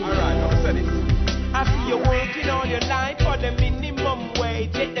easy road. Alright, now say this. I see you working all your life for the minimum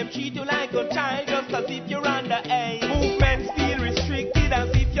wage. Let them treat you like a child just as if you're underage. Movements feel restricted as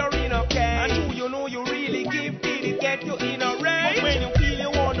if you're in a cage. And who you know you really gifted, it get you in a rage. But when you feel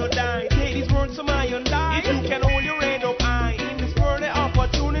you wanna die, take these words to my own life. If you can hold your head up high, in this world the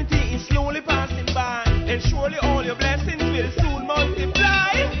opportunity is slowly passing by, then surely all your blessings will soon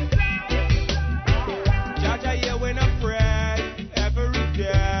multiply. Jaja, yeah, when I pray every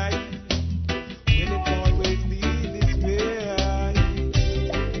day, will it always be this way?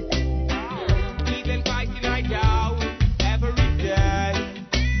 Even fighting I down every day,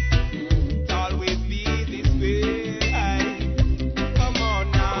 it always be this way. Come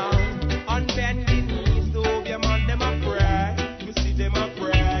on now, on bending knees to Obiam on them I pray. We see them I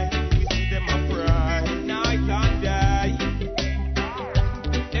pray, we see them I pray. Night and day,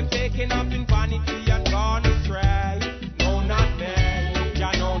 them taken up in vanity and gone astray. No, not me,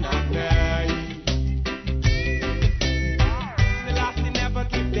 Jah, no, not me. The last thing never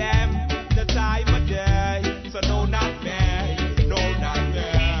give them the time of day. So no, not me, no, not me.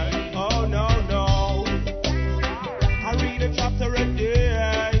 Oh no, no. I read a chapter a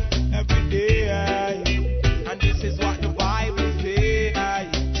day, every day, and this is what the Bible says.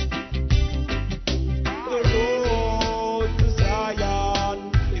 The road to Zion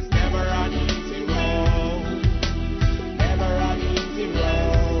is never an easy road, never an easy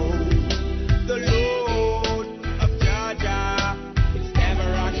road. The load of Jaja is never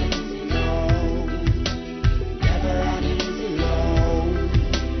an easy road, never an easy road.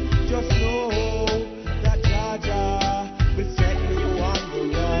 Just know that Jaja will set you on the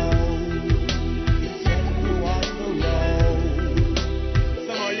road, he'll set you on the road.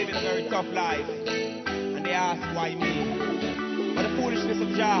 Some are living a very tough life, and they ask why me. But the foolishness of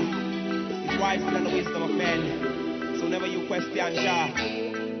Jah is wiser than the wisdom of men. So never you question Jah.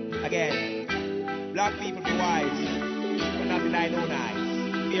 Again, black people be wise, but not in thine own eyes.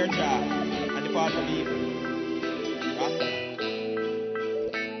 Fear Jah and depart from evil. Rasta.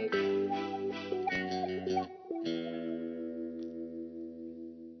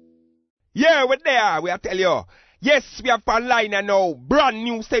 Yeah, we're there, we are tell you. Yes, we have online now. Brand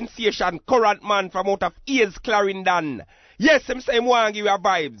new sensation, current man from out of Ears Clarendon. Yes, I'm saying one give you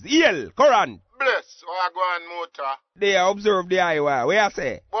vibes. Yell, current. Bless, I go on motor. They observe the Iowa. Where you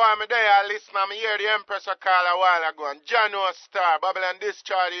say? Boy, me there, listen, me hear the Empress a call a while ago, and Jano Star, Babylon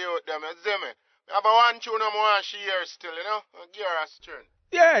discharge you out them, you see me? I have a one tune I'm one she hear still, you know? Give her a turn.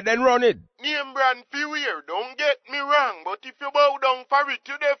 Yeah, then run it. Name brand feel weird, don't get me wrong, but if you bow down for it,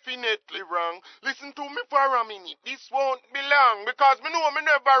 you definitely wrong. Listen to me for a minute, this won't be long, because me know me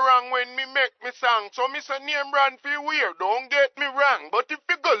never wrong when me make me song. So me say name brand feel weird, don't get me wrong, but if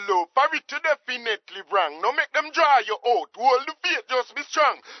you go low for it, you definitely wrong. No make them draw you out, hold the faith, just be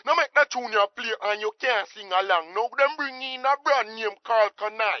strong. No make that tune you play and you can't sing along. Now them bring in a brand name called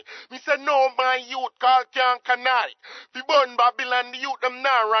Kanai. Me say no, my youth called can't Kanai. Fi burn Babylon, the youth them them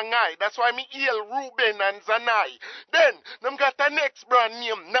now wrong eye. That's why me hail Ruben and Zanai. Then, them got a next brand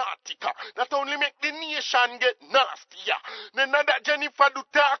name, Nautica. That only make the nation get nastier. Then that Jennifer do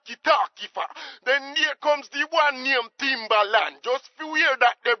talky for. Then here comes the one named Timberland. Just few hear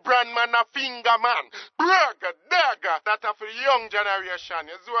that the brand man a finger man. Bragga, dagger. That a for the young generation.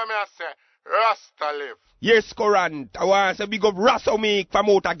 You see what I say? Rasta live. Yes, Current. I want to big up Rasta make from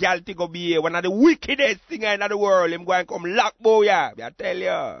out a girl to go be here. One of the wickedest thing in the world. I'm going to come lock boy, yeah. I tell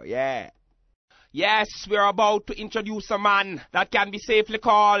you, yeah. Yes, we're about to introduce a man that can be safely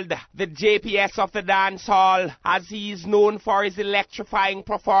called the JPS of the dance hall, as he is known for his electrifying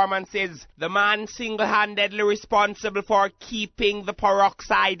performances. The man single-handedly responsible for keeping the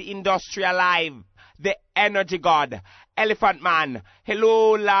peroxide industry alive. The energy god, Elephant Man.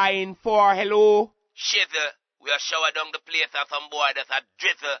 Hello, line 4, hello. Shiver, we are shower down the place of some boy that's a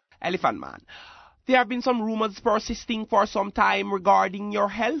drizzle. Elephant Man, there have been some rumors persisting for some time regarding your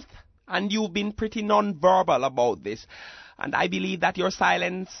health, and you've been pretty non-verbal about this. And I believe that your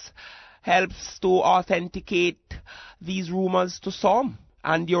silence helps to authenticate these rumors to some.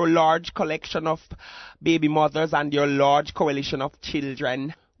 And your large collection of baby mothers and your large coalition of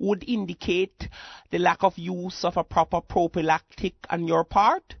children would indicate the lack of use of a proper prophylactic on your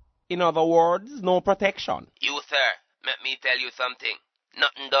part. In other words, no protection. You, sir, let me tell you something.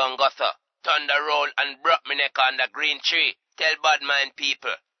 Nothing done, Gusser. Thunder roll and brought me neck on the green tree. Tell bad mind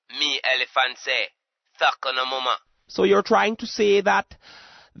people, me elephant say, suck on a mama. So you're trying to say that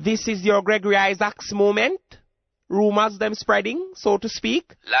this is your Gregory Isaacs moment? Rumors them spreading, so to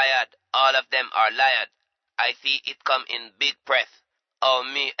speak? Liar, all of them are liar. I see it come in big press. Oh,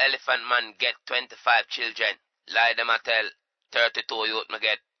 me, Elephant Man, get 25 children. Lie them I tell, 32 youth me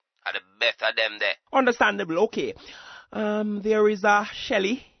get. Are the best of them there. Understandable, okay. There is a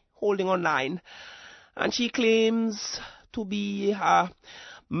Shelley holding online, and she claims to be a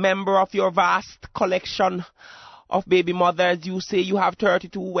member of your vast collection of baby mothers. You say you have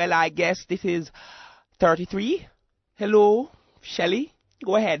 32. Well, I guess this is 33. Hello, Shelley?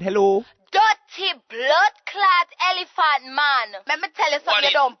 Go ahead, hello. Dirty blood clot elephant man. Let me tell you something,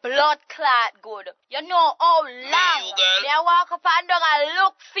 you don't blood clot good. You know how long me I walk up and down and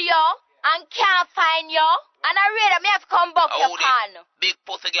look for you and can't find you. And I read me have to come back your pan. Big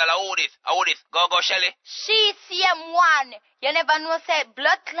pussy girl, how this? Go, Shelly. She CM1. You never know say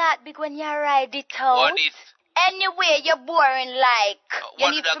blood clot big when you ride it out. What is? Anyway, you're boring like.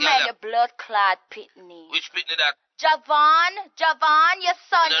 You need to mind your blood clot pitney. Which pitney that? Javon, your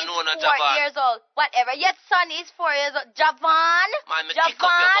son is 4 years old. Whatever, your son is 4 years old. Javon,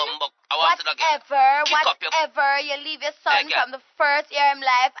 whatever, you leave your son from the first year of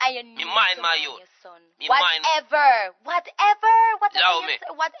life and you need to mind your son. Whatever.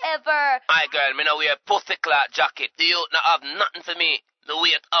 My girl, me no wear pussy clot jacket. The youth not have nothing for me. Me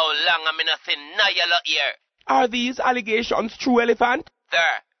wait how long and me not see no yellow ear. Are these allegations true, Elephant?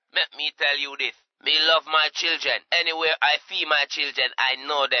 Sir, let me tell you this. Me love my children. Anywhere I see my children, I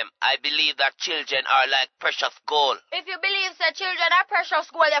know them. I believe that children are like precious gold. If you believe that children are precious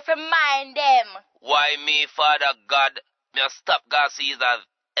gold, you have to mind them. Why me, Father God, me stop God Caesars.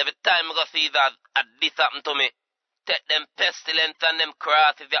 Every time I go Caesars, this happen to me. Take them pestilence and them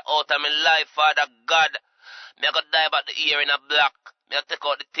crosses out of my life, Father God. Me I go die about the ear in a black. Me I take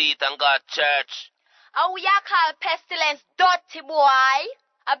out the teeth and go to church. How you call pestilence dirty boy?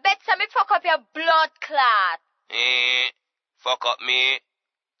 I bet some fuck up your blood clot. Fuck up me.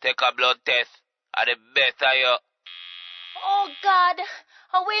 Take a blood test. Are the best of you. Oh God,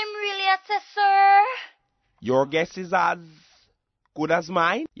 how him really assessor? Your guess is as good as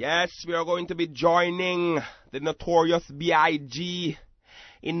mine. Yes, we are going to be joining the notorious B.I.G.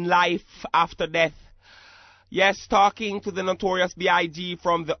 in life after death. Yes, talking to the notorious B.I.G.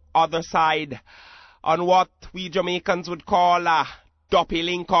 from the other side on what we Jamaicans would call a Doppy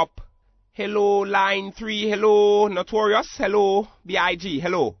link up. Hello, line 3, hello, Notorious, hello, B.I.G.,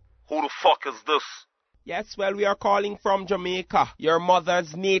 hello. Who the fuck is this? Yes, well, we are calling from Jamaica, your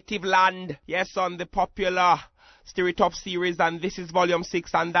mother's native land. Yes, on the popular Stir It Up series, and this is volume 6,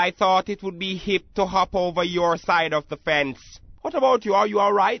 and I thought it would be hip to hop over your side of the fence. What about you? Are you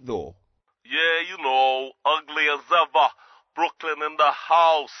alright, though? Yeah, you know, ugly as ever. Brooklyn in the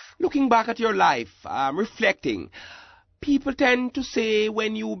house. Looking back at your life, reflecting, people tend to say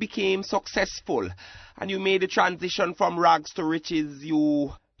when you became successful and you made the transition from rags to riches,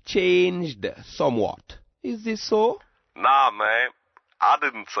 you changed somewhat. Is this so? Nah, man. I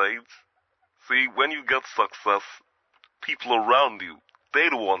didn't change. See, when you get success, people around you, they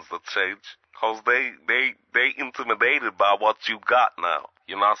the ones that change. Because they intimidated by what you got now.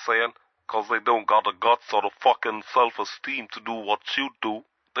 You know what I'm saying? 'cause they don't got the guts or the fucking self-esteem to do what you do.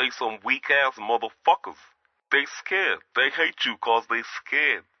 They some weak-ass motherfuckers. They scared. They hate you 'cause they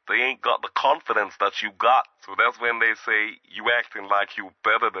scared. They ain't got the confidence that you got. So that's when they say you acting like you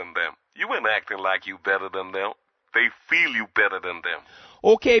better than them. You ain't acting like you better than them. They feel you better than them.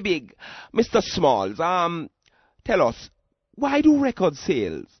 Okay, Big. Mr. Smalls, tell us, why do record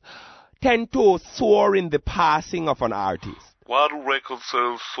sales tend to soar in the passing of an artist? Why do record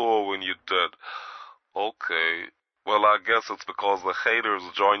sales soar when you're dead? Okay. Well, I guess it's because the haters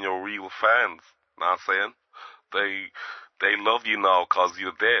join your real fans. Know what I'm saying? They love you now 'cause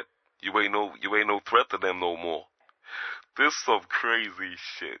you're dead. You ain't no threat to them no more. This some crazy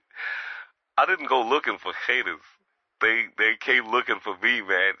shit. I didn't go looking for haters. They came looking for me,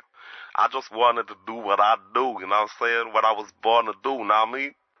 man. I just wanted to do what I do, you know what I'm saying? What I was born to do, know what I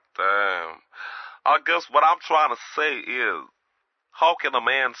mean? Damn. I guess what I'm trying to say is, how can a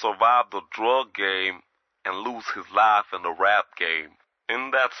man survive the drug game and lose his life in the rap game?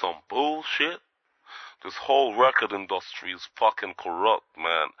 Isn't that some bullshit? This whole record industry is fucking corrupt,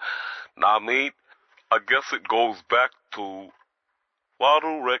 man. Now, I mean, I guess it goes back to, why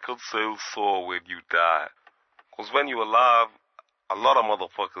do record sales soar when you die? 'Cause when you're alive, a lot of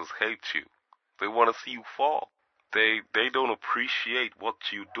motherfuckers hate you. They want to see you fall. They don't appreciate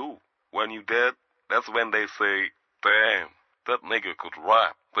what you do. When you dead, that's when they say, damn, that nigga could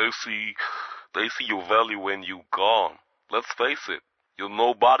rap. They see your value when you gone. Let's face it, you're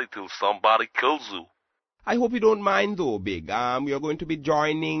nobody till somebody kills you. I hope you don't mind though, Big. We are going to be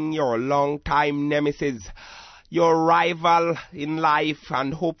joining your long-time nemesis, your rival in life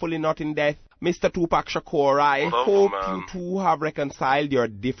and hopefully not in death, Mr. Tupac Shakur. I hope you two have reconciled your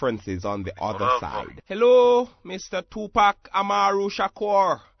differences on the other side. Hello, Mr. Tupac Amaru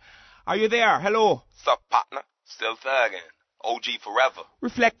Shakur. Are you there? Hello. Sup, partner? Still thugging. OG forever.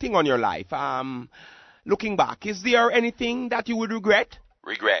 Reflecting on your life, looking back, is there anything that you would regret?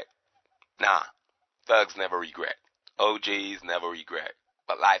 Regret? Nah. Thugs never regret. OGs never regret.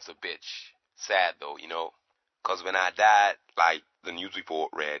 But life's a bitch. Sad though, you know. 'Cause when I died, like the news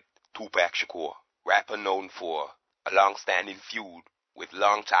report read, Tupac Shakur, rapper known for a long-standing feud with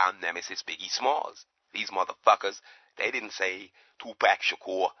longtime nemesis Biggie Smalls. These motherfuckers, they didn't say Tupac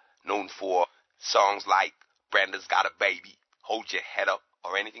Shakur, known for songs like Brenda's Got a Baby, Hold Your Head Up,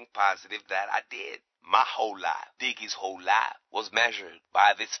 or anything positive that I did. My whole life, Biggie's whole life, was measured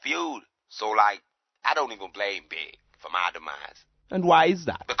by this feud. So like, I don't even blame Big for my demise. And why is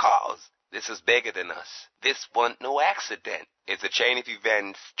that? Because this is bigger than us. This wasn't no accident. It's a chain of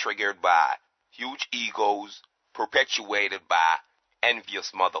events triggered by huge egos, perpetuated by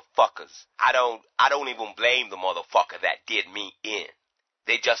envious motherfuckers. I don't even blame the motherfucker that did me in.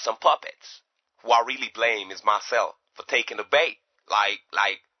 They just some puppets. Who I really blame is myself for taking the bait.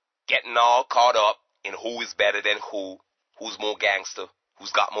 Like getting all caught up in who is better than who's more gangster,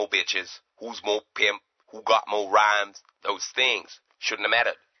 who's got more bitches, who's more pimp, who got more rhymes. Those things shouldn't have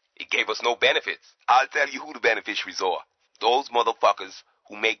mattered. It gave us no benefits. I'll tell you who the beneficiaries are. Those motherfuckers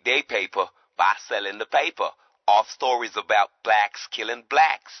who make their paper by selling the paper off stories about blacks killing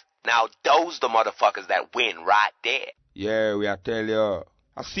blacks. Now those the motherfuckers that win right there. Yeah, we are tell you.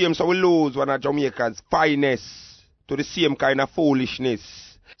 I see him so we lose one of Jamaica's finest to the same kind of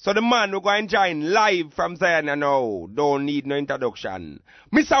foolishness. So the man who go and join live from Zion now don't need no introduction.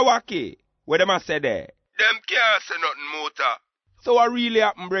 Mr. Waki, what them a say there? Them can't say nothing, Mota. So what really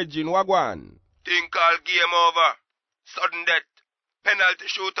happened, Bridging? What go on? Thing called game over. Sudden death. Penalty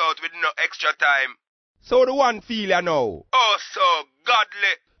shootout with no extra time. So the one feel you now? Oh, so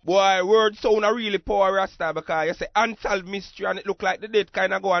godly. Boy, word sound a really poor Rasta because you say unsolved mystery and it look like the dead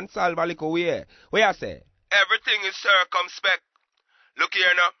kind of go and solve a little way. What you say? Everything is circumspect. Look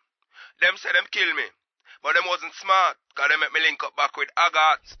here now. Them say them kill me. But them wasn't smart because they make me link up back with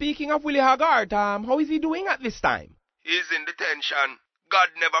Haggard. Speaking of Willie Haggard, how is he doing at this time? He's in detention. God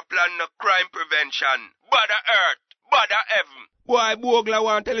never planned no crime prevention. Bother earth. Bother heaven. Boy, Bogla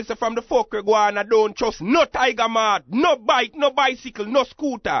want to tell you from the fuck we go on. I don't trust no Tiger Mart, no bike, no bicycle, no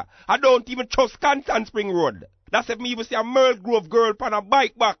scooter. I don't even trust Constant Spring Road. That's if me even see a Merle Grove girl on a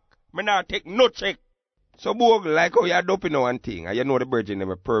bike back. Me not take no check. So Bogla, like how you doping one thing, and you know the virgin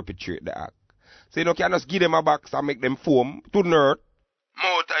never perpetrate the act. So you know can just give them a box and make them foam to nerd.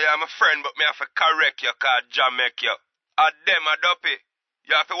 Mota, you're my friend, but me have to correct you cause Jam make you. And them a dopey.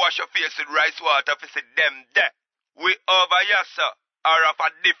 You have to wash your face with rice water to see them there. We over here, sir, are of a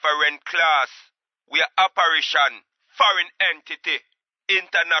different class. We are apparition, foreign entity,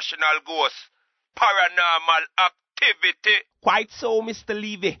 international ghost, paranormal activity. Quite so, Mr.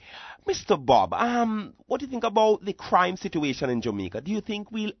 Levy. Mr. Bob, what do you think about the crime situation in Jamaica? Do you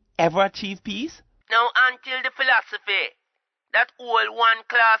think we'll ever achieve peace? Now, until the philosophy that all one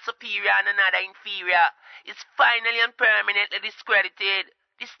class superior and another inferior is finally and permanently discredited,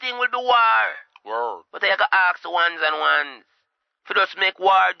 this thing will be war. Word. But I gotta ask the ones and ones for just make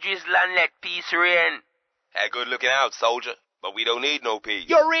war drizzle and let peace reign. Hey, good looking out, soldier. But we don't need no peace.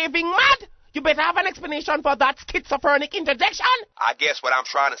 You're raving mad? You better have an explanation for that schizophrenic interjection. I guess what I'm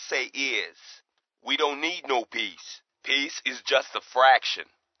trying to say is, we don't need no peace. Peace is just a fraction.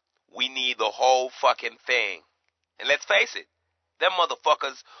 We need the whole fucking thing. And let's face it, them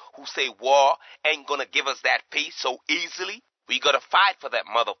motherfuckers who say war ain't gonna give us that peace so easily, we gotta fight for that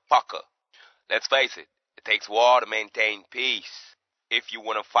motherfucker. Let's face it, it takes war to maintain peace. If you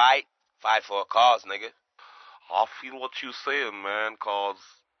wanna fight, fight for a cause, nigga. I feel what you saying, man, cause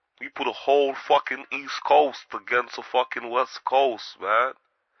we put a whole fucking East Coast against the fucking West Coast, man.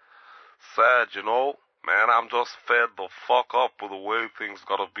 Sad, you know? Man, I'm just fed the fuck up with the way things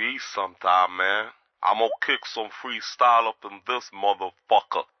gotta be sometime, man. I'm gonna kick some freestyle up in this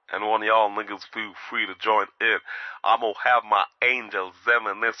motherfucker. And when y'all niggas feel free to join in, I'm gonna have my angel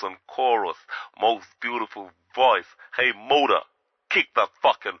reminiscent chorus. Most beautiful voice. Hey, Moda, kick that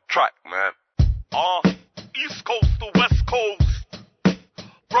fucking track, man. East Coast to West Coast.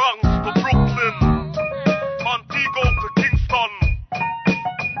 Bronx to Brooklyn. Montego to Kingston.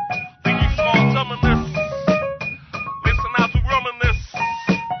 Biggie Smalls reminisce. Listen as we reminisce.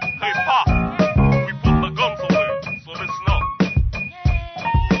 Hey, Pop. Guns away, so listen up.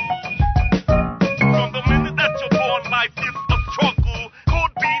 From the minute that you're born, life is a struggle.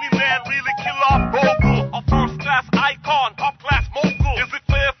 Code Beanie Man really kill our bogle. A first-class icon, top-class mogul. Is it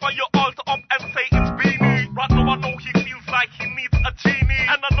fair for you all to up and say it's Beanie? Right now I know he feels like he needs a genie.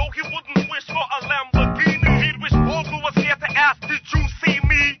 And I know he wouldn't wish for a Lamborghini. He'd wish Bogle was here to ask, did you see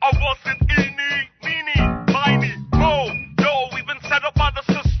me? Or was it Eenie, Meanie, Miney, Mo? Yo, we've been set up by the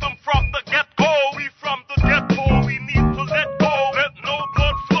system from the get-go. We from the get-go, we need to let go. Let no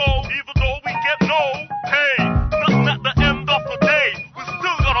blood flow, even though we get no pay. Nothing at the end of the day. We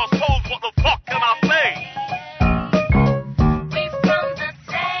still got our souls, what the fuck can I say? We from the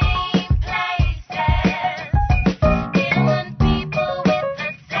same places, killing people with the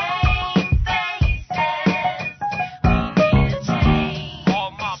same faces. We need a change.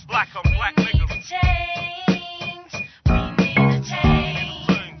 All my black and black niggas. We need a change. We need a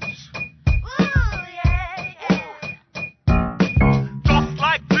change. Ooh, yeah. Just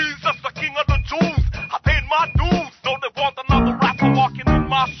like Jesus, the king of the Jews, I paid my dues. Though they want another rapper walking in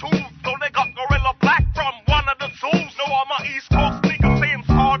my shoes. Though they got Gorilla Black from one of the zoos. Know all my East Coast niggas saying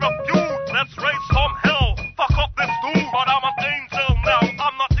start a feud. Let's raise some hell, fuck up this dude. But I'm an angel now,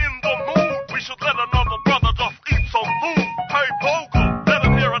 I'm not in the mood. We should let another brother just eat some food. Hey, Bogle, let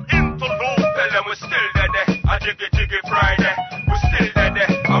him hear an interlude. Tell them we're still there, a jiggy Friday. We're still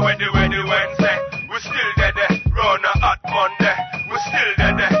there, a weddy Wednesday. We're still there, run a hot Monday. We're still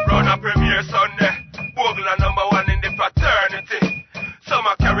there, run a premiere Sunday. Bogle are number one in the fraternity. Some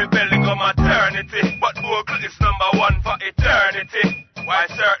a carry belly go maternity, but Bogle is number one for eternity. Why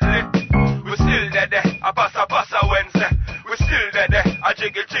certainly, we're still there, a passa Wednesday. We're still there, a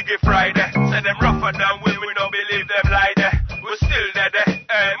jiggy Friday. Say them rougher than we don't believe them lie there. We're still there,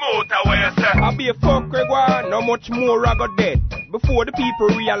 motorway, sir. I be a fuck Gregoire, no much more I got dead. Before the people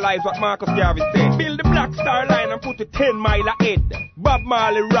realize what Marcus Garvey said. Build the Black Star Line and put it 10 mile ahead. Bob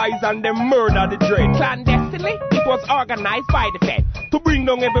Marley rise and them murder the dread. Clandestinely, it was organized by the Fed to bring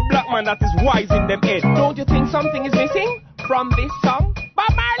down every black man that is wise in them head. Don't you think something is missing from this song?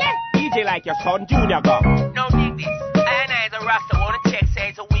 Bob Marley, DJ like your son Junior Gong. Now dig this. I and the Rasta wanna check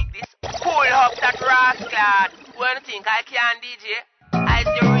say it's a weakness. Pull up that rascal. What do you think I can DJ? I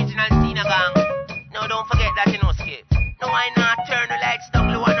the original Cena gang. Now don't forget that you know skip. No, I not turn the lights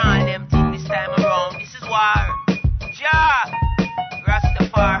down low and all them things this time around. This is war. Ja,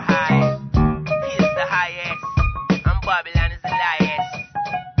 Rastafari, he is the highest, and Babylon is the highest.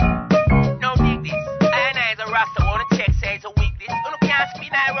 Now dig this. I and the Rasta wanna check say it's a weakness. You can't spin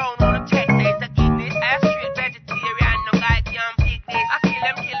around wanna check say it's a weakness. I am straight vegetarian, no guy can pick this. I kill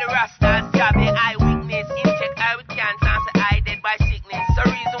them, kill the Rastas, job the eye weakness. Inject eye with cancer, and say I dead by sickness. So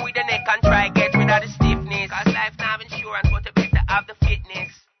reason with the neck and try get rid of the stiffness. Cause life not have insurance, but you better have the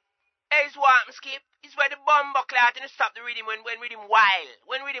fitness. Hey, it's what I'm skip. It's where the bumbo clot and stop the rhythm when rhythm wild,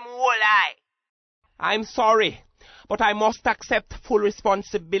 when rhythm whole eye. I'm sorry, but I must accept full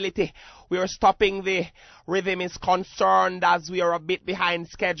responsibility. We are stopping the rhythm is concerned as we are a bit behind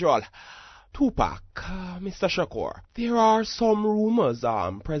schedule. Tupac, Mr. Shakur, there are some rumors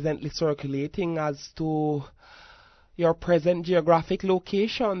presently circulating as to your present geographic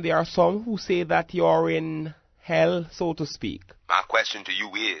location. There are some who say that you're in hell, so to speak. My question to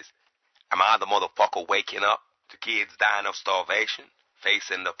you is, am I the motherfucker waking up to kids dying of starvation,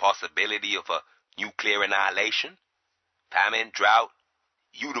 facing the possibility of a nuclear annihilation? Famine, drought,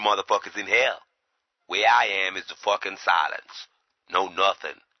 you the motherfuckers in hell. Where I am is the fucking silence. No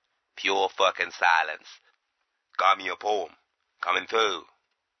nothing. Pure fucking silence. Got me a poem. Coming through.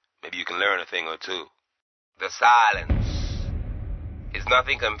 Maybe you can learn a thing or two. The silence is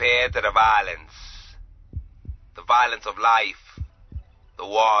nothing compared to the violence. The violence of life. The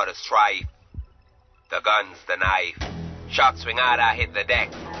war, the strife. The guns, the knife. Shots swing out, I hit the deck.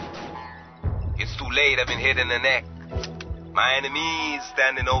 It's too late, I've been hit in the neck. My enemy's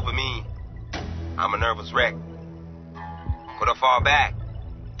standing over me. I'm a nervous wreck. Could've fall back,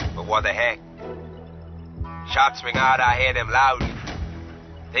 but what the heck? Shots ring out, I hear them loudly.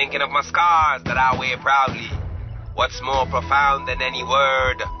 Thinking of my scars that I wear proudly. What's more profound than any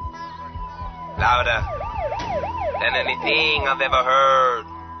word? Louder than anything I've ever heard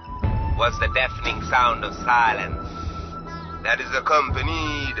was the deafening sound of silence that is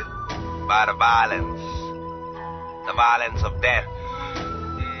accompanied by the violence of death,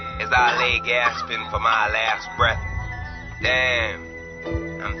 as I lay gasping for my last breath. Damn,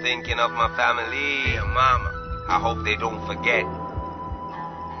 I'm thinking of my family and mama. I hope they don't forget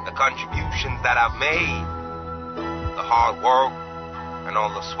the contributions that I've made, the hard work and all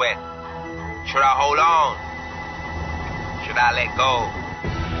the sweat. Should I hold on? Should I let go?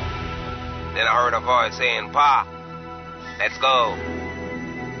 Then I heard a voice saying, "Pa, let's go."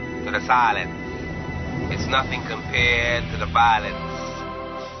 To the silence. It's nothing compared to the violence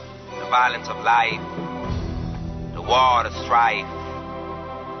of life, the war, the strife,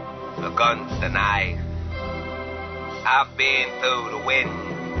 the guns, the knife. I've been through the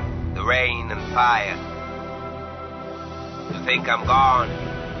wind, the rain and fire. You think I'm gone?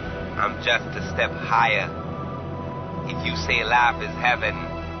 I'm just a step higher. If you say life is heaven,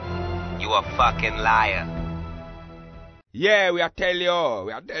 you a fucking liar. Yeah, we are tell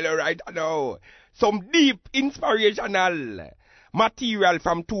you right now. Some deep inspirational material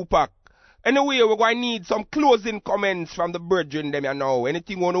from Tupac. Anyway, we're going to need some closing comments from the brethren them you know.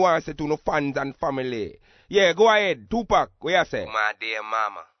 Anything you want to say to no fans and family. Yeah, go ahead, Tupac, what you say? My dear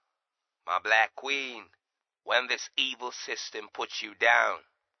mama, my black queen, when this evil system puts you down,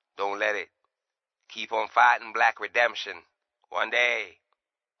 don't let it. Keep on fighting black redemption. One day,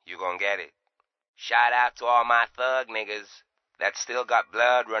 you're gonna get it. Shout out to all my thug niggas that still got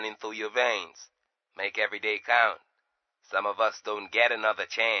blood running through your veins. Make every day count. Some of us don't get another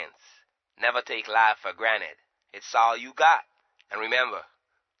chance. Never take life for granted. It's all you got. And remember,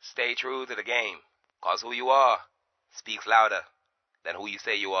 stay true to the game. Cause who you are speaks louder than who you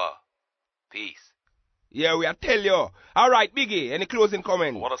say you are. Peace. Yeah, we are tell you. Alright, Biggie, any closing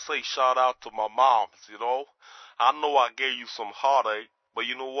comments? I want to say shout out to my moms, you know. I know I gave you some heartache, but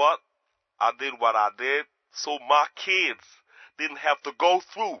you know what? I did what I did so my kids didn't have to go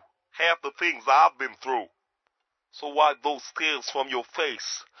through half the things I've been through. So wipe those tears from your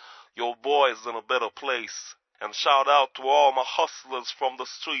face. Your boy's in a better place. And shout out to all my hustlers from the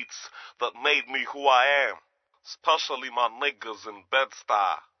streets that made me who I am. Especially my niggas in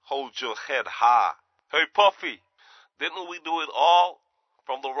Bed-Stuy. Hold your head high. Hey Puffy, didn't we do it all?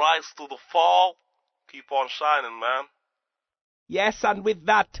 From the rise to the fall? Keep on shining, man. Yes, and with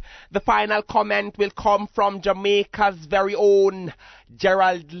that, the final comment will come from Jamaica's very own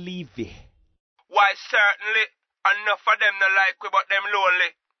Gerald Levy. Why, certainly, enough of them not like we, but them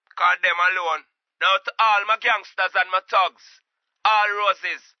lonely. Call them alone. Now to all my gangsters and my thugs, all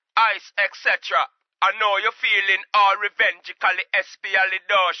roses, ice, etc. I know you're feeling all revengically, especially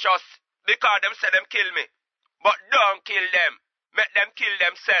docious, because them say them kill me. But don't kill them. Make them kill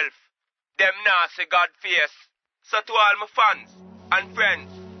themselves. Them nasty God face. So to all my fans and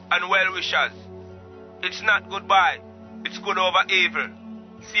friends and well-wishers, it's not goodbye. It's good over evil.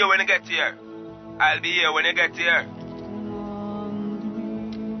 See you when you get here. I'll be here when you get here.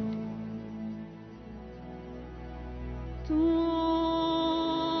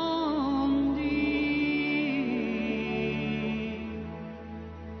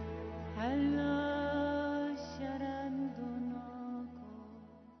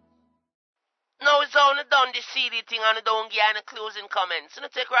 Now it's only done the CD thing and don't get any closing comments. You know,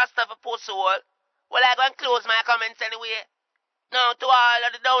 take Rasta for post hole. Well, I go and close my comments anyway. Now, to all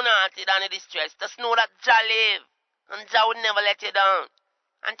of the downhearted and the distressed, just know that Jah live, and Jah would never let you down.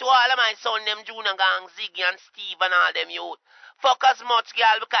 And to all of my son, them Junior Gang, Ziggy and Steve and all them youth, fuck as much,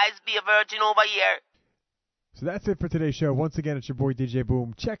 girl, because be a virgin over here. So that's it for today's show. Once again, it's your boy DJ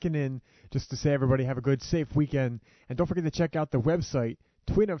Boom checking in just to say everybody have a good, safe weekend. And don't forget to check out the website,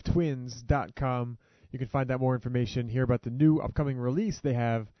 twinoftwins.com. You can find out more information, hear about the new upcoming release they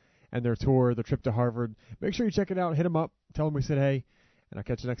have, and their tour, their trip to Harvard. Make sure you check it out. Hit them up. Tell them we said hey. And I'll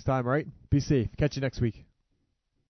catch you next time, all right? Be safe. Catch you next week.